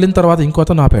దూరం వెళ్ళిన తర్వాత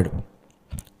ఇంకోతను ఆపాడు,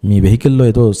 మీ వెహికల్లో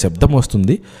ఏదో శబ్దం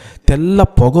వస్తుంది, తెల్ల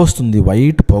పొగ వస్తుంది,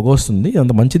 వైట్ పొగ వస్తుంది,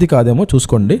 అంత మంచిది కాదేమో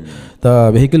చూసుకోండి, the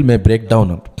vehicle May break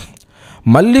down.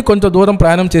 మళ్ళీ కొంత దూరం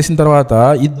ప్రయాణం చేసిన తర్వాత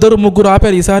ఇద్దరు ముగ్గురు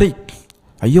ఆపారు. ఈసారి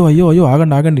అయ్యో అయ్యో అయ్యో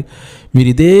ఆగండి, మీరు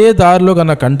ఇదే దారిలో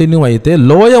కన్నా కంటిన్యూ అయితే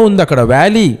లోయ ఉంది అక్కడ,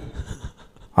 వ్యాలీ,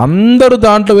 అందరూ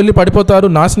దాంట్లో వెళ్ళి పడిపోతారు,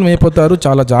 నాశనం అయిపోతారు,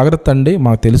 చాలా జాగ్రత్త అండి,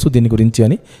 మాకు తెలుసు దీని గురించి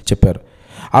అని చెప్పారు.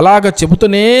 అలాగ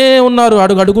చెబుతూనే ఉన్నారు,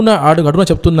 అడుగడుగున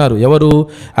చెప్తున్నారు. ఎవరు?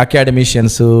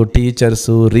 అకాడమిషియన్స్,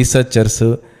 టీచర్స్, రీసెర్చర్స్,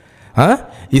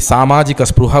 ఈ సామాజిక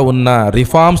స్పృహ ఉన్న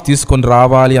రిఫార్మ్స్ తీసుకొని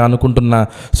రావాలి అనుకుంటున్న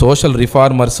సోషల్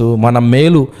రిఫార్మర్స్, మన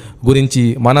మేలు గురించి,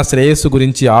 మన శ్రేయస్సు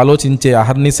గురించి ఆలోచించే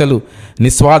అహర్నిశలు,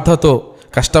 నిస్వార్థతో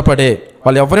కష్టపడే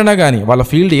వాళ్ళు ఎవరైనా కానీ, వాళ్ళ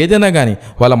ఫీల్డ్ ఏదైనా కానీ,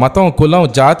 వాళ్ళ మతం, కులం,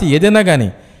 జాతి ఏదైనా కానీ,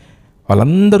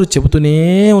 వాళ్ళందరూ చెబుతూనే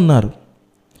ఉన్నారు.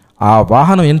 ఆ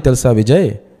వాహనం ఏంటి తెలుసా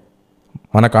విజయ్?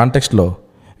 మన కాంటెక్స్ట్లో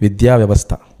విద్యా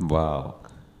వ్యవస్థ.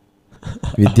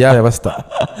 విద్యా వ్యవస్థ.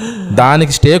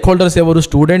 దానికి స్టేక్ హోల్డర్స్ ఎవరు?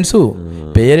 స్టూడెంట్సు,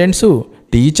 పేరెంట్సు,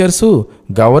 టీచర్సు,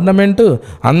 గవర్నమెంట్,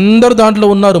 అందరూ దాంట్లో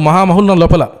ఉన్నారు, మహామహులు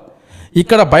లోపల.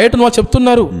 ఇక్కడ బయట వాళ్ళు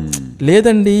చెప్తున్నారు,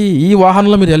 లేదండి ఈ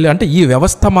వాహనంలో మీరు వెళ్ళి, అంటే ఈ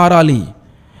వ్యవస్థ మారాలి.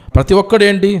 ప్రతి ఒక్కడు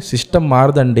ఏంటి, సిస్టమ్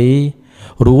మారదండి,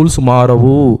 రూల్స్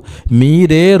మారవు,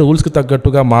 మీరే రూల్స్కి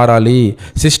తగ్గట్టుగా మారాలి,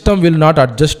 system will not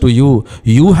adjust to you,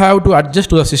 you have to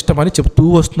adjust to the system అని చెప్తూ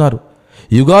వస్తున్నారు.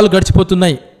 యుగాలు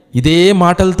గడిచిపోతున్నాయి ఇదే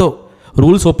మాటలతో.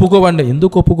 రూల్స్ ఒప్పుకోవండి.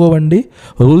 ఎందుకు ఒప్పుకోవండి?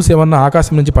 రూల్స్ ఏమన్నా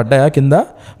ఆకాశం నుంచి పడ్డాయా కింద?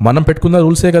 మనం పెట్టుకున్న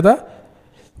రూల్సే కదా,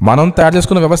 మనం తయారు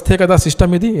చేసుకున్న వ్యవస్థే కదా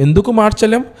సిస్టమ్ ఇది, ఎందుకు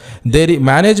మార్చలేం?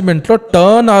 మేనేజ్మెంట్లో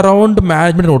టర్న్ అరౌండ్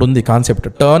మేనేజ్మెంట్ ఒకటి ఉంది concept,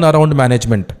 turn around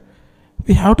management.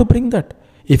 We have to bring that.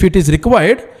 If it is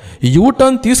required you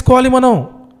turn తీసుకోవాలి మనం.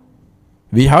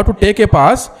 We have to take a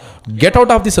pass, get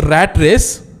out of this rat race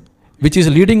which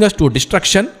is leading us to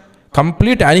destruction,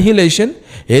 complete annihilation,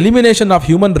 elimination of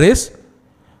human race.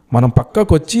 మనం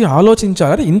పక్కకు వచ్చి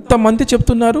ఆలోచించాలి. ఇంతమంది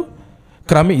చెప్తున్నారు,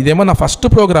 ఇదేమో నా ఫస్ట్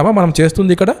ప్రోగ్రామా మనం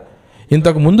చేస్తుంది ఇక్కడ?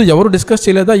 ఇంతకు ముందు ఎవరు డిస్కస్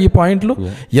చేయలేదా ఈ పాయింట్లు?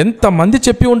 ఎంతమంది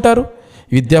చెప్పి ఉంటారు?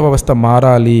 విద్యా వ్యవస్థ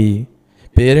మారాలి,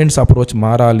 పేరెంట్స్ అప్రోచ్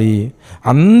మారాలి,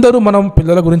 అందరూ మనం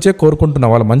పిల్లల గురించే కోరుకుంటున్నాం,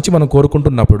 వాళ్ళ మంచి మనం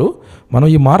కోరుకుంటున్నప్పుడు మనం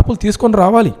ఈ మార్పులు తీసుకొని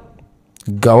రావాలి.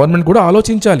 గవర్నమెంట్ కూడా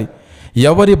ఆలోచించాలి,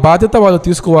 ఎవరి బాధ్యత వాళ్ళు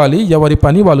తీసుకోవాలి, ఎవరి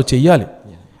పని వాళ్ళు చెయ్యాలి.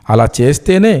 అలా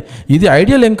చేస్తేనే, ఇది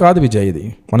ఐడియల్ ఏం కాదు విజయ్, ఇది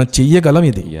మనం చెయ్యగలం.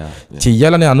 ఇది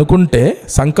చెయ్యాలని అనుకుంటే,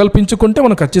 సంకల్పించుకుంటే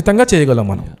మనం ఖచ్చితంగా చేయగలం.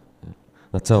 మనం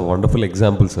that's a wonderful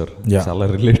example sir. చాలా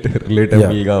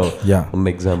రిలేటబుల్ గా ఉన్న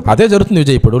ఎగ్జాంపుల్. అదే జరుగుతుంది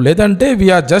విజయ్ ఇప్పుడు. లేదంటే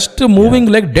we are just moving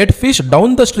like dead fish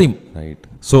down the stream. Right.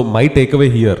 So my take away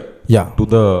here to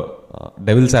the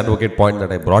devil's advocate point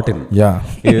that I brought in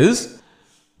is,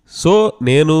 so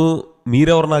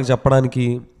మీరెవరు నాకు చెప్పడానికి,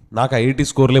 నాకు ఐఐటి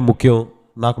స్కోర్లే ముఖ్యం,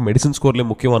 నాకు మెడిసిన్ స్కోర్లే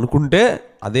ముఖ్యం అనుకుంటే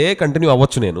అదే కంటిన్యూ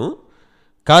అవ్వచ్చు నేను.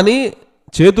 కానీ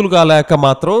చేతులు కాలేక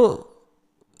మాత్రం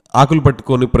ఆకులు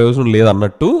పట్టుకొని ప్రయోజనం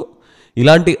లేదన్నట్టు,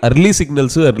 ఇలాంటి ఎర్లీ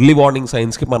సిగ్నల్స్, ఎర్లీ వార్నింగ్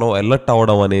సైన్స్కి మనం అలర్ట్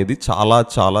అవ్వడం అనేది చాలా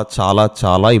చాలా చాలా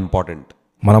చాలా ఇంపార్టెంట్.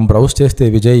 మనం బ్రౌజ్ చేస్తే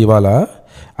విజయ్ ఇవాళ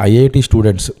IIT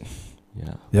students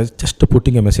just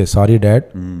putting a message, sorry dad,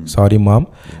 sorry ma'am,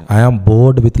 I am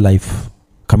board with life,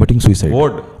 committing suicide.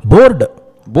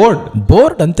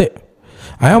 Board అంతే.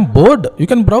 I am board. You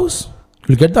can browse,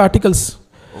 you get the articles.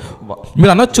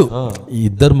 మీరు అనొచ్చు,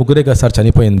 ఇద్దరు ముగ్గురే కదా సార్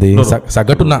చనిపోయింది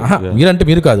సగటున. మీరంటే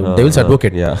మీరు కాదు, డెవిల్స్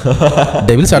అడ్వకేట్.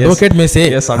 డెవిల్స్ అడ్వకేట్ మేసే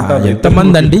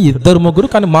ఎంతమంది అండి, ఇద్దరు ముగ్గురు.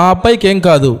 కానీ మా అబ్బాయికి ఏం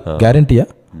కాదు, గ్యారంటీయా?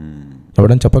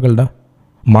 ఎవడని చెప్పగలడా?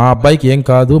 మా అబ్బాయికి ఏం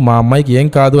కాదు, మా అమ్మాయికి ఏం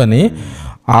కాదు అని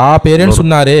ఆ పేరెంట్స్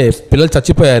ఉన్నారే, పిల్లలు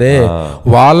చచ్చిపోయారే,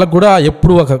 వాళ్ళకు కూడా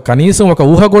ఎప్పుడు కనీసం ఒక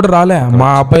ఊహ కూడా రాలే మా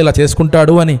అబ్బాయి ఇలా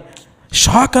చేసుకుంటాడు అని.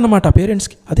 షాక్ అనమాట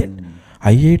పేరెంట్స్కి. అదే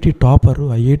ఐఐటి టాపరు,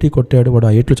 ఐఐటి కొట్టాడు, వాడు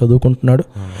ఐఐటిలో చదువుకుంటున్నాడు,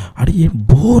 అడిగి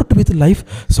board with life,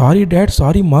 sorry dad,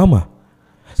 sorry మామ.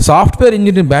 Software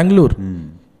engineer Bengaluru,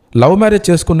 love marriage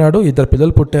చేసుకున్నాడు, ఇద్దరు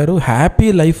పిల్లలు పుట్టారు, హ్యాపీ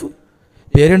లైఫ్.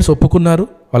 పేరెంట్స్ ఒప్పుకున్నారు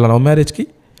వాళ్ళ లవ్ మ్యారేజ్కి.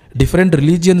 డిఫరెంట్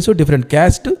రిలీజియన్స్, డిఫరెంట్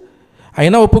క్యాస్ట్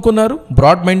అయినా ఒప్పుకున్నారు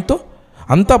బ్రాడ్ మైండ్తో.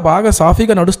 అంతా బాగా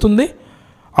సాఫీగా నడుస్తుంది.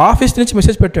 ఆఫీస్ నుంచి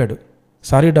మెసేజ్ పెట్టాడు,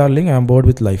 sorry darling, I'm board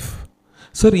with life.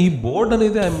 Sir ఈ బోర్డ్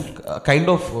అనేది I'm kind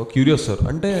of curious sir.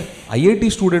 అంటే ఐఐటి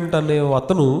స్టూడెంట్ అనే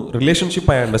అతను రిలేషన్షిప్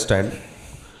ఐ అండర్స్టాండ్,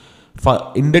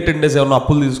 ఇండిపెండెన్స్ ఏమన్నా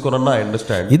అప్పులు తీసుకోనన్నా ఐ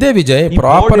అండర్స్టాండ్. ఇదే Vijay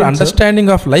proper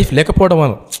understanding of life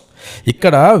లేకపోవడం.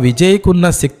 ఇక్కడ విజయ్కున్న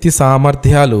శక్తి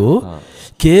సామర్థ్యాలు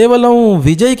కేవలం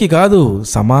విజయ్కి కాదు,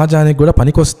 సమాజానికి కూడా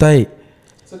పనికొస్తాయి.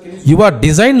 You are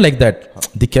designed like that.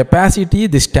 The capacity,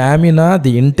 the stamina,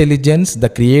 the intelligence, the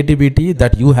creativity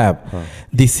that you have,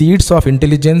 the seeds of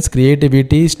intelligence,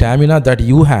 creativity, stamina that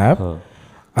you have,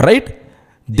 right?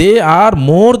 They are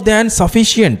more than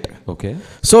sufficient. Okay.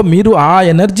 So మీరు ఆ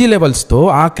energy లెవెల్స్తో,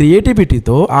 ఆ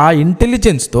క్రియేటివిటీతో, ఆ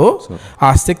ఇంటెలిజెన్స్తో,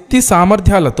 ఆ శక్తి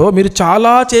సామర్థ్యాలతో మీరు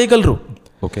చాలా చేయగలరు.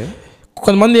 Okay.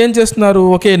 కొంతమంది ఏం చేస్తున్నారు,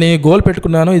 ఓకే నేను గోల్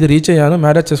పెట్టుకున్నాను, ఇది రీచ్ అయ్యాను,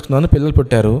 మ్యారేజ్ చేసుకున్నాను, పిల్లలు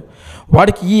పుట్టారు,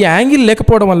 వాడికి ఈ యాంగిల్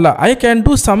లేకపోవడం వల్ల I can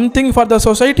do something for the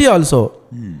society also.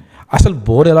 అసలు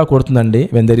బోర్ ఎలా కొడుతుందండి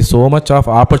when there is so much of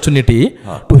opportunity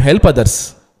to help others.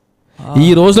 ఈ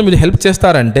రోజు మీరు హెల్ప్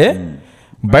చేస్తారంటే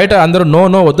బయట అందరూ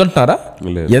నో వద్దంటున్నారా?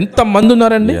 ఎంతమంది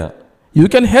ఉన్నారండి. You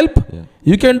can help,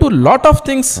 you can do lot of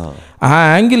things. ఆ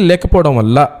యాంగిల్ లేకపోవడం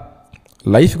వల్ల,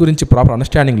 లైఫ్ గురించి ప్రాపర్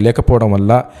అండర్స్టాండింగ్ లేకపోవడం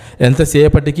వల్ల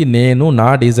ఎంతసేపటికి నేను, నా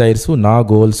డిజైర్స్, నా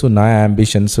గోల్స్, నా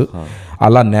అంబిషన్స్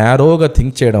అలా నేరోగా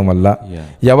థింక్ చేయడం వల్ల,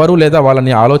 ఎవరు లేదా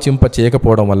వాళ్ళని ఆలోచింప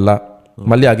చేయకపోవడం వల్ల,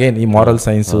 మళ్ళీ అగైన్ ఈ మారల్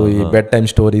సైన్స్, ఈ బెడ్ టైమ్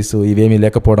స్టోరీస్ ఇవేమీ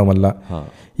లేకపోవడం వల్ల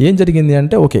ఏం జరిగింది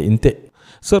అంటే ఓకే ఇంతే.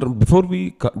 Sir before we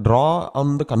draw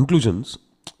on the conclusions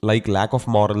like lack of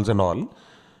morals and all,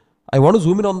 I want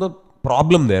Zoom in on the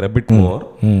problem there a bit more.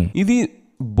 ఇది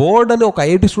బోర్డ్ అని ఒక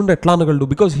ఐఐటి స్టూడెంట్ ఎట్లా అనగలడు?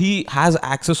 Because he has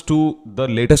access to the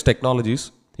latest technologies,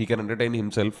 he can entertain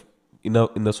himself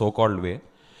in the so called way.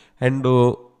 And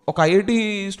ఒక IIT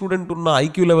student ఉన్న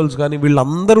IQ levels కానీ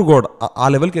వీళ్ళందరూ కూడా ఆ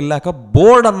లెవెల్కి వెళ్ళాక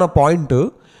బోర్డ్ అన్న point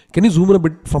can you Zoom in a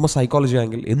bit from a psychology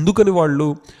angle? ఎందుకని వాళ్ళు,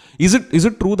 ఇజ్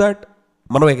ఇట్ ట్రూ దాట్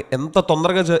మనం ఎంత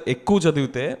తొందరగా ఎక్కువ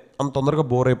చదివితే అంత తొందరగా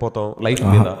బోర్ అయిపోతాం లైఫ్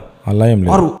మీద?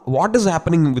 Are what is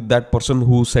happening with that person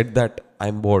who said that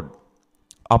I'm board?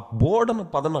 ఆ బోర్డ్ అన్న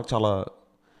పదం నాకు చాలా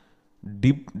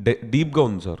డీప్గా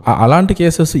ఉంది సార్. అలాంటి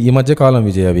కేసెస్ ఈ మధ్య కాలం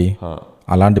విజయ్, అవి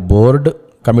అలాంటి బోర్డ్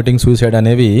కమిటింగ్ సూసైడ్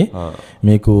అనేవి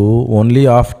మీకు ఓన్లీ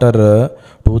ఆఫ్టర్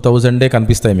 2000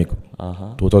 కనిపిస్తాయి మీకు.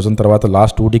 2000 తర్వాత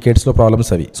లాస్ట్ 2 decades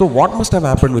ప్రాబ్లమ్స్ అవి. So what must have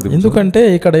happened with him? ఎందుకంటే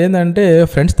ఇక్కడ ఏంటంటే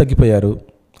ఫ్రెండ్స్ తగ్గిపోయారు,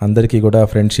 అందరికీ కూడా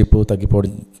ఫ్రెండ్షిప్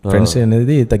తగ్గిపోవడం, ఫ్రెండ్స్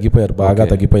అనేది తగ్గిపోయారు, బాగా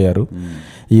తగ్గిపోయారు.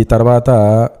 ఈ తర్వాత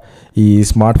ఈ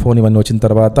స్మార్ట్ ఫోన్ ఇవన్నీ వచ్చిన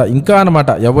తర్వాత ఇంకా అనమాట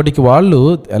ఎవరికి వాళ్ళు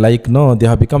like they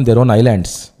have become their own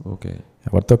islands. Okay.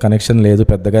 ఎవరితో కనెక్షన్ లేదు,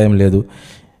 పెద్దగా ఏం లేదు.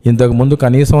 ఇంతకుముందు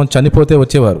కనీసం చనిపోతే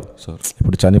వచ్చేవారు,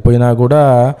 ఇప్పుడు చనిపోయినా కూడా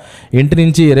ఇంటి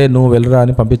నుంచి రే నువ్వు వెళ్ళరా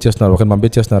అని పంపించేస్తున్నారు, ఒకరిని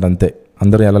పంపించేస్తున్నారు అంతే,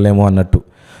 అందరూ వెళ్ళలేము అన్నట్టు.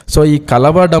 సో ఈ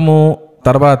కలవడము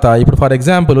తర్వాత ఇప్పుడు ఫర్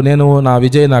ఎగ్జాంపుల్ నేను నా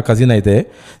విజయ్ నా కజిన్ అయితే,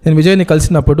 నేను విజయ్ని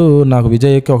కలిసినప్పుడు నాకు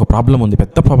విజయ్కి ఒక ప్రాబ్లం ఉంది,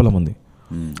 పెద్ద ప్రాబ్లం ఉంది.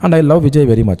 And I love Vijay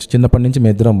very much. చిన్నప్పటి నుంచి మీ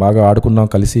ఇద్దరం బాగా ఆడుకున్నాం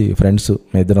కలిసి, ఫ్రెండ్స్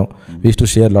మీ ఇద్దరం, we to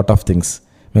share lot of things.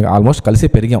 మేము ఆల్మోస్ట్ కలిసి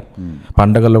పెరిగాం,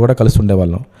 పండగల్లో కూడా కలిసి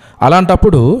ఉండేవాళ్ళం.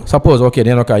 అలాంటప్పుడు సపోజ్ ఓకే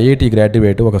నేను ఒక ఐఐటి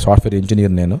గ్రాడ్యుయేట్, ఒక సాఫ్ట్వేర్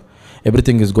ఇంజనీర్, నేను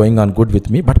everything is going on good with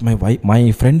me, but my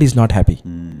friend is not happy.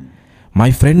 My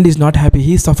friend is not happy,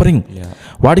 he is suffering.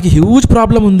 వాడికి హ్యూజ్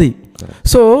ప్రాబ్లం ఉంది.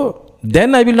 So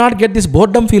then I will not get this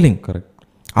boredom feeling.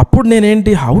 అప్పుడు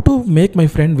నేనేంటి, how to make my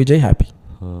friend Vijay happy?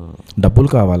 డబ్బులు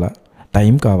కావాలా,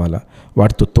 time కావాలా,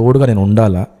 వాటితో తోడుగా నేను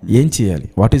ఉండాలా, ఏం చేయాలి,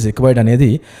 వాట్ ఈజ్ రిక్వైర్డ్ అనేది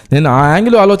నేను ఆ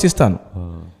యాంగిల్ ఆలోచిస్తాను.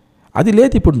 అది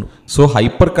లేదు ఇప్పుడు. సో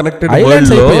హైపర్ కనెక్టెడ్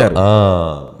అయిపోయారు.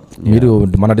 మీరు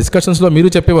మన డిస్కషన్స్లో మీరు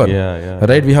చెప్పేవారు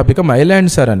right, we have become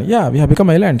islands sir అని. We have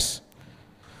become islands.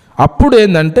 అప్పుడు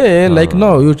ఏంటంటే like no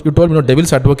you told me no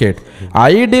devil's advocate,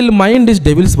 idol mind is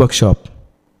devils workshop.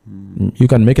 You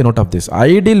can make a note of this.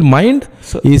 Idol mind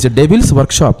is devils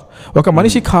workshop. ఒక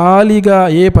మనిషి ఖాళీగా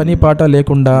ఏ పని పాట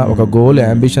లేకుండా, ఒక గోల్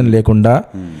అంబిషన్ లేకుండా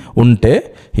ఉంటే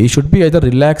he should be either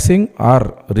relaxing are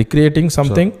రిక్రియేటింగ్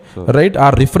something right,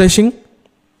 are refreshing,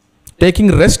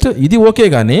 taking rest. ఇది ఓకే,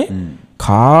 కానీ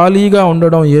ఖాళీగా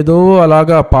ఉండడం, ఏదో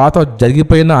అలాగా పాత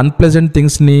జరిగిపోయిన అన్ప్లెజెంట్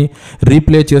థింగ్స్ని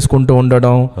రీప్లే చేసుకుంటూ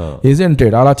ఉండడం ఇజంట్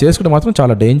ఇట్. అలా చేసుకుంటే మాత్రం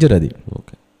చాలా డేంజర్ అది.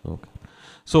 Okay okay.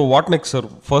 So what next sir?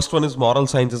 First one is moral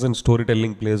sciences and story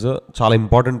telling place చాలా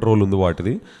ఇంపార్టెంట్ రోల్ ఉంది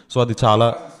వాటిది. సో అది చాలా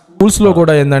స్కూల్స్లో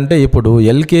కూడా ఏంటంటే ఇప్పుడు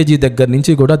ఎల్కేజీ దగ్గర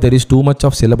నుంచి కూడా there is too much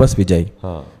of syllabus Vijay.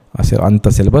 అసలు అంత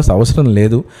సిలబస్ అవసరం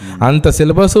లేదు. అంత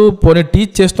సిలబస్ పోనీ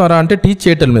టీచ్ చేస్తున్నారా అంటే టీచ్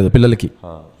చేయటం లేదు పిల్లలకి.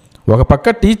 ఒక పక్క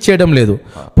టీచ్ చేయడం లేదు,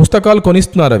 పుస్తకాలు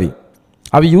కొనిస్తున్నారు,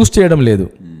 అవి యూజ్ చేయడం లేదు.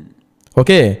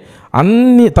 ఓకే,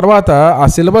 అన్ని తర్వాత ఆ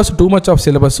syllabus too much of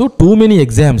syllabus, too many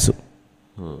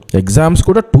exams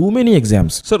కూడా too many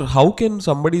exams. Sir how can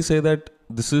somebody say that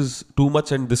this is too much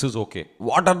and this is okay?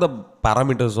 What are the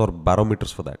parameters are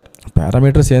బారోమీటర్స్ for that?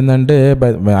 Parameters ఏంటంటే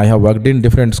I have worked in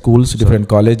different schools, different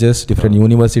colleges, different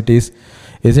universities,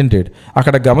 isn't it?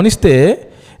 అక్కడ గమనిస్తే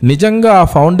నిజంగా ఆ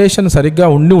foundation సరిగ్గా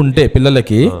ఉంటే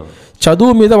పిల్లలకి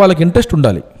చదువు మీద వాళ్ళకి ఇంట్రెస్ట్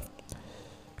ఉండాలి.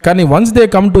 కానీ once they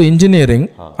come to engineering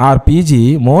or PG,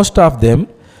 most of them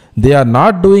they are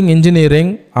not doing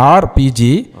engineering or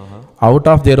PG out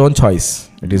of their own choice.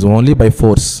 It is only by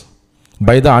force,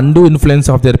 by the undue influence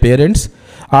of their parents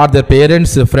or their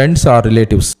parents' friends or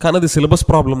relatives. కానీ అది syllabus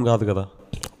problem కాదు కదా.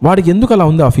 వాడికి ఎందుకు అలా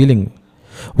ఉంది ఆ feeling?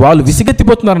 వాళ్ళు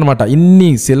విసిగెత్తిపోతున్నారనమాట. ఇన్ని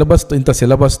సిలబస్తో, ఇంత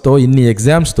సిలబస్తో, ఇన్ని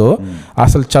ఎగ్జామ్స్తో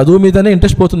అసలు చదువు మీదనే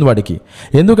ఇంట్రెస్ట్ పోతుంది వాడికి.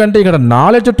 ఎందుకంటే ఇక్కడ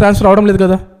నాలెడ్జ్ ట్రాన్స్ఫర్ అవడం లేదు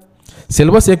కదా.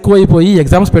 సిలబస్ ఎక్కువైపోయి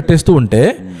ఎగ్జామ్స్ పెట్టేస్తూ ఉంటే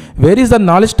where is the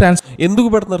knowledge transfer? ఎందుకు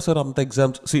పెడుతున్నారు సార్ అంత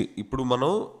ఎగ్జామ్స్? ఇప్పుడు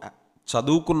మనం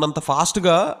చదువుకున్నంత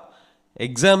ఫాస్ట్గా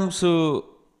ఎగ్జామ్స్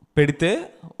పెడితే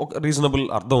ఒక రీజనబుల్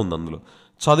అర్థం ఉంది అందులో.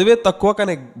 చదివే తక్కువ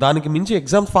కానీ దానికి మించి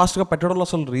ఎగ్జామ్స్ ఫాస్ట్గా పెట్టడంలో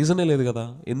అసలు రీజనే లేదు కదా.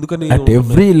 ఎందుకని? అట్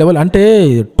ఎవ్రీ లెవెల్ అంటే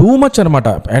టూ మచ్ అనమాట.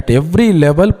 At every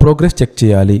level progress check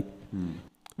చేయాలి,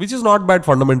 which is not bad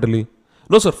fundamentally.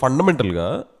 No sir, ఫండమెంటల్గా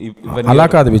అలా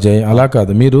కాదు విజయ్, అలా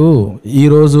కాదు. మీరు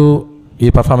ఈరోజు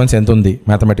ఈ పర్ఫార్మెన్స్ ఎంత ఉంది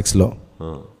మ్యాథమెటిక్స్లో,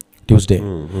 ట్యూస్డే,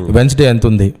 వెన్స్డే ఎంత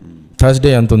ఉంది,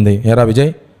 థర్స్డే ఎంత ఉంది, ఏరా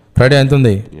విజయ్ ఫ్రైడే ఎంత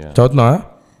ఉంది, చదువుతున్నావా,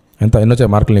 ఎన్ని వచ్చాయి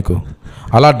మార్కులు నీకు?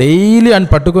 అలా డైలీ అని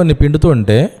పట్టుకొని పిండుతూ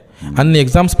ఉంటే అన్ని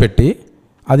ఎగ్జామ్స్ పెట్టి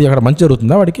అది అక్కడ మంచి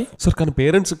జరుగుతుందా వాడికి? సార్ కానీ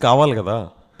పేరెంట్స్కి కావాలి కదా.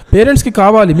 పేరెంట్స్కి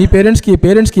కావాలి. మీ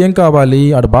పేరెంట్స్కి ఏం కావాలి?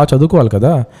 వాడు బాగా చదువుకోవాలి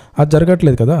కదా. అది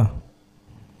జరగట్లేదు కదా.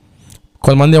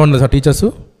 కొంతమంది ఏమన్నారు సార్ టీచర్స్,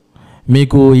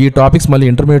 మీకు ఈ టాపిక్స్ మళ్ళీ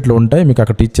ఇంటర్మీడియట్లో ఉంటాయి, మీకు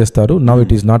అక్కడ టీచ్ చేస్తారు, now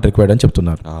it is not required అని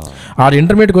చెప్తున్నారు. ఆ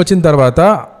ఇంటర్మీడియట్కి వచ్చిన తర్వాత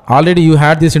already you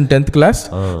had this in 10th class,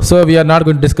 so we are not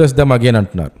going to discuss dum again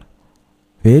అంటున్నారు.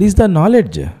 Where is the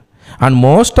knowledge? And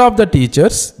most of the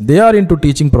teachers, they are into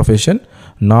teaching profession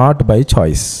not by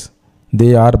choice,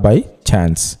 they are by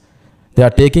chance. They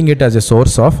are taking it as a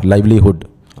source of livelihood.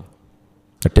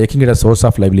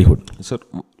 Sir,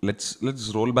 let's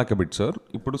roll back a bit sir.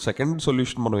 ఇప్పుడు second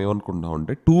solution మనం ఏమనుకుంటున్నాం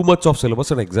అంటే too much of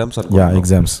syllabus and exams.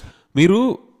 Exams మీరు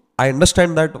I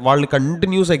understand that వాళ్ళు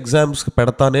continuous exams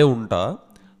పెడతానే ఉంటా,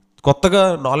 కొత్తగా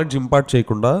knowledge impart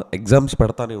చేయకుండా exams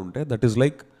పెడతానే ఉంటే దట్ ఈస్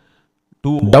లైక్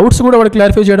డౌట్స్ కూడా వాడు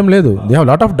క్లారిఫై చేయడం లేదు. They have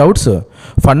lot of doubts.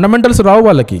 Fundamentals రావు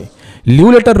వాళ్ళకి. లీవ్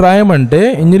లెటర్ రాయమంటే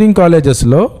ఇంజనీరింగ్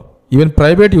కాలేజెస్లో, ఈవెన్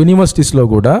ప్రైవేట్ యూనివర్సిటీస్లో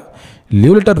కూడా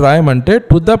leave letter రాయమంటే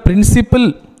to the principal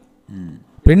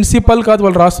కాదు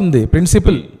వాళ్ళు రాస్తుంది,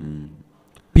 ప్రిన్సిపల్.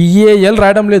 పిఏఎల్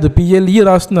రాయడం లేదు, పిఎల్ఈ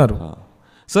రాస్తున్నారు.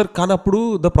 సార్ కానీ అప్పుడు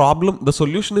the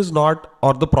solution is not,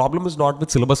 are the problem is not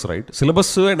with syllabus, right?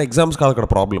 Syllabus and exams కాదు అక్కడ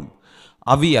ప్రాబ్లం.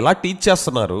 అవి ఎలా టీచ్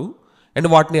చేస్తున్నారు అండ్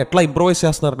వాటిని ఎట్లా ఇంప్రూవైజ్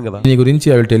చేస్తున్నారని కదా. దీని గురించి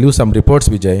I will tell you some reports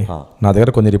Vijay. నా దగ్గర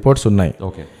కొన్ని రిపోర్ట్స్ ఉన్నాయి.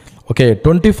 ఓకే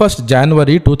 21st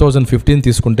January 2015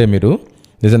 తీసుకుంటే మీరు,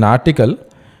 this an article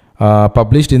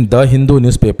published in the Hindu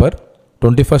news paper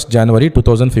 21st January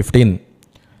 2015.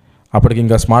 అప్పటికి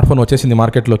ఇంకా స్మార్ట్ ఫోన్ వచ్చేసింది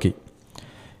మార్కెట్లోకి.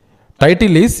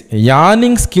 Title is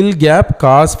yawning skill gap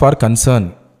cause for concern.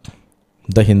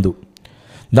 The Hindu.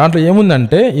 దాంట్లో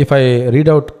ఏముందంటే, if I read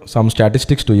out some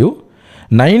statistics to you,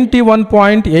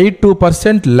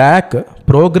 91.82% lakh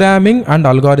programming and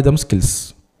algorithm skills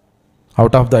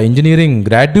out of the engineering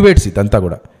graduates. ఇదంతా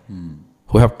కూడా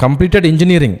who have completed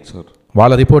engineering,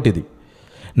 వాళ్ళ report ఇది.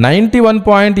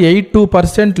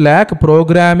 91.82% lakh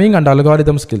programming and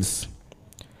algorithm skills.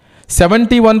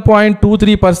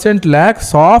 71.23% lakh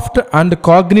soft and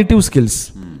cognitive skills.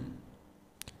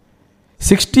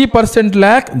 60%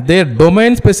 lakh there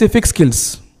domain specific skills.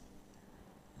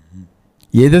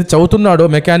 ఏదైతే చదువుతున్నాడో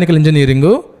mechanical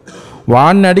engineering,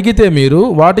 వాడిని అడిగితే మీరు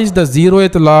what is the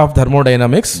 0th law of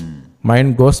thermodynamics,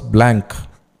 mind goes blank.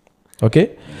 Okay.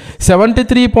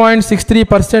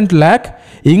 73.63% lakh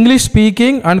English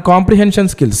speaking and comprehension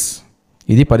skills.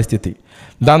 ఇది పరిస్థితి.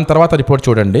 దాని తర్వాత report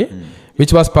చూడండి,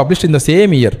 which was published in the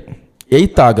same year,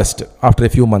 8th August, after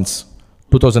a few months,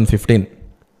 2015.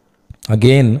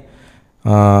 Again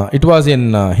it was in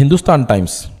Hindustan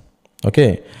Times. Okay,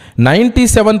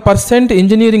 97%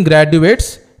 engineering graduates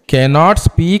cannot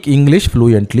speak English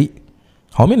fluently.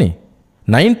 How many?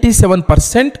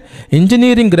 97%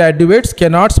 engineering graduates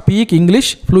cannot speak English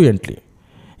fluently.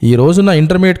 ఈ రోజున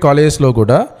intermediate కాలేజెస్లో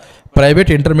కూడా,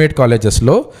 private intermediate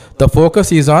కాలేజెస్లో the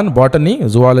focus is on botany,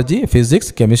 zoology,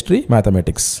 physics, chemistry,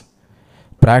 mathematics.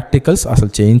 Practicals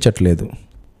అసలు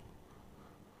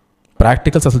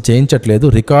చేయించట్లేదు.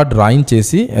 Record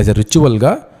రాయించేసి as a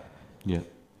రిచువల్గా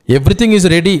everything is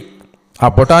ready. ఆ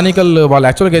botanical వాళ్ళు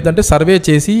యాక్చువల్గా ఏంటంటే సర్వే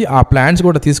చేసి ఆ ప్లాంట్స్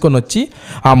కూడా తీసుకొని వచ్చి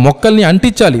ఆ మొక్కల్ని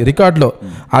అంటించాలి రికార్డులో.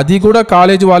 అది కూడా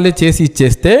కాలేజ్ వాళ్ళే చేసి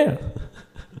ఇచ్చేస్తే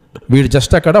వీడు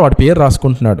జస్ట్ అక్కడ వాడి పేరు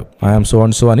రాసుకుంటున్నాడు, ఐఎమ్ సో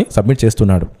అండ్ సో అని సబ్మిట్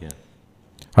చేస్తున్నాడు.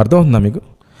 అర్థమవుతుందా మీకు?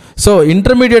 సో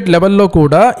ఇంటర్మీడియట్ లెవెల్లో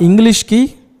కూడా ఇంగ్లీష్కి,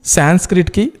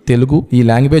 సాంస్క్రిట్కి, తెలుగు, ఈ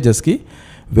లాంగ్వేజెస్కి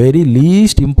very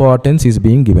least importance is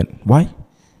being given. Why?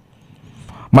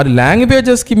 మరి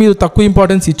లాంగ్వేజెస్కి మీరు తక్కువ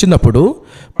ఇంపార్టెన్స్ ఇచ్చినప్పుడు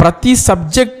ప్రతి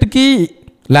సబ్జెక్ట్కి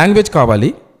లాంగ్వేజ్ కావాలి.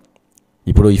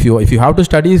 ఇప్పుడు if you have to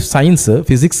study science,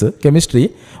 physics, chemistry,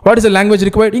 what is the language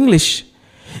required?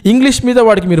 English మీద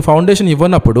వాడికి మీరు foundation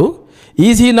ఇవ్వనప్పుడు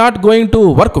is he not going to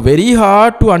work very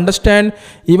hard to understand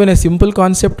even a simple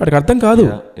concept? వాడికి అర్థం కాదు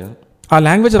ఆ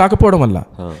లాంగ్వేజ్ రాకపోవడం వల్ల.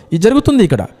 ఇది జరుగుతుంది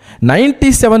ఇక్కడ.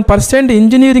 97%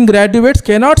 engineering graduates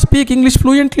cannot speak English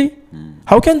fluently.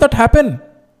 How can that happen?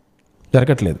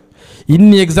 జరగట్లేదు.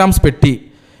 ఇన్ని ఎగ్జామ్స్ పెట్టి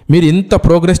మీరు ఇంత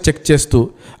ప్రోగ్రెస్ చెక్ చేస్తూ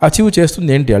అచీవ్ చేస్తుంది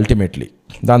ఏంటి అల్టిమేట్లీ?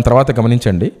 దాని తర్వాత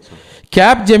గమనించండి,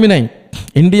 cap Gemini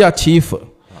India chief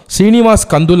Srinivas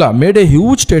Kandula made a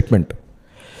huge statement.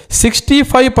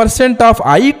 65% of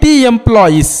IT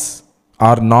employees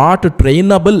are not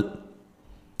trainable.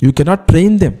 You cannot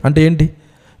train them. అంటే ఏంటి?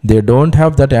 They don't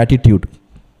have that attitude,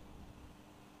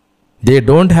 they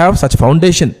don't have such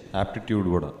foundation. Aptitude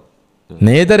కూడా,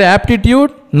 neither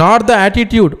aptitude not the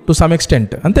attitude to some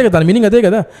extent. అంతే కదా, దాని meaning అదే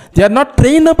కదా. They are not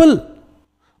trainable.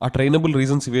 ఆ trainable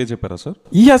reasons ఇవే చెప్పారా sir?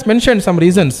 He has mentioned some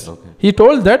reasons. He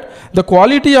told that the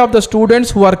quality of the students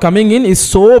who are coming in is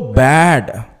so bad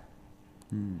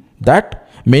that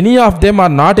many of them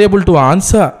are not able to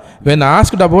answer when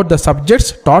asked about the subjects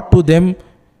taught to them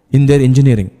in their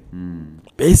engineering.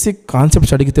 Basic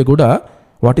concepts అడిగితే కూడా,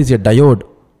 what is a diode?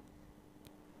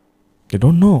 They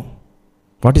don't know.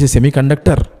 What is a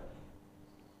semiconductor?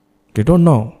 They don't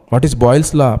know. What is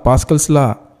Boyle's law, Pascal's law,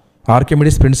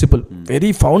 Archimedes principle?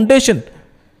 Very foundation.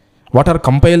 What are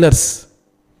compilers?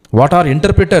 What are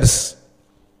interpreters?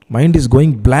 Mind is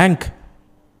going blank.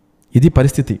 Idi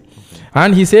paristhiti.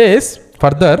 And he says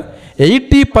further,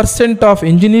 80% of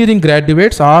engineering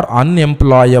graduates are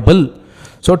unemployable.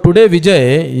 So today Vijay,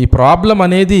 ఈ problem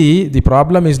అనేది, the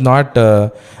problem is not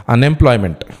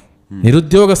unemployment,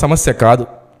 నిరుద్యోగ సమస్య కాదు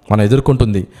మనం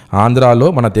ఎదుర్కొంటుంది. ఆంధ్రాలో,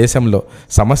 మన దేశంలో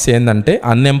సమస్య ఏంటంటే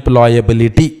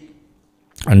అన్ఎంప్లాయబిలిటీ.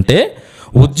 అంటే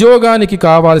ఉద్యోగానికి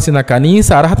కావాల్సిన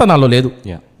కనీస అర్హత నాలో లేదు.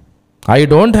 I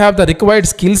don't have the required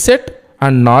skill set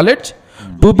and knowledge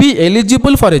to be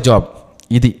eligible for a job.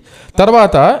 ఇది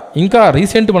తర్వాత ఇంకా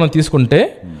రీసెంట్ మనం తీసుకుంటే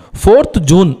 4th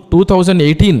June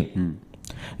 2018,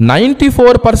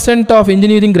 94% of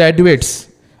engineering graduates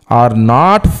are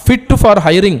not fit for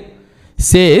hiring,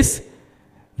 says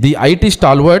the IT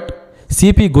stalwart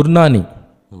CP Gurnani,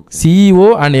 CEO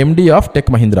and MD of Tech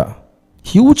Mahindra.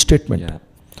 Huge statement.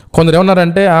 కొందరు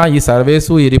ఏమన్నారంటే ఈ surveys,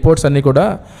 ఈ reports అన్నీ కూడా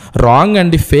రాంగ్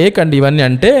అండ్ ఫేక్ అండ్ ఇవన్నీ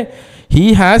అంటే, he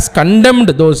has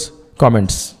condemned those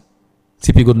comments,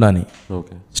 CP Gurnani,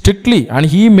 strictly, and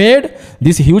he made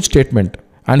this huge statement.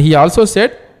 And he also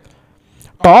said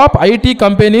top IT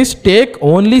companies take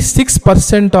only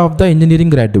 6% of the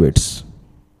engineering graduates.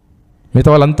 మిగతా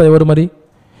వాళ్ళంతా ఎవరు మరి?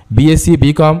 BSc,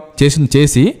 BCom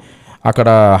చేసి అక్కడ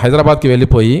హైదరాబాద్కి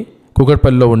వెళ్ళిపోయి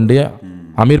కూకట్పల్లిలో ఉండి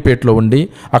అమీర్పేట్లో ఉండి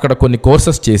అక్కడ కొన్ని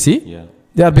కోర్సెస్ చేసి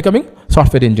they are becoming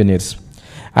software engineers.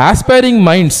 Aspiring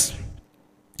minds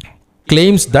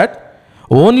claims that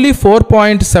only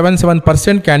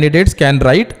 4.77% candidates can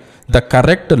write the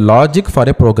correct logic for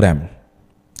a program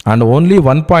and only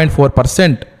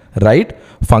 1.4% write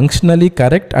functionally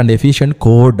correct and efficient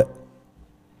code.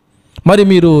 మరి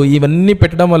మీరు ఇవన్నీ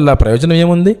పెట్టడం వల్ల ప్రయోజనం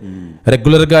ఏముంది?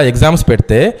 రెగ్యులర్గా ఎగ్జామ్స్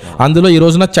పెడితే అందులో ఈ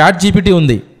రోజున చాట్ జీపీటీ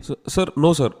ఉంది. Sir no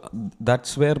sir,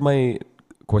 that's where my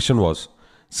question was.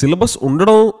 Syllabus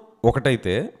ఉండడం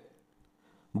ఒకటైతే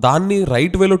దాన్ని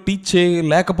రైట్ వేలో టీచ్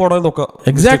చేయలేకపోవడం ఒక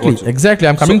exactly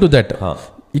I'm coming to that.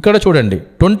 ఇక్కడ చూడండి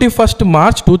 21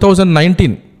 మార్చ్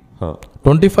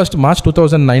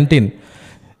 2019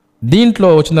 దీంట్లో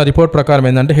వచ్చిన రిపోర్ట్ ప్రకారం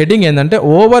ఏంటంటే హెడ్డింగ్ ఏంటంటే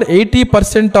over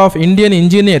 80% of Indian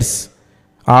engineers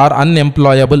are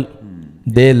unemployable,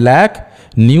 they lakh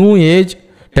new age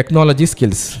technology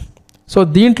skills. So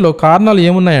దీంట్లో కారణాలు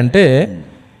ఏమున్నాయంటే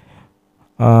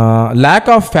lack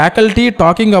of faculty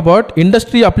talking about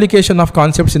industry application of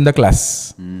concepts in the class.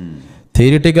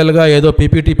 థియరిటికల్గా ఏదో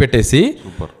పీపీటీ పెట్టేసి,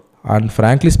 and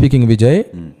frankly speaking Vijay,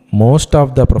 most of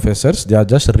the professors they are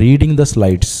just reading the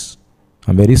slides.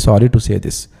 I'm very sorry to say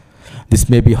this. This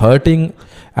may be hurting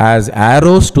as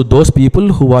arrows to those people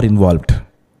who are involved,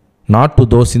 not to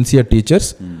those sincere teachers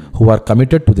who are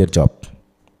committed to their job.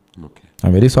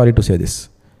 I'm very sorry to say this.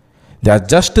 They are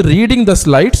just reading the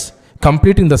slides,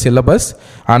 completing the syllabus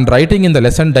and writing in the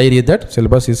lesson diary that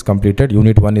syllabus is completed,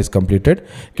 unit 1 is completed,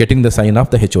 getting the sign of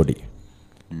the HOD.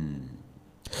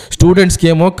 స్టూడెంట్స్కి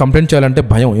ఏమో complaint చేయాలంటే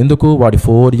భయం. ఎందుకు? వాడి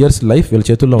 4 years life వీళ్ళ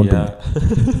చేతుల్లో ఉంటుంది.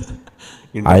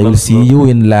 I will see you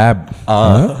in lab.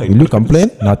 ఇల్లు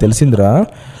కంప్లైంట్ నాకు తెలిసిందిరా,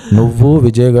 నువ్వు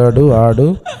విజయ్ గారు ఆడు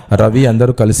రవి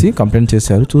అందరూ కలిసి కంప్లైంట్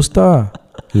చేశారు, చూస్తా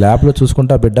ల్యాబ్లో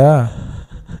చూసుకుంటా బిడ్డ.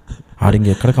 ఆడు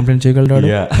ఇంకెక్కడ కంప్లైంట్ చేయగలడు?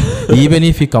 ఈవెన్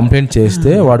ఇఫ్ ఈ కంప్లైంట్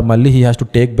చేస్తే వాడు మళ్ళీ he has to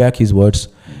take back his words.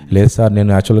 లేదు సార్, నేను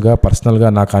యాక్చువల్గా పర్సనల్గా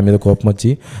నాకు ఆ మీద కోపం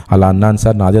వచ్చి అలా అన్నాను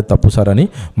సార్, నాదే తప్పు సార్ అని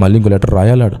మళ్ళీ ఇంకో లెటర్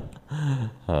రాయాలాడు.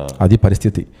 అది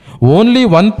పరిస్థితి. Only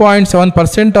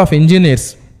 1.7% of engineers,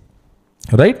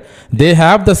 right, they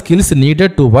have the skills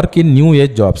needed to work in new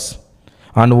age jobs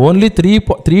and only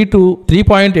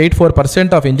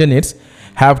 3.84% of engineers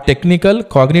have technical,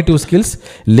 cognitive skills,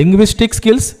 linguistic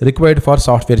skills required for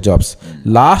software jobs.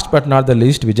 Last but not the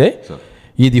least, Vijay,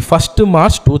 ఇది 1st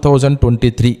March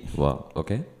 2023. Wow,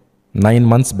 okay. 9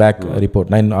 months back report,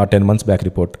 9 or 10 months back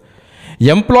report.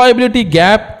 Employability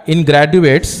gap in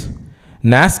graduates,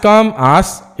 NASSCOM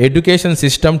asks education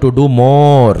system to do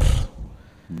more.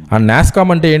 And NASSCOM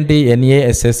అంటే ఏంటి?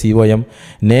 NASSCOM,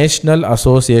 National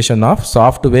Association of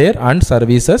Software and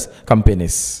Services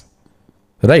Companies,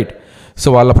 right? So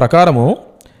వాళ్ళ ప్రకారము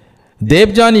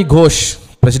Debjani Ghosh,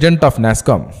 president of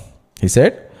NASSCOM, he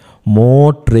said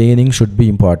more training should be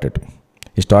imparted.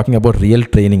 He's talking about real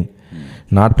training,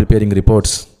 not preparing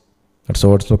reports.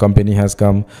 So company has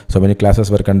come, so many classes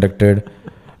were conducted,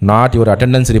 not your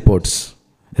attendance reports.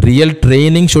 Real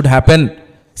training should happen.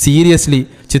 Seriously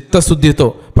చిత్తశుద్ధితో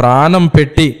ప్రాణం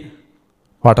పెట్టి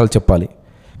పాఠాలు చెప్పాలి.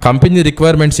 Company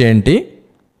requirements ఏంటి,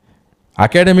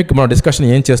 academic మనం discussion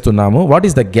ఏం చేస్తున్నాము, what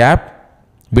is the gap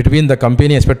between the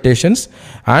company expectations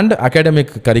and academic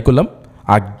curriculum,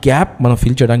 ఆ గ్యాప్ మనం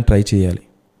ఫిల్ చేయడానికి ట్రై చేయాలి.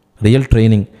 రియల్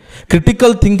ట్రైనింగ్,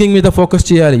 క్రిటికల్ థింకింగ్ మీద ఫోకస్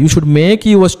చేయాలి. You should make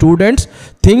your students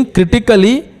think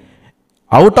critically,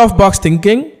 out of box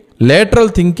thinking, lateral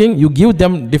thinking, you give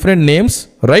them different names,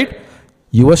 right?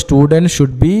 Your students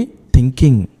should be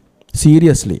thinking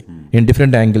seriously in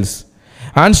different angles,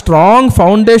 and strong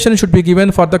foundation should be given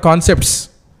for the concepts,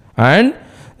 and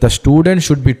the student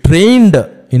should be trained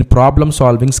in problem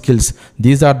solving skills.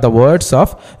 These are the words of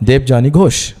Debjani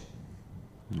Ghosh.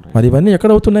 మరి ఇవన్నీ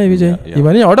ఎక్కడ అవుతున్నాయి విజయ్?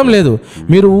 ఇవన్నీ అవడం లేదు.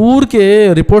 మీరు ఊరికే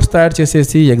reports తయారు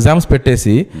చేసేసి ఎగ్జామ్స్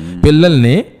పెట్టేసి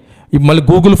పిల్లల్ని మళ్ళీ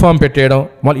గూగుల్ ఫామ్ పెట్టేయడం,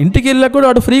 మళ్ళీ ఇంటికి వెళ్ళాక కూడా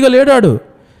వాడు ఫ్రీగా లేడాడు.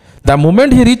 The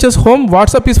moment he reaches home,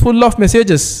 WhatsApp is full of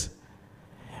messages.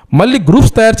 మళ్ళీ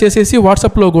గ్రూప్స్ తయారు చేసేసి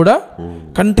వాట్సాప్లో కూడా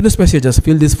continuous messages,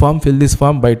 fill this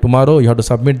form by tomorrow you have to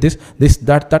submit this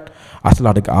that. అసలు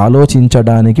వాడికి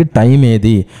ఆలోచించడానికి టైం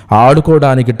ఏది?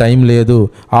 ఆడుకోవడానికి టైం లేదు,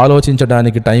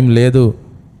 ఆలోచించడానికి టైం లేదు.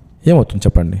 ఏమవుతుంది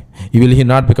చెప్పండి? Will he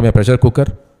not become a pressure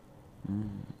cooker?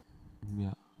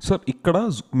 Sir ఇక్కడ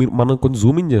మనం కొంచెం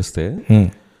జూమ్ ఇన్ చేస్తే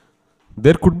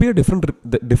there could be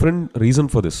different reason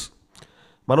for this.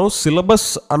 మనం సిలబస్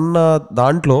అన్న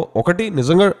దాంట్లో ఒకటి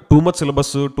నిజంగా too much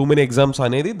syllabus, too many exams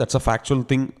అనేది దట్స్ అ ఫ్యాక్చువల్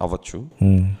థింగ్ అవ్వచ్చు.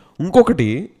 ఇంకొకటి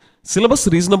సిలబస్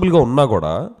రీజనబుల్గా ఉన్నా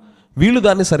కూడా వీళ్ళు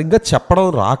దాన్ని సరిగ్గా చెప్పడం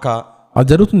రాక అది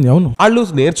జరుగుతుంది. అవును, వాళ్ళు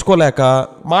నేర్చుకోలేక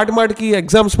మాటికి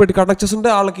ఎగ్జామ్స్ పెట్టి కండక్ట్ చేస్తుంటే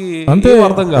వాళ్ళకి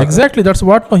అర్థం కాదు. Exactly that's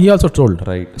what he also told,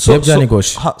 right?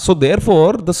 So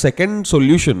therefore the second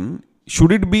solution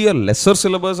should it be a lesser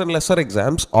syllabus and lesser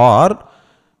exams, or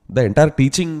the entire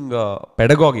teaching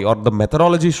pedagogy or the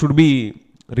methodology should be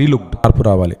relooked? మార్పు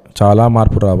రావాలి, చాలా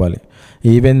మార్పు రావాలి.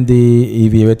 Even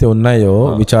ఇవి ఏవైతే ఉన్నాయో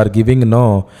which are giving no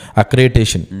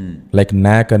accreditation like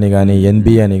నాక్ అని కానీ,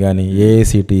 ఎన్బి అని కానీ,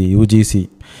 ఏఐసిటి, యూజీసీ,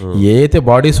 ఏవైతే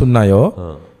బాడీస్ ఉన్నాయో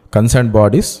concern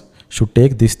bodies should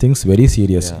take these things very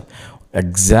serious.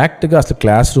 ఎగ్జాక్ట్గా అసలు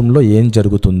క్లాస్ రూమ్లో ఏం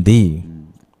జరుగుతుంది,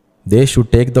 they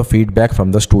should take the feedback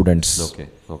from the students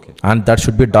and that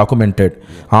should be documented.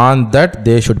 On that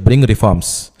they should bring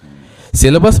reforms.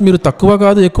 Syllabus మీరు తక్కువ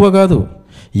కాదు, ఎక్కువ కాదు,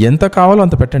 ఎంత కావాలో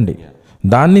అంత పెట్టండి.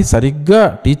 దాన్ని సరిగ్గా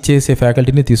టీచ్ చేసే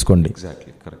ఫ్యాకల్టీని తీసుకోండి.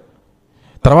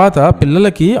 తర్వాత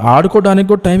పిల్లలకి ఆడుకోవడానికి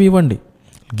కూడా టైం ఇవ్వండి.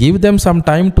 Give them some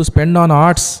time to spend on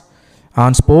arts,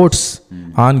 on sports,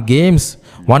 on games.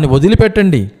 వాడిని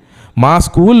వదిలిపెట్టండి. మా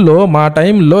స్కూల్లో మా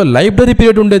టైంలో లైబ్రరీ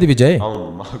పీరియడ్ ఉండేది Vijay.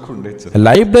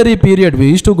 Library period, we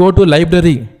use to go to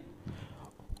library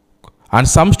and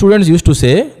some students use to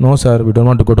say no sir we don't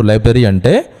want to go to library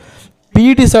అంటే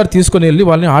PET sir తీసుకొని వెళ్ళి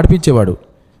వాళ్ళని ఆడిపించేవాడు.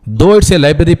 Though it's a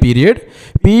library period,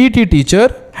 PET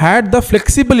teacher had the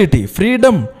flexibility,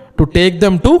 freedom to take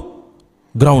them to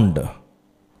ground.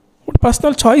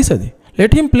 Personal choice అది.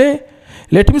 Let him play,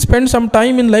 let him spend some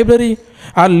time in library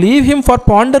are leave him for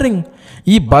pandering.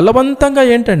 ఈ బలవంతంగా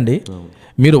ఏంటండి,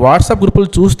 మీరు WhatsApp గ్రూపులు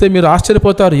చూస్తే మీరు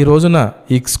ఆశ్చర్యపోతారు. ఈ రోజున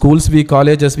ఈ స్కూల్స్వి,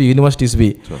 కాలేజెస్వి, యూనివర్సిటీస్వి,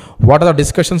 what are the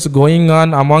discussions going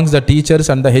on amongst the teachers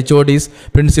and the HODs,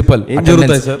 principal.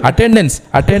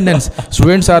 Attendance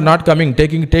students are not coming,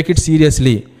 take it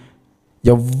seriously.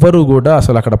 ఎవ్వరు కూడా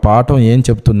అసలు అక్కడ పాఠం ఏం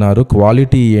చెప్తున్నారు,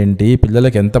 క్వాలిటీ ఏంటి,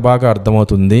 పిల్లలకి ఎంత బాగా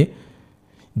అర్థమవుతుంది,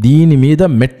 దీని మీద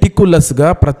మెటిక్యులస్గా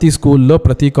ప్రతి స్కూల్లో,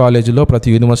 ప్రతి కాలేజీలో, ప్రతి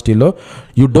యూనివర్సిటీలో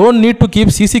you don't need to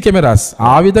keep CC cameras.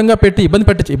 ఆ విధంగా పెట్టి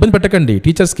ఇబ్బంది పెట్టకండి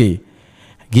టీచర్స్కి.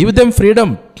 గివ్ దెమ్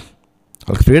ఫ్రీడమ్,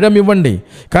 వాళ్ళకి ఫ్రీడమ్ ఇవ్వండి.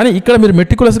 కానీ ఇక్కడ మీరు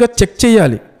మెటిక్యులస్గా చెక్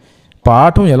చేయాలి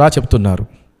పాఠం ఎలా చెప్తున్నారు,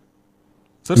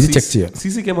 ఇది చెక్ చేయాలి.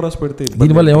 సీసీ కెమెరాస్ పెడితే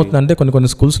దీనివల్ల ఏమవుతుందంటే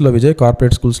కొన్ని స్కూల్స్లో విజయ్,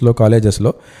 కార్పొరేట్ స్కూల్స్లో,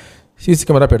 కాలేజెస్లో సీసీ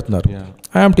కెమెరా పెడుతున్నారు.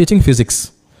 I'm teaching physics.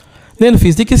 నేను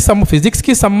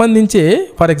ఫిజిక్స్కి సంబంధించి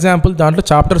ఫర్ ఎగ్జాంపుల్ దాంట్లో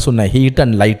చాప్టర్స్ ఉన్నాయి, హీట్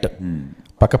అండ్ లైట్,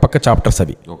 పక్క చాప్టర్స్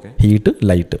అవి, heat,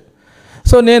 light.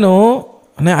 So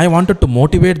I wanted to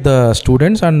motivate the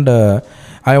students and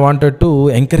I wanted to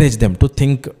encourage them to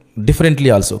think differently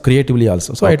also, creatively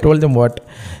also. So I told them what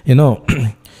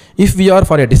if we are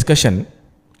for a discussion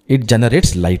it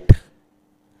generates light.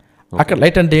 అక్కడ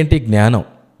light అంటే ఏంటి, జ్ఞానం,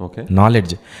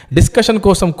 knowledge. Discussion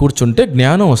కోసం కూర్చుంటే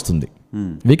జ్ఞానం వస్తుంది,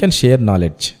 we can share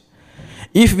knowledge.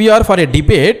 If we are for a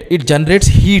debate it generates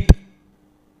heat,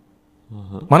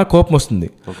 మన కోపం వస్తుంది.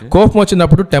 కోపం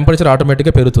వచ్చినప్పుడు టెంపరేచర్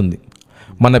ఆటోమేటిక్గా పెరుగుతుంది,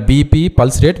 మన BP,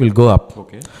 pulse rate will go up.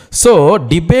 So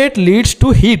debate leads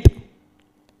to heat,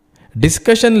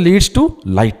 discussion leads to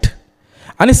light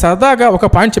అని సరదాగా ఒక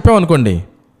పాయింట్ చెప్పామనుకోండి,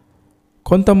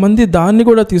 కొంతమంది దాన్ని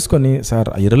కూడా తీసుకొని సార్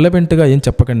ఇర్రెలవెంట్గా ఏం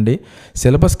చెప్పకండి,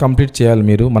 సిలబస్ కంప్లీట్ చేయాలి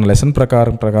మీరు, మన లెసన్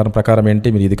ప్రకారం ఏంటి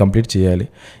మీరు ఇది కంప్లీట్ చేయాలి,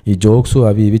 ఈ జోక్స్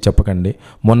అవి ఇవి చెప్పకండి.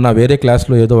 మొన్న వేరే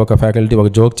క్లాస్లో ఏదో ఒక ఫ్యాకల్టీ ఒక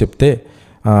జోక్ చెప్తే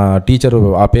టీచరు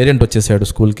ఆ పేరెంట్ వచ్చేసాడు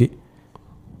స్కూల్కి.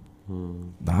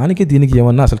 దానికి దీనికి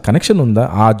ఏమన్నా అసలు కనెక్షన్ ఉందా?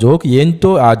 ఆ జోక్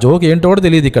ఏంటో కూడా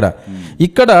తెలియదు.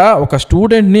 ఇక్కడ ఒక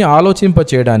స్టూడెంట్ని ఆలోచింప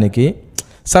చేయడానికి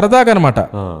సరదాగా అనమాట,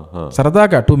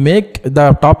 సరదాగా to make the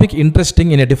topic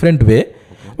interesting in a different way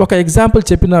ఒక ఎగ్జాంపుల్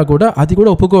చెప్పినా కూడా అది కూడా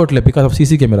ఒప్పుకోవట్లేదు బికాస్ ఆఫ్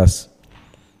సీసీ కెమెరాస్.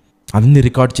 అన్ని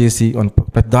రికార్డ్ చేసి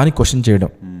దానికి క్వశ్చన్ చేయడం.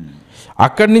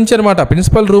 అక్కడి నుంచి అనమాట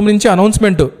ప్రిన్సిపల్ రూమ్ నుంచి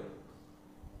అనౌన్స్మెంట్,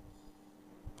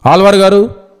 ఆల్వార్ గారు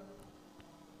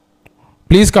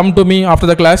please come to me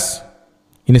after the class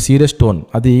in a serious tone.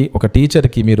 అది ఒక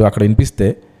టీచర్కి మీరు అక్కడ వినిపిస్తే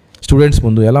స్టూడెంట్స్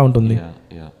ముందు ఎలా ఉంటుంది,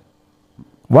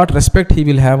 what respect he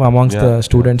will have amongst the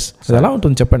students, అది ఎలా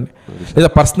ఉంటుంది చెప్పండి. లేదా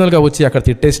పర్సనల్గా వచ్చి అక్కడ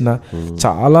తిట్టేసిన,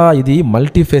 చాలా ఇది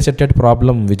మల్టీ ఫేసెటెడ్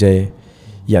ప్రాబ్లం విజయ్.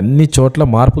 అన్ని చోట్ల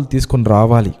మార్పులు తీసుకొని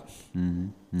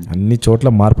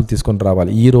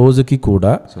రావాలి, ఈ రోజుకి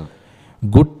కూడా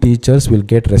good teachers will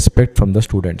get respect from the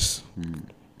students.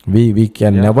 We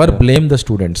can never blame the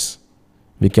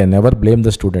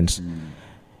students.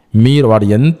 మీరు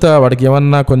వాడికి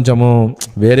ఏమన్నా కొంచెము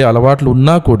వేరే అలవాట్లు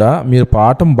ఉన్నా కూడా మీరు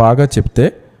పాఠం బాగా చెప్తే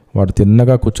వాడు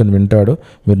తిన్నగా కూర్చొని వింటాడు,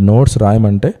 మీరు నోట్స్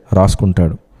రాయమంటే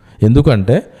రాసుకుంటాడు.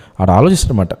 ఎందుకంటే వాడు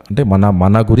ఆలోచిస్తాడనమాట, అంటే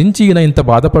మన గురించి ఈయన ఇంత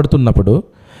బాధపడుతున్నప్పుడు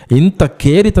ఇంత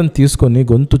కేర్ ఇతను తీసుకొని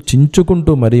గొంతు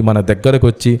చించుకుంటూ మరి మన దగ్గరకు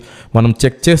వచ్చి మనం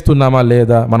చెక్ చేస్తున్నామా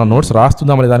లేదా, మన నోట్స్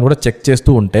రాస్తున్నామా లేదా అని కూడా చెక్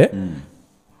చేస్తూ ఉంటే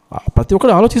ప్రతి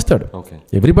ఒక్కరు ఆలోచిస్తాడు.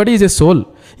 Everybody is a soul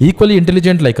equally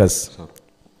intelligent like us.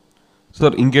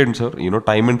 Sir ఇంకేంటి sir,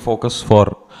 time and focus for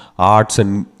arts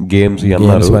and games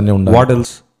what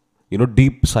else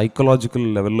deep psychological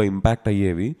లెవెల్లో ఇంపాక్ట్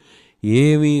అయ్యేవి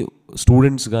ఏవి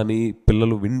స్టూడెంట్స్ కానీ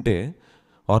పిల్లలు వింటే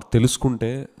ఆర్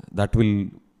తెలుసుకుంటే that will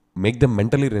make them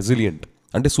mentally resilient.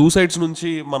 అంటే సూసైడ్స్ నుంచి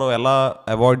మనం ఎలా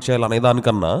అవాయిడ్ చేయాలి అనే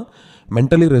దానికన్నా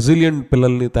మెంటలీ రెసిలియంట్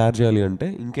పిల్లల్ని తయారు చేయాలి అంటే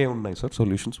ఇంకేం ఉన్నాయి sir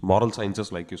solutions? Moral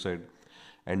sciences like you side,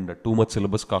 and too much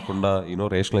syllabus కాకుండా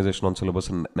rationalization on syllabus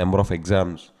and number of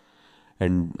exams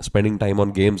and spending time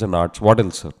on games and arts. What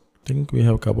else sir? Think we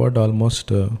have covered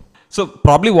almost. So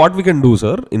probably what we can do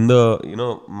sir in the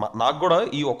నాకు కూడా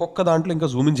ఈ ఒక్కొక్క దాంట్లో ఇంకా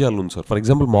Zoom in చేయాలి ఉంది sir. For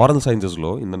example moral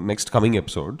సైన్సెస్లో in the next coming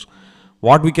episodes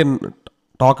what we can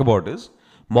talk about is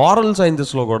moral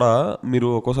సైన్సెస్లో కూడా మీరు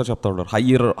ఒక్కోసారి చెప్తా ఉంటారు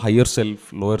హయ్యర్ సెల్ఫ్,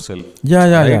 లోయర్ సెల్ఫ్.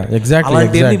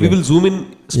 అలాంటివన్నీ we will Zoom in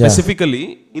specifically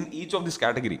in each of this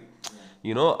category.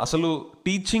 అసలు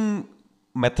teaching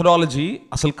methodology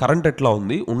అసలు current ఎట్లా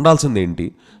ఉంది, ఉండాల్సింది ఏంటి,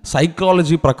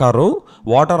 సైకాలజీ ప్రకారం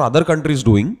what are other countries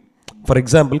doing. For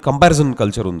example comparison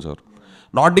culture ఉంది సార్.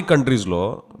 నార్డిక్ కంట్రీస్లో,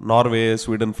 నార్వే,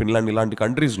 స్వీడన్, ఫిన్లాండ్ ఇలాంటి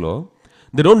కంట్రీస్లో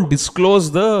they don't disclose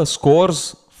the scores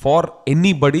far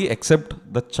anybody except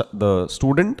the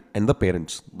student and the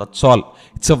parents. That's all.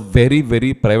 It's a very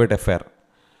very private affair.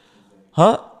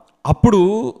 అప్పుడు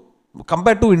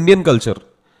compare to Indian culture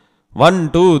 1,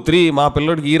 2, 3 మా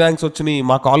పిల్లడికి ఈ ranks వచ్చినాయి,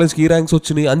 మా కాలేజ్కి ఈ ర్యాంక్స్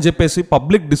వచ్చినాయి అని చెప్పేసి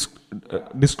పబ్లిక్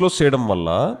డిస్క్లోజ్ చేయడం వల్ల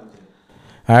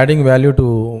adding value to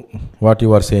what you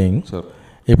are saying.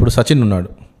 ఇప్పుడు సచిన్ ఉన్నాడు,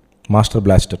 master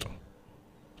blaster,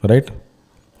 right,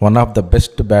 one of the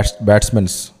best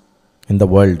batsmen in the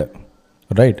world,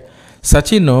 right.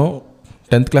 Sachin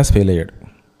 10th class fail అయ్యాడు.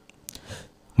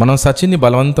 మనం సచిన్ని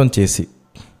బలవంతం చేసి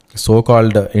సో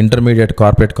కాల్డ్ ఇంటర్మీడియట్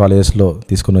కార్పొరేట్ కాలేజెస్లో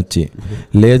తీసుకుని వచ్చి,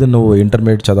 లేదు నువ్వు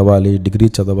ఇంటర్మీడియట్ చదవాలి, డిగ్రీ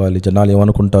చదవాలి, జనాలు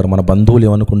ఏమనుకుంటారు, మన బంధువులు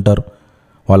ఏమనుకుంటారు,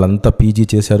 వాళ్ళంతా పీజీ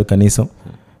చేశారు, కనీసం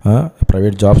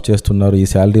ప్రైవేట్ జాబ్స్ చేస్తున్నారు, ఈ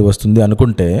శాలరీ వస్తుంది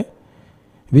అనుకుంటే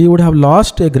we would have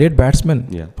lost a great batsmen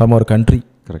from our country,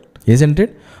 isn't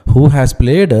it, who has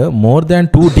played more than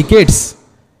 2 decades.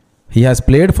 He has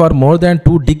played for more than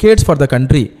 2 decades for the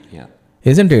country,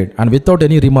 isn't it, and without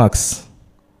any remarks,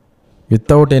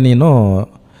 without any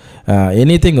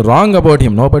anything wrong about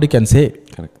him, nobody can say.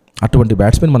 అటువంటి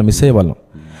batsmen మనం miss అయ్యేవాళ్ళం.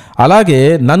 అలాగే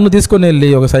నన్ను తీసుకొని వెళ్ళి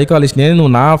ఒక psychologist, నేను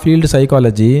నా field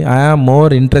psychology, I am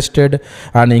more interested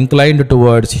and inclined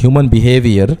towards human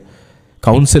behaviour,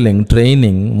 counselling,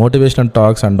 training, motivational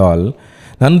talks and all.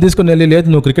 నన్ను తీసుకుని వెళ్ళి లేదు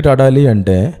నువ్వు క్రికెట్ ఆడాలి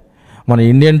అంటే మన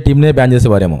ఇండియన్ టీమ్నే బ్యాన్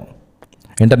చేసేవారేమో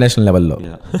ఇంటర్నేషనల్ లెవెల్లో.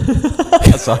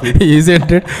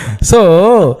 ఈజెంటెడ్. సో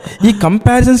ఈ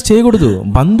కంపారిజన్స్ చేయకూడదు.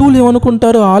 బంధువులు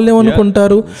ఏమనుకుంటారు, వాళ్ళు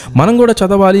ఏమనుకుంటారు, మనం కూడా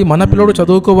చదవాలి, మన పిల్లడు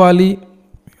చదువుకోవాలి,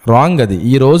 రాంగ్ అది.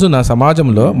 ఈ రోజు నా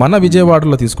సమాజంలో మన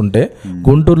విజయవాడలో తీసుకుంటే,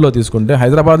 గుంటూరులో తీసుకుంటే,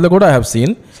 హైదరాబాద్లో కూడా I have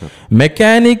seen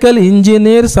mechanical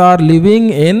engineers are living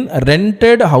in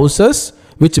rented houses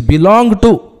which belong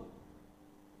to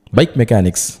bike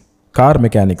mechanics, car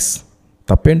mechanics.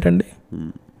 తప్పేంటండి?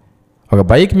 ఒక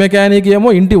బైక్ మెకానిక్ ఏమో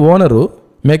ఇంటి ఓనరు,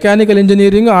 మెకానికల్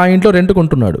ఇంజనీరింగ్ ఆ ఇంట్లో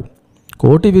రెంట్కుంటున్నాడు.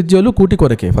 కోటి విద్యలు కూటి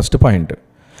కొరకే, first point.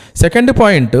 Second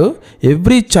point,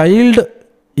 every child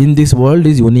in this world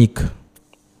is unique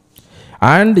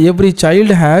and every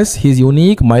child has his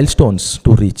unique mile stones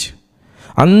to reach.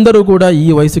 అందరూ కూడా ఈ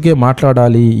వయసుకే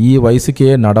మాట్లాడాలి, ఈ వయసుకే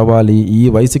నడవాలి, ఈ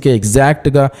వయసుకే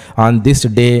ఎగ్జాక్ట్గా on this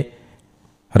day,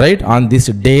 right, on this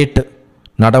date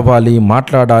నడవాలి,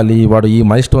 మాట్లాడాలి, వాడు ఈ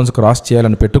మైల్ స్టోన్స్ క్రాస్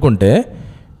చేయాలని పెట్టుకుంటే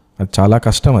అది చాలా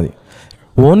కష్టం. అది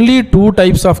only 2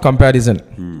 types of comparison,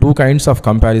 2 kinds of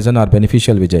comparison are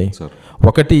beneficial Vijay.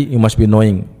 ఒకటి, you must be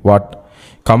knowing what,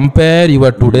 compare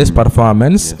your today's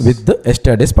performance with the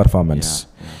yesterday's performance.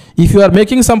 If you are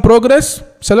making some progress,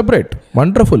 celebrate,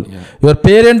 wonderful. Your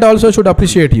parent also should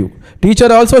appreciate you,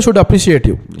 teacher also should appreciate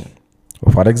you.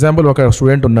 For example, ఒక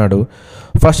student ఉన్నాడు,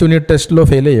 first unit టెస్ట్లో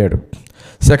fail అయ్యాడు,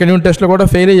 second unit టెస్ట్లో కూడా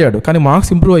fail అయ్యాడు, కానీ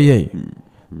marks improve అయ్యాయి.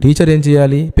 Teacher ఏం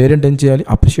చేయాలి, పేరెంట్ ఏం చేయాలి,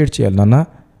 అప్రిషియేట్ చేయాలి. నాన్న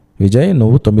విజయ్,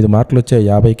 నువ్వు 9 మార్కులు వచ్చాయి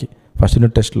 50కి ఫస్ట్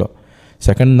యూనిట్ టెస్ట్లో,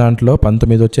 సెకండ్ దాంట్లో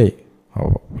 19 వచ్చాయి,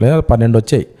 లేదా 12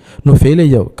 వచ్చాయి, నువ్వు ఫెయిల్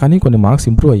అయ్యావు కానీ కొన్ని మార్క్స్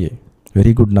ఇంప్రూవ్ అయ్యాయి,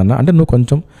 వెరీ గుడ్ నాన్న. అంటే నువ్వు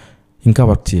కొంచెం ఇంకా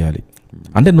వర్క్ చేయాలి.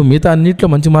 అంటే నువ్వు మిగతా అన్నింటిలో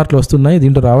మంచి మార్కులు వస్తున్నాయి,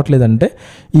 దీంట్లో రావట్లేదంటే,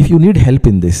 if you need help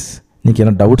in this, నీకు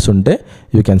ఏమైనా డౌట్స్ ఉంటే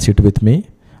you can SIT with me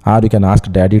are you can ask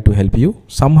daddy to help you,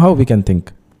 somehow we can think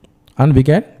and we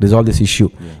can resolve this issue.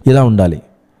 ఇలా ఉండాలి.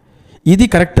 ఇది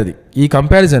కరెక్ట్. అది ఈ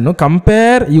comparison,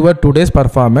 compare your today's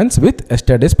performance with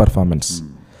yesterday's performance.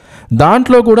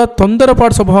 దాంట్లో కూడా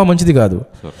తొందరపాటు స్వభావం మంచిది కాదు.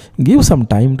 Give some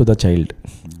time to the child,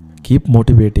 keep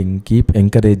motivating, keep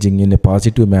encouraging in a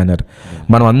positive manner.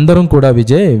 మనం అందరం కూడా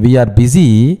Vijay, we are busy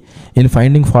in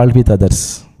finding fault with others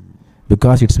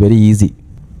because it's very easy.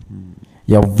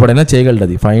 ఎవడైనా చేయగలడు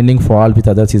అది. Finding fault with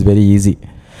others is very easy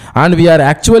and we are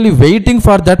actually waiting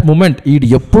for that moment. ఈడు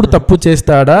ఎప్పుడు తప్పు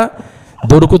చేస్తాడా,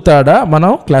 దొరుకుతాడా,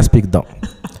 మనం క్లాస్ పీక్దాం.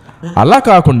 అలా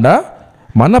కాకుండా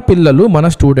మన పిల్లలు మన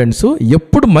స్టూడెంట్స్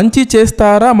ఎప్పుడు మంచి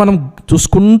చేస్తారా మనం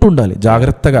చూసుకుంటూ ఉండాలి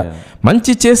జాగ్రత్తగా.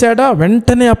 మంచి చేశాడా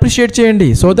వెంటనే అప్రిషియేట్ చేయండి,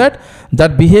 so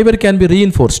that behaviour can be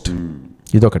reinforced.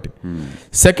 ఇదొకటి.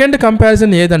 సెకండ్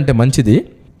కంపారిజన్ ఏదంటే మంచిది,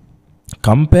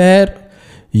 compare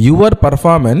your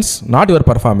performance, not your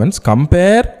performance,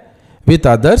 compare with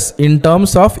others in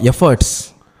terms of efforts.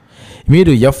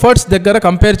 మీరు ఎఫర్ట్స్ దగ్గర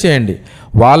కంపేర్ చేయండి.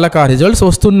 వాళ్ళకి ఆ రిజల్ట్స్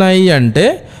వస్తున్నాయి అంటే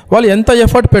వాళ్ళు ఎంత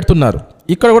ఎఫర్ట్ పెడుతున్నారు.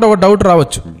 ఇక్కడ కూడా ఒక డౌట్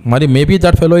రావచ్చు, మరి maybe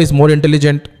that fellow is more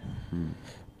intelligent,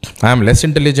 I'm less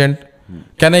intelligent,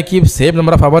 can I keep same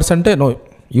number of hours అంటే no,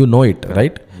 you know it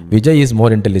right. Vijay is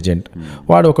more intelligent.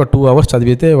 వాడు ఒక 2 hours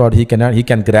చదివితే వాడు he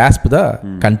can grasp the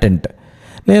content.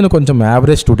 నేను కొంచెం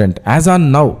average student. As on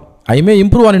now I may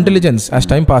improve on intelligence as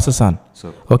time passes on,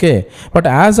 okay, but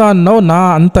as on now నా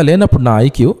అంత లేనప్పుడు నా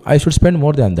IQ I should spend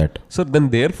more than that. So then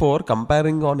there four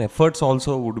comparing on efforts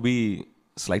also would be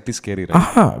slightly scary,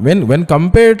 right? When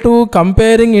compared to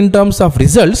comparing in terms of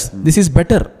results, this is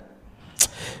better.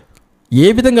 ఏ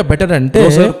విధంగా better అంటే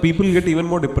people get even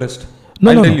more depressed.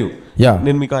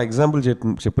 నేను మీకు ఆ example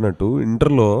చెప్పినట్టు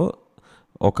ఇంటర్లో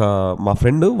ఒక మా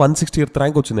friend 160th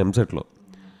rank వచ్చింది ఎంసెట్లో.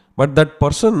 But that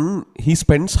person he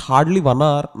spends hardly 1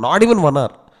 hour, not even 1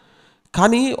 hour.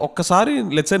 కానీ ఒక్కసారి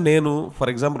లెట్స్ సే నేను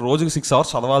ఫర్ ఎగ్జాంపుల్ రోజుకి 6 hours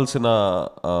చదవాల్సిన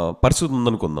పరిస్థితి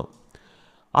ఉందనుకుందాం.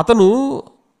 అతను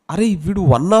అరే వీడు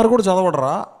 1 hour కూడా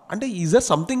చదవడరా అంటే is there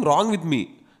something wrong with me,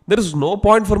 there is no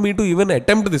point for me to even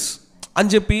attempt this అని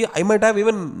చెప్పి I might have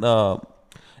even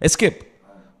escape.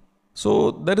 So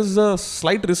there is a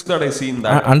slight risk that I see in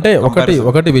that. అంటే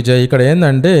ఒకటి విజయ్, ఇక్కడ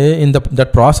ఏంటంటే in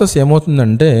that process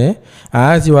ఏమవుతుందంటే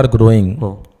as you are growing,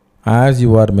 as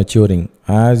you are maturing,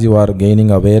 as you are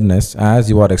gaining awareness,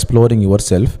 as you are exploring your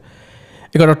self,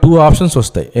 ఇక్కడ 2 options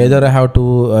వస్తాయి. Either I have to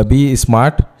be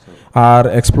smart or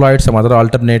exploit some other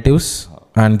alternatives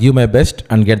and give my best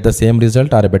and get the same result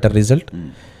or a better result.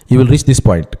 You will reach this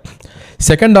point.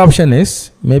 Second option is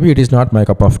maybe it is not my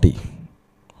cup of tea.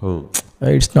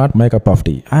 It's not my cup of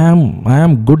tea. I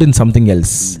am good in something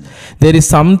else. There is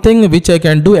something which I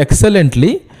can do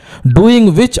excellently,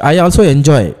 doing which I also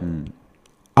enjoy.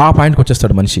 ఆ పాయింట్కి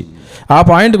వచ్చేస్తాడు మనిషి. ఆ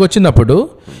పాయింట్కి వచ్చినప్పుడు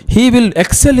he will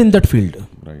excel in that field.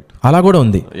 అలా కూడా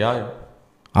ఉంది.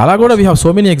 అలా కూడా we have so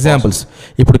many examples.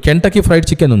 ఇప్పుడు కెంటకీ ఫ్రైడ్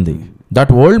చికెన్ ఉంది.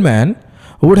 That old man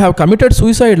would have committed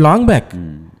suicide long back,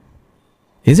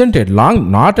 isn't it?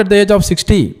 Not at the age of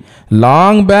 60.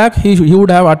 Long back he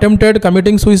would have attempted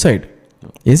committing suicide,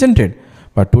 isn't it?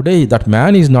 But today that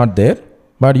man is not there,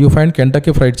 but you find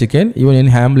Kentucky Fried Chicken even in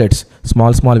hamlets,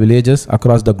 small villages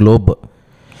across the globe.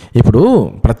 ఇప్పుడు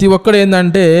ప్రతి ఒక్కడు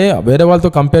ఏంటంటే వేరే వాళ్ళతో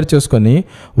compare చేసుకొని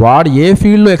వాడు ఏ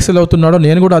ఫీల్డ్లో XL అవుతున్నాడో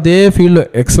నేను కూడా అదే ఫీల్డ్లో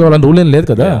ఎక్సెల్ అవ్వాలని రూల్ ఏం లేదు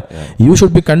కదా. You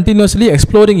should be continuously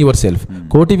exploring your self.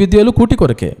 కోటి విద్యలు కూటి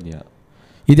కొరకే,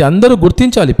 ఇది అందరూ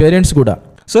గుర్తించాలి, పేరెంట్స్ కూడా.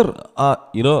 Sir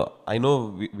I know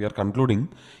we are concluding.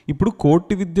 ఇప్పుడు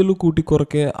కోటి విద్యలు కూటి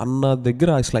కొరకే అన్న దగ్గర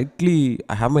I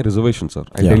have my reservation sir.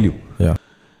 I tell you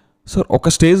sir, ఒక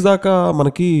స్టేజ్ దాకా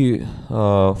మనకి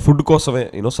ఫుడ్ కోసమే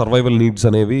సర్వైవల్ నీడ్స్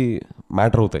అనేవి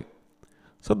మ్యాటర్ అవుతాయి.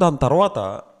 సో దాని తర్వాత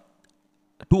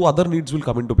 2 other needs will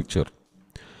come into picture.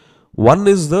 One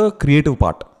is the creative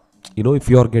part. If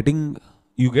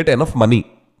you get enough money,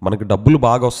 మనకి డబ్బులు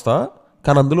బాగా వస్తా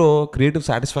కానీ అందులో క్రియేటివ్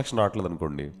సాటిస్ఫాక్షన్ రావట్లేదు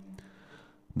అనుకోండి,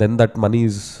 then that money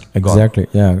is exactly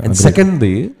gone. Yeah, and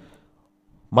secondly,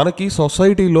 మనకి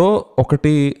సొసైటీలో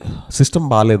ఒకటి సిస్టమ్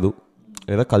బాగాలేదు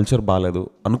లేదా కల్చర్ బాగాలేదు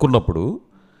అనుకున్నప్పుడు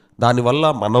దానివల్ల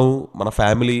మన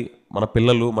ఫ్యామిలీ, మన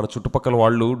పిల్లలు, మన చుట్టుపక్కల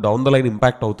వాళ్ళు డౌన్ ద లైన్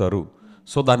ఇంపాక్ట్ అవుతారు.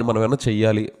 సో దాన్ని మనం ఏమైనా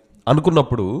చెయ్యాలి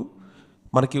అనుకున్నప్పుడు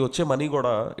మనకి వచ్చే మనీ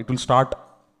కూడా it will start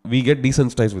we get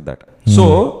desensitise with that. So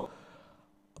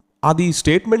అది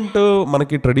స్టేట్మెంట్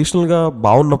మనకి ట్రెడిషనల్గా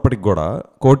బాగున్నప్పటికి కూడా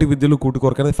కోటి విద్యలు కూటి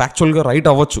కొరకు అనేది ఫ్యాక్చువల్గా రైట్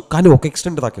అవ్వచ్చు, కానీ ఒక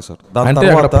ఎక్స్టెంట్ దాకే సార్. అంటే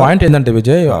అక్కడ పాయింట్ ఏంటంటే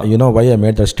Vijay, why I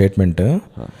made that statement,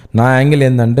 నా యాంగిల్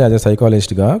ఏంటంటే యాజ్ ఎ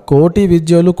సైకాలజిస్ట్గా కోటి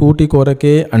విద్యలు కూటి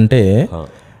కొరకే అంటే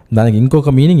దానికి ఇంకొక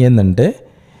మీనింగ్ ఏంటంటే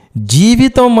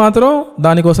జీవితం మాత్రం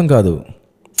దానికోసం కాదు.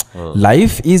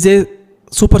 Life is a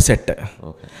super set,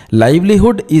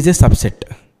 livelihood is a subset.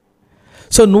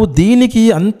 So నువ్వు దీనికి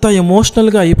అంత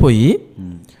ఎమోషనల్గా అయిపోయి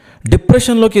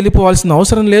డిప్రెషన్లోకి వెళ్ళిపోవాల్సిన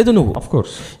అవసరం లేదు. నువ్వు ఆఫ్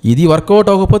కోర్స్ ఇది వర్కౌట్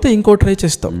అవ్వకపోతే ఇంకో ట్రై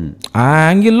చేస్తావు. ఆ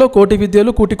యాంగిల్లో కోటి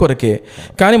విద్యలు కూటి కొరకే.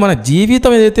 కానీ మన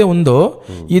జీవితం ఏదైతే ఉందో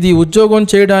ఇది ఉద్యోగం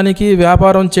చేయడానికి,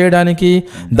 వ్యాపారం చేయడానికి,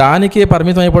 దానికే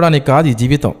పరిమితం అయిపోవడానికి కాదు ఈ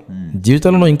జీవితం.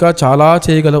 జీవితంలో నువ్వు ఇంకా చాలా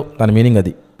చేయగలవు, దాని మీనింగ్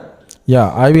అది. Yeah,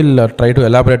 I will try to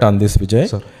elaborate on this Vijay.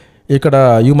 ఇక్కడ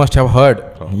you must have heard,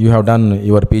 you have done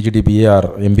your PGD BA are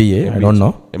MBA, I don't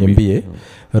know, MBA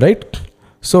right.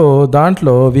 So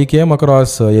దాంట్లో we came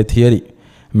across a theory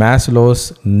Maslow's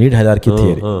need hierarchy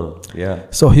theory.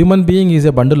 So human being is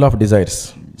a bundle of desires.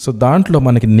 So దాంట్లో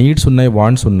మనకి needs ఉన్నాయి,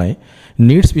 wants ఉన్నాయి.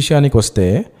 Needs విషయానికి వస్తే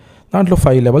దాంట్లో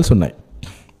 5 levels ఉన్నాయి.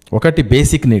 ఒకటి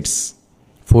basic needs,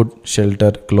 food,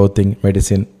 shelter, clothing,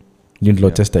 medicine, దీంట్లో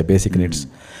వచ్చేస్తాయి బేసిక్ నీడ్స్.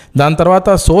 దాని తర్వాత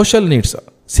social needs,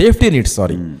 safety needs,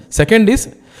 second is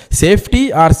safety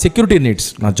or security needs.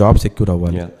 నా జాబ్ సెక్యూర్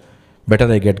అవ్వాలి,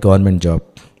 better I get government job,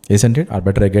 isn't it? Or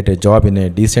better I get a job in a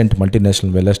decent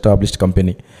multinational well established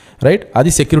company, right?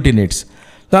 Adi security needs.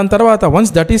 Then tarvata once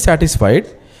that is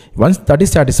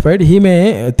satisfied, he may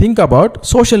think about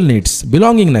social needs,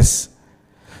 belongingness.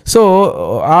 So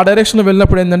aa direction lo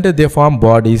vellinappudu endante they form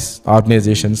bodies,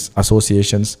 organizations,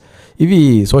 associations, ivi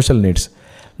social needs.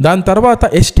 Then tarvata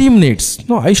esteem needs.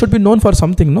 No, I should be known for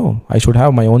something. No, I should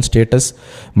have my own status,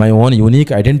 my own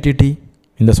unique identity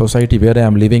in the society where I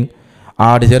am living.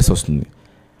 Aa desires vastundi.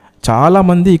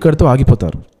 చాలామంది ఇక్కడితో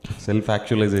ఆగిపోతారు. Self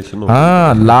actualisation,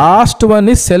 last one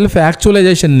is self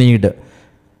actualisation need,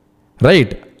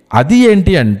 right? అది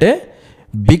ఏంటి అంటే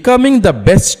becoming the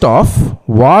best of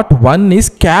what one is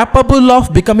capable of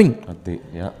becoming.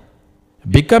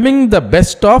 Becoming the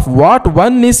best of what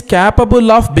one is capable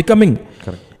of becoming.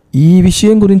 ఈ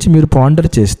విషయం గురించి మీరు ponder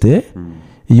చేస్తే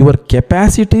your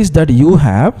capacities that you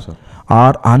have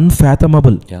are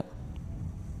unfathomable.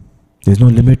 There is no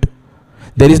limit.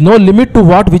 There is no limit to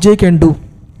what Vijay can do.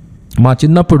 మా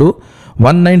చిన్నప్పుడు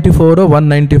 194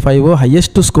 195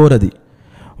 highest score అది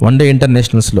one day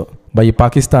ఇంటర్నేషనల్స్లో by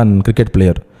Pakistan cricket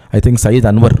player, I think Saeed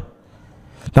Anwar.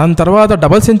 దాని తర్వాత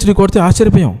డబల్ సెంచరీ కొడితే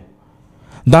ఆశ్చర్యపోయాం.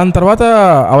 దాని తర్వాత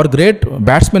hour great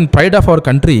batsmen, pride of our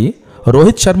country,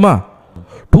 Rohit Sharma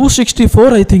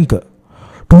 264, I think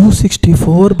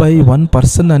 264 by 1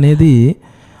 person అనేది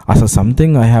అసలు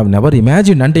something I have never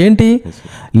imagine. అంటే ఏంటి?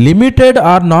 Limited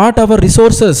are not our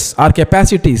resources are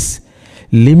capacities,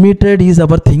 limited is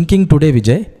our thinking today,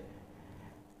 Vijay.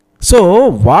 So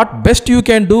what best you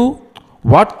can do,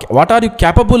 what are you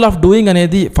capable of doing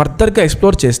అనేది ఫర్దర్గా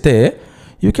explore చేస్తే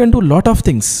you can do lot of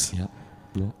things.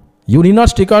 You need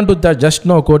not stick on to the just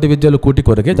no కోటి విద్యలు కూటి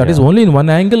కొరకే. That is only in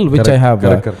one angle which I have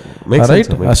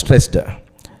right stressed.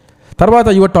 తర్వాత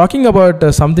you were talking about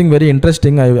something very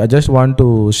interesting. I just want to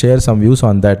share some views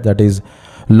on that. That is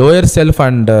lower self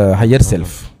and higher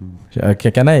self.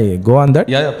 Can I go on that?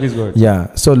 Yeah, please go ahead. Yeah.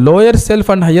 So lower self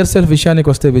and higher self vishayaniki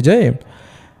vaste, Vijay,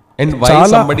 and why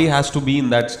somebody has to be in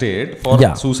that state for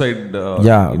suicide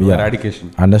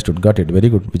eradication. Understood. Got it.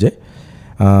 Very good, Vijay.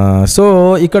 So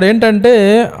ఇక్కడ ఏంటంటే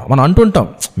మనం అంటుంటాం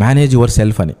manage your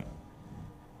self అని.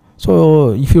 So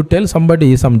if you tell somebody,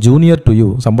 some junior to you,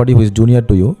 somebody who is junior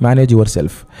to you, manage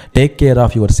yourself, take care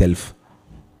of yourself.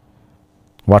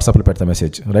 WhatsApp lo petta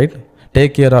message, right?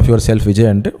 Take care of yourself, Vijay.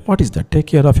 And what is that? Take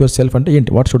care of yourself ante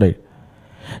enti? What should I?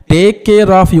 Take care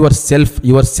of yourself.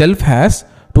 Yourself has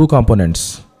 2 components.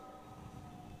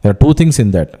 There are 2 things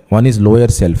in that. One is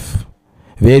lower self,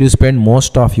 where you spend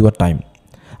most of your time.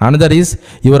 Another is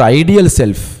your ideal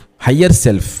self, higher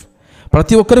self.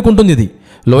 ప్రతి ఒక్కరికి ఉంటుంది ఇది.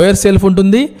 Lower self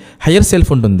ఉంటుంది, higher self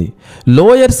ఉంటుంది.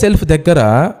 Lower self దగ్గర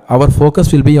our focus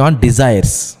will be on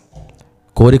desires,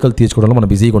 కోరికలు తీర్చుకోవడంలో మనం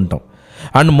బిజీగా ఉంటాం.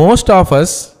 And most of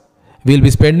us will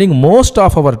be spending most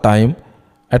of our time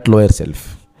at lower self,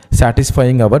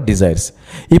 satisfying hour desires.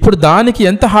 ఇప్పుడు దానికి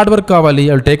ఎంత హార్డ్ వర్క్ కావాలి?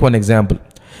 I will take one example.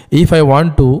 If I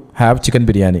want to have chicken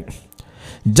biryani,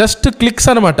 just clicks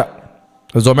అనమాట.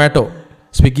 Zomato,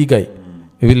 Swiggy guy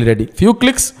will ready, few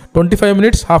clicks, 25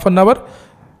 minutes, half an hour,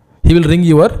 he will ring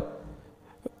your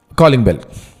calling bell,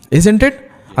 isn't it?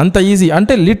 Anta easy.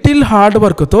 Ante little hard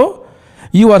work tho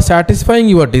you are satisfying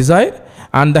your desire,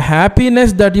 and the happiness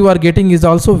that you are getting is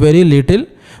also very little.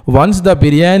 Once the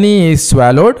biryani is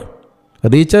swallowed,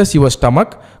 reaches your stomach,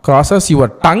 crosses your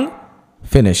tongue,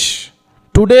 finish.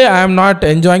 Today I am not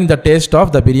enjoying the taste of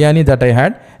the biryani that I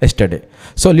had yesterday.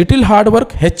 So little hard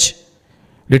work, H,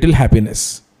 little happiness.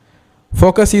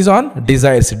 Focus is on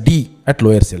desires, D, at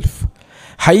lower self.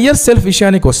 Higher self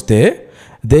విషయానికి వస్తే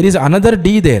there is another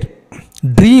D there.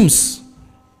 Dreams,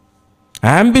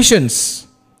 ambitions,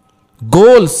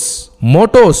 goals,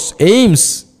 mottos, aims,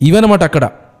 ఇవన్నమాట అక్కడ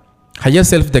higher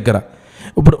self దగ్గర.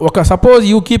 ఇప్పుడు ఒక suppose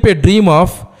you keep a dream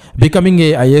of becoming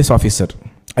a IAS officer,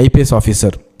 IPS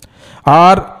officer,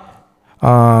 are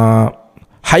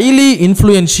highly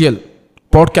influential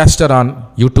podcaster on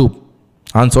YouTube,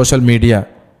 on social media.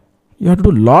 You have to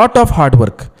do lot of hard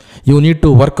work. You need to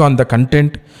work on the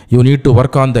content. You need to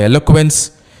work on the eloquence.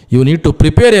 You need to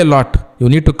prepare a lot. You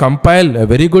need to compile a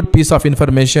very good piece of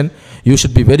information. You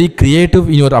should be very creative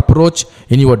in your approach,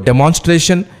 in your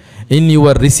demonstration, in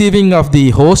your receiving of the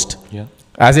host.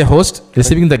 As a host,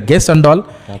 receiving the guest and all,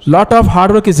 lot of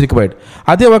hard work is required.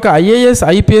 అదే ఒక IAS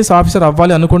IPS officer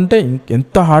అవ్వాలి అనుకుంటే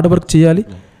ఎంత hard work చేయాలి,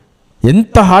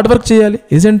 ఎంత hard work చేయాలి,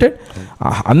 isn't it?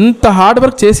 అంత hard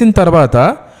work చేసిన తర్వాత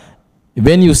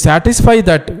when you satisfy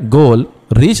that goal,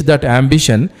 reach that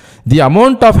ambition, the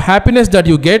amount of happiness that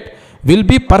you get will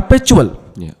be perpetual.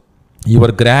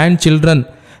 Your grand children,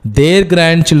 their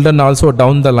grandchildren also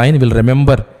down the line will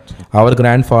remember our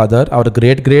grandfather, our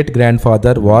great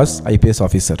grandfather was IPS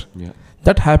officer.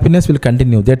 That happiness will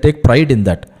continue. They take pride in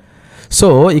that. So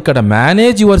ikkada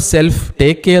manage yourself,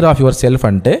 take care of yourself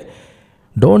ante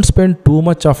don't spend too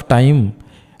much of time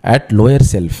at lower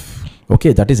self.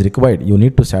 Okay, that is required. You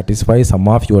need to satisfy some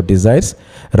of your desires,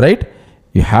 right?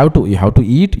 You have to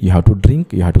eat, you have to drink,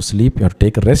 you have to sleep, you have to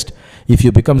take rest. If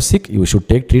you become sick, you should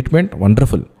take treatment.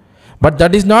 Wonderful. But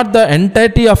that is not the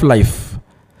entirety of life.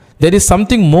 There is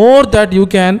something more that you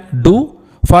can do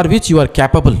for which you are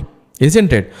capable,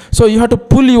 isn't it? So you have to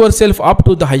pull yourself up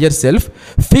to the higher self,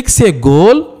 fix a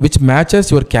goal which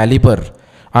matches your caliber,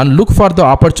 and look for the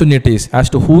opportunities as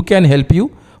to who can help you,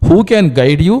 who can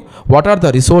guide you, what are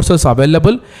the resources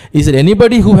available. Is there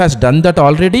anybody who has done that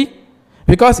already?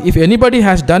 Because if anybody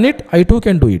has done it, I too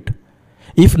can do it.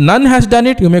 If none has done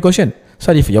it, you may question,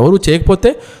 sir, if ఎవరు చేయకపోతే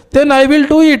then I will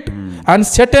do it and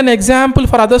set an example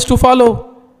for others to follow.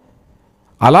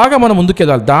 అలాగా మనం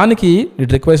ముందుకెళ్ళాలి. దానికి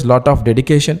it requires lot of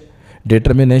dedication,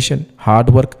 determination, hard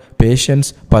work, patience,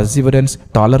 Perseverance,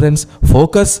 tolerance,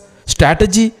 focus,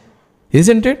 strategy,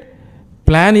 isn't it?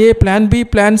 Plan A, plan B,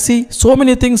 plan C, so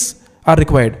many things are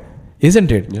required,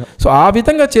 isn't it? So ఆ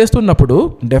విధంగా చేస్తున్నప్పుడు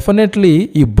definitely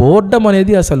ఈ boredom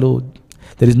అనేది అసలు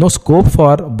there is no scope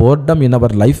for boredom in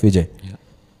our life, Vijay.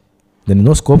 There is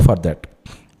no scope for that.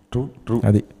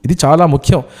 అది ఇది చాలా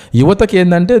ముఖ్యం యువతకి.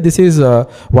 ఏంటంటే this is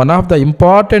one of the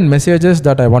important messages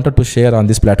that I wanted to share on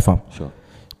this platform.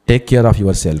 Take care of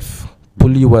your self,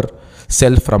 pull your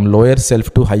self from lower self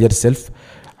to higher self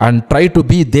and try to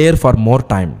be there for more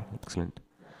time. Excellent.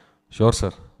 Sure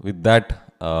sir. With that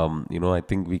I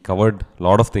think we covered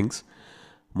lot of things.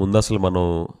 ముందు అసలు మనం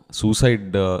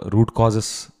suicide root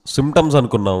causes, symptoms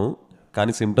అనుకున్నాము,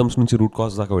 కానీ symptoms నుంచి root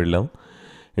cause దాకా వెళ్ళాం.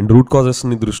 And root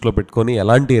కాజెస్ని దృష్టిలో పెట్టుకొని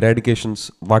ఎలాంటి ఎరాడికేషన్స్,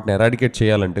 వాటిని ఎరాడికేట్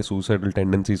చేయాలంటే సూసైడల్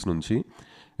టెండెన్సీస్ నుంచి,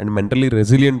 అండ్ మెంటలీ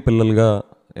రెసిలియంట్ పిల్లలుగా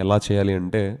ఎలా చేయాలి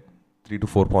అంటే 3 to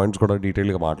 4 పాయింట్స్ కూడా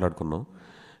డీటెయిల్గా మాట్లాడుకున్నాం.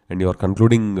 And your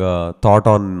concluding thought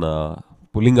on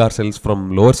pulling our self from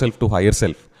lower self to higher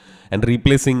self and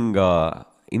replacing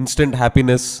instant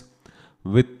happiness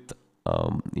with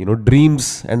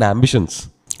dreams and ambitions.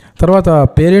 తర్వాత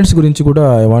పేరెంట్స్ గురించి కూడా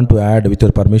I want to add with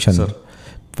your permission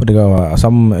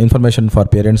some information for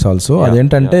parents also.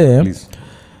 అదేంటంటే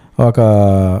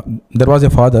there was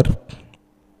a father,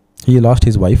 he lost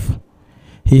his wife,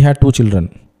 he had 2 children.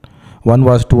 One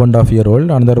was 2.5 year old,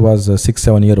 another was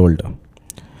 6-7 year old.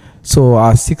 So ఆ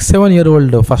 6-7 year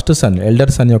old first son,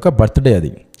 elder son యొక్క birthday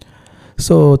అది.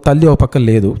 So తల్లి ఒక పక్క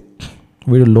లేదు,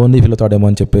 వీడు lonely feel అవుతాడేమో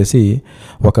అని చెప్పేసి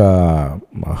ఒక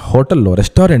హోటల్లో,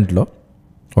 రెస్టారెంట్లో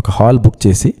ఒక హాల్ బుక్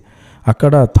చేసి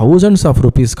అక్కడ thousands of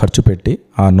rupees ఖర్చు పెట్టి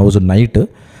ఆ రోజు night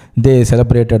they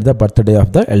celebrated the birthday of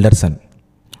the elder son.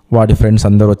 వాడి ఫ్రెండ్స్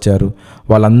అందరూ వచ్చారు,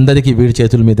 వాళ్ళందరికీ వీడి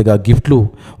చేతుల మీదుగా గిఫ్ట్లు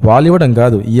వాళ్ళు ఇవ్వడం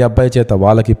కాదు, ఈ అబ్బాయి చేత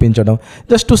వాళ్ళకి ఇప్పించడం,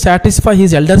 just to satisfy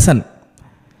his elder son.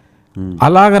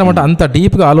 అలాగనమాట. అంత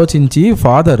డీప్గా ఆలోచించి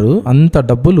ఫాదరు అంత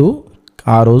డబ్బులు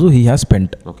ఆ రోజు హీ హ్యాస్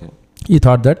స్పెంట్. ఈ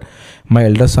thought that my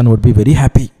elder son would be very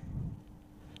happy,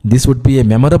 this would be A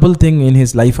memorable thing in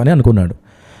his life అని అనుకున్నాడు.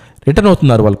 రిటర్న్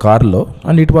అవుతున్నారు వాళ్ళ కార్లో,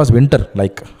 and it was winter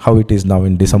like how it is now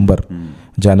in December,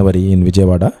 January in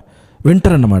Vijayawada,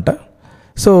 winter అన్నమాట.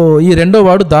 So ఈ రెండో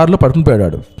వాడు దారిలో పడుకుని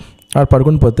పోయాడు. వాడు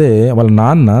పడుకుని పోతే వాళ్ళ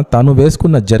నాన్న తను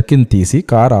వేసుకున్న జర్కిన్ తీసి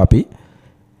కార్ ఆపి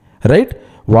రైట్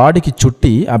వాడికి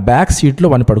చుట్టి ఆ బ్యాక్ సీట్లో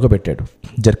వాడిని పడుకోబెట్టాడు.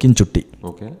 జర్కిన్ చుట్టి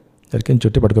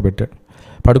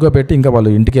పడుకోబెట్టి ఇంకా వాళ్ళు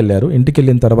ఇంటికి వెళ్ళారు. ఇంటికి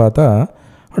వెళ్ళిన తర్వాత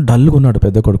డల్గా ఉన్నాడు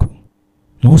పెద్ద కొడుకు,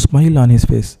 no smile on his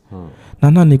face.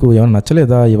 నాన్న నీకు ఏమైనా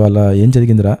నచ్చలేదా, ఇవాళ ఏం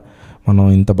జరిగిందిరా, మనం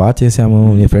ఇంత బాగా చేసాము,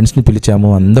 నీ ఫ్రెండ్స్ని పిలిచాము,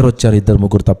 అందరూ వచ్చారు,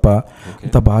 2-3 తప్ప,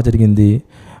 ఇంత బాగా జరిగింది,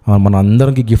 మనం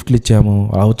అందరికి గిఫ్ట్లు ఇచ్చాము,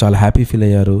 వాళ్ళు చాలా హ్యాపీ ఫీల్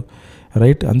అయ్యారు,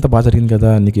 రైట్, అంత బాగా జరిగింది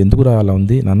కదా, నీకు ఎందుకురా అలా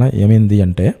ఉంది నాన్న, ఏమైంది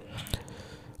అంటే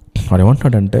వాడు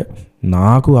ఏమంటున్నాడంటే,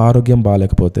 నాకు ఆరోగ్యం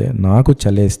బాగాలేకపోతే, నాకు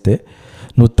చలేస్తే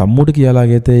నువ్వు తమ్ముడికి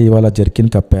ఎలాగైతే ఇవాళ జర్కిన్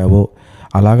కప్పావో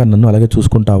అలాగా నన్ను అలాగే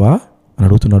చూసుకుంటావా అని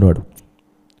అడుగుతున్నాడు వాడు.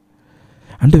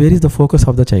 అంటే where is the focus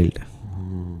of the child?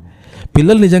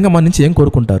 పిల్లలు నిజంగా మన నుంచి ఏం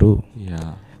కోరుకుంటారు?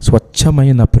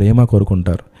 స్వచ్ఛమైన ప్రేమ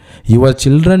కోరుకుంటారు. Your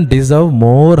children deserve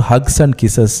more hugs and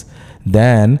kisses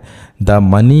than the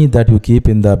money that you keep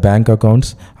in the bank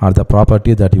accounts are the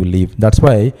property that you leave. That's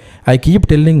why I keep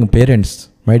telling parents,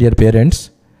 my dear parents,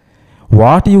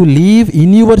 what you leave in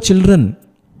your children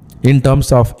in terms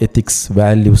of ethics,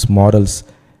 values, morals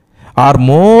are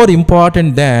more important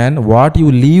than what you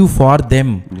leave for them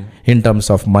in terms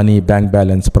of money, bank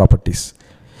balance, properties.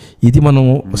 ఇది మనం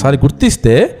ఒకసారి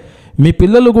గుర్తిస్తే మీ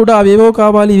పిల్లలు కూడా అవేవో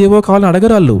కావాలి ఇవేవో కావాలని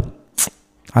అడగరు.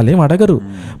 వాళ్ళు ఏం అడగరు.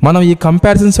 మనం ఈ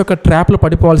కంపారిజన్స్ యొక్క ట్రాప్లో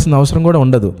పడిపోవాల్సిన అవసరం కూడా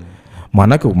ఉండదు.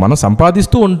 మనం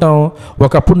సంపాదిస్తూ ఉంటాం.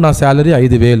 ఒకప్పుడు నా శాలరీ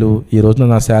 5,000, ఈ రోజున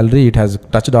నా salary it has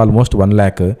touched almost 1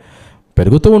 lakh.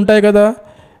 పెరుగుతూ ఉంటాయి కదా.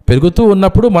 పెరుగుతూ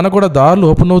ఉన్నప్పుడు మనకు కూడా దారులు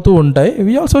ఓపెన్ అవుతూ ఉంటాయి.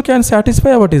 We also can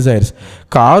satisfy hour desires.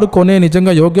 Car కొనే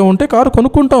నిజంగా యోగ్యం ఉంటే కారు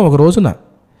కొనుక్కుంటాం ఒక రోజున.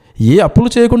 ఏ అప్పులు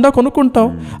చేయకుండా కొనుక్కుంటాం.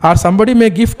 Are somebody May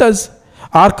gift us.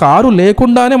 Are car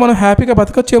లేకుండానే మనం హ్యాపీగా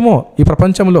బతకచ్చేమో ఈ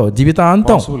ప్రపంచంలో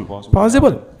జీవితాంతం.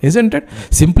 Possible isn't it?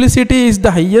 Simplicity is the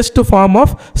highest form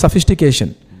of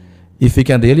sophistication if we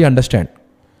can really understand.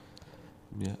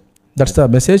 That's the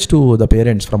message to the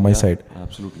parents from my side.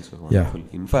 Absolutely sir, wonderful.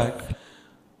 In fact,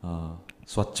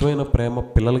 స్వచ్ఛమైన ప్రేమ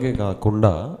పిల్లలకే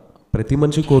కాకుండా ప్రతి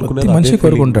మనిషి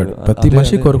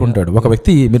కోరుకుంటాడు. ఒక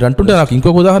వ్యక్తి మీరు అంటుంటే నాకు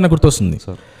ఇంకొక ఉదాహరణ గుర్తొస్తుంది.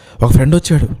 ఒక ఫ్రెండ్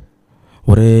వచ్చాడు,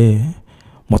 ఒరే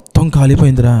మొత్తం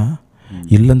కాలిపోయిందిరా,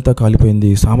 ఇల్లంతా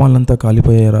కాలిపోయింది, సామాన్లంతా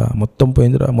కాలిపోయారా, మొత్తం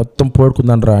పోయిందిరా, మొత్తం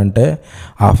పోడుకుందనరా అంటే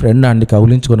ఆ ఫ్రెండ్ అండి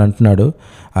కౌలించుకొని అంటున్నాడు,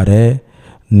 అరే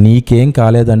నీకేం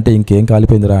కాలేదంటే ఇంకేం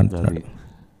కాలిపోయిందిరా అంటున్నాడు.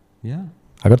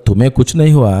 అక్కడ తుమే కుచ్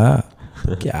నహీ హువా,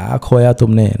 క్యా ఖోయా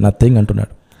తుమ్నే, నథింగ్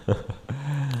అంటున్నాడు.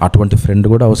 అటువంటి ఫ్రెండ్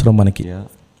కూడా అవసరం మనకి.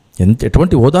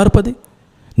 ఎటువంటి ఓదార్పది.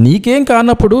 నీకేం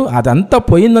కానప్పుడు అదంతా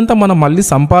పోయిందంతా మనం మళ్ళీ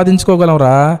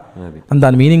సంపాదించుకోగలంరా అని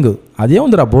దాని మీనింగ్. అదే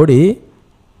ఉందిరా body.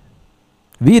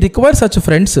 We require such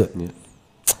friends.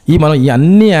 మనం ఈ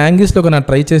అన్ని యాంగిల్స్లో కన్నా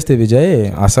ట్రై చేస్తే విజయ్,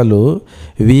 అసలు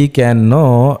we can no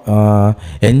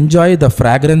enjoy the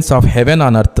fragrance of haven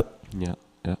on earth.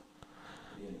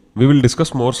 We will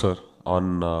discuss more sir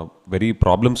on very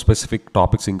problem specific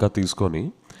topics ఇంకా తీసుకొని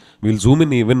will Zoom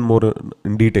in even more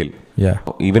in detail.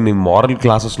 Even ఈ moral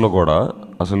క్లాసెస్లో కూడా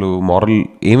అసలు మారల్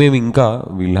ఏమేమి ఇంకా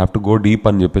will have to go deep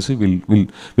అని చెప్పేసి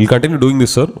will continue doing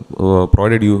this sir,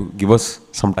 provided you give us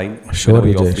some time. Sure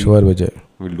Vijay.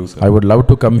 Will do, sir. I would love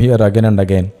to come here again and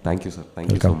again. Thank you, sir. Thank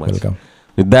you so much. Welcome.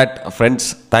 With that, friends,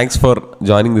 thanks for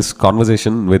joining this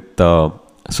conversation with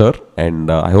sir, and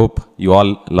I hope you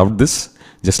all loved this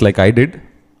just like I did.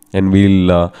 And we'll,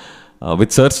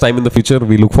 with sir's time in the future,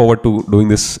 we look forward to doing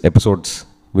this episodes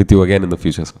with you again in the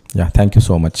future, sir. Yeah, thank you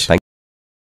so much.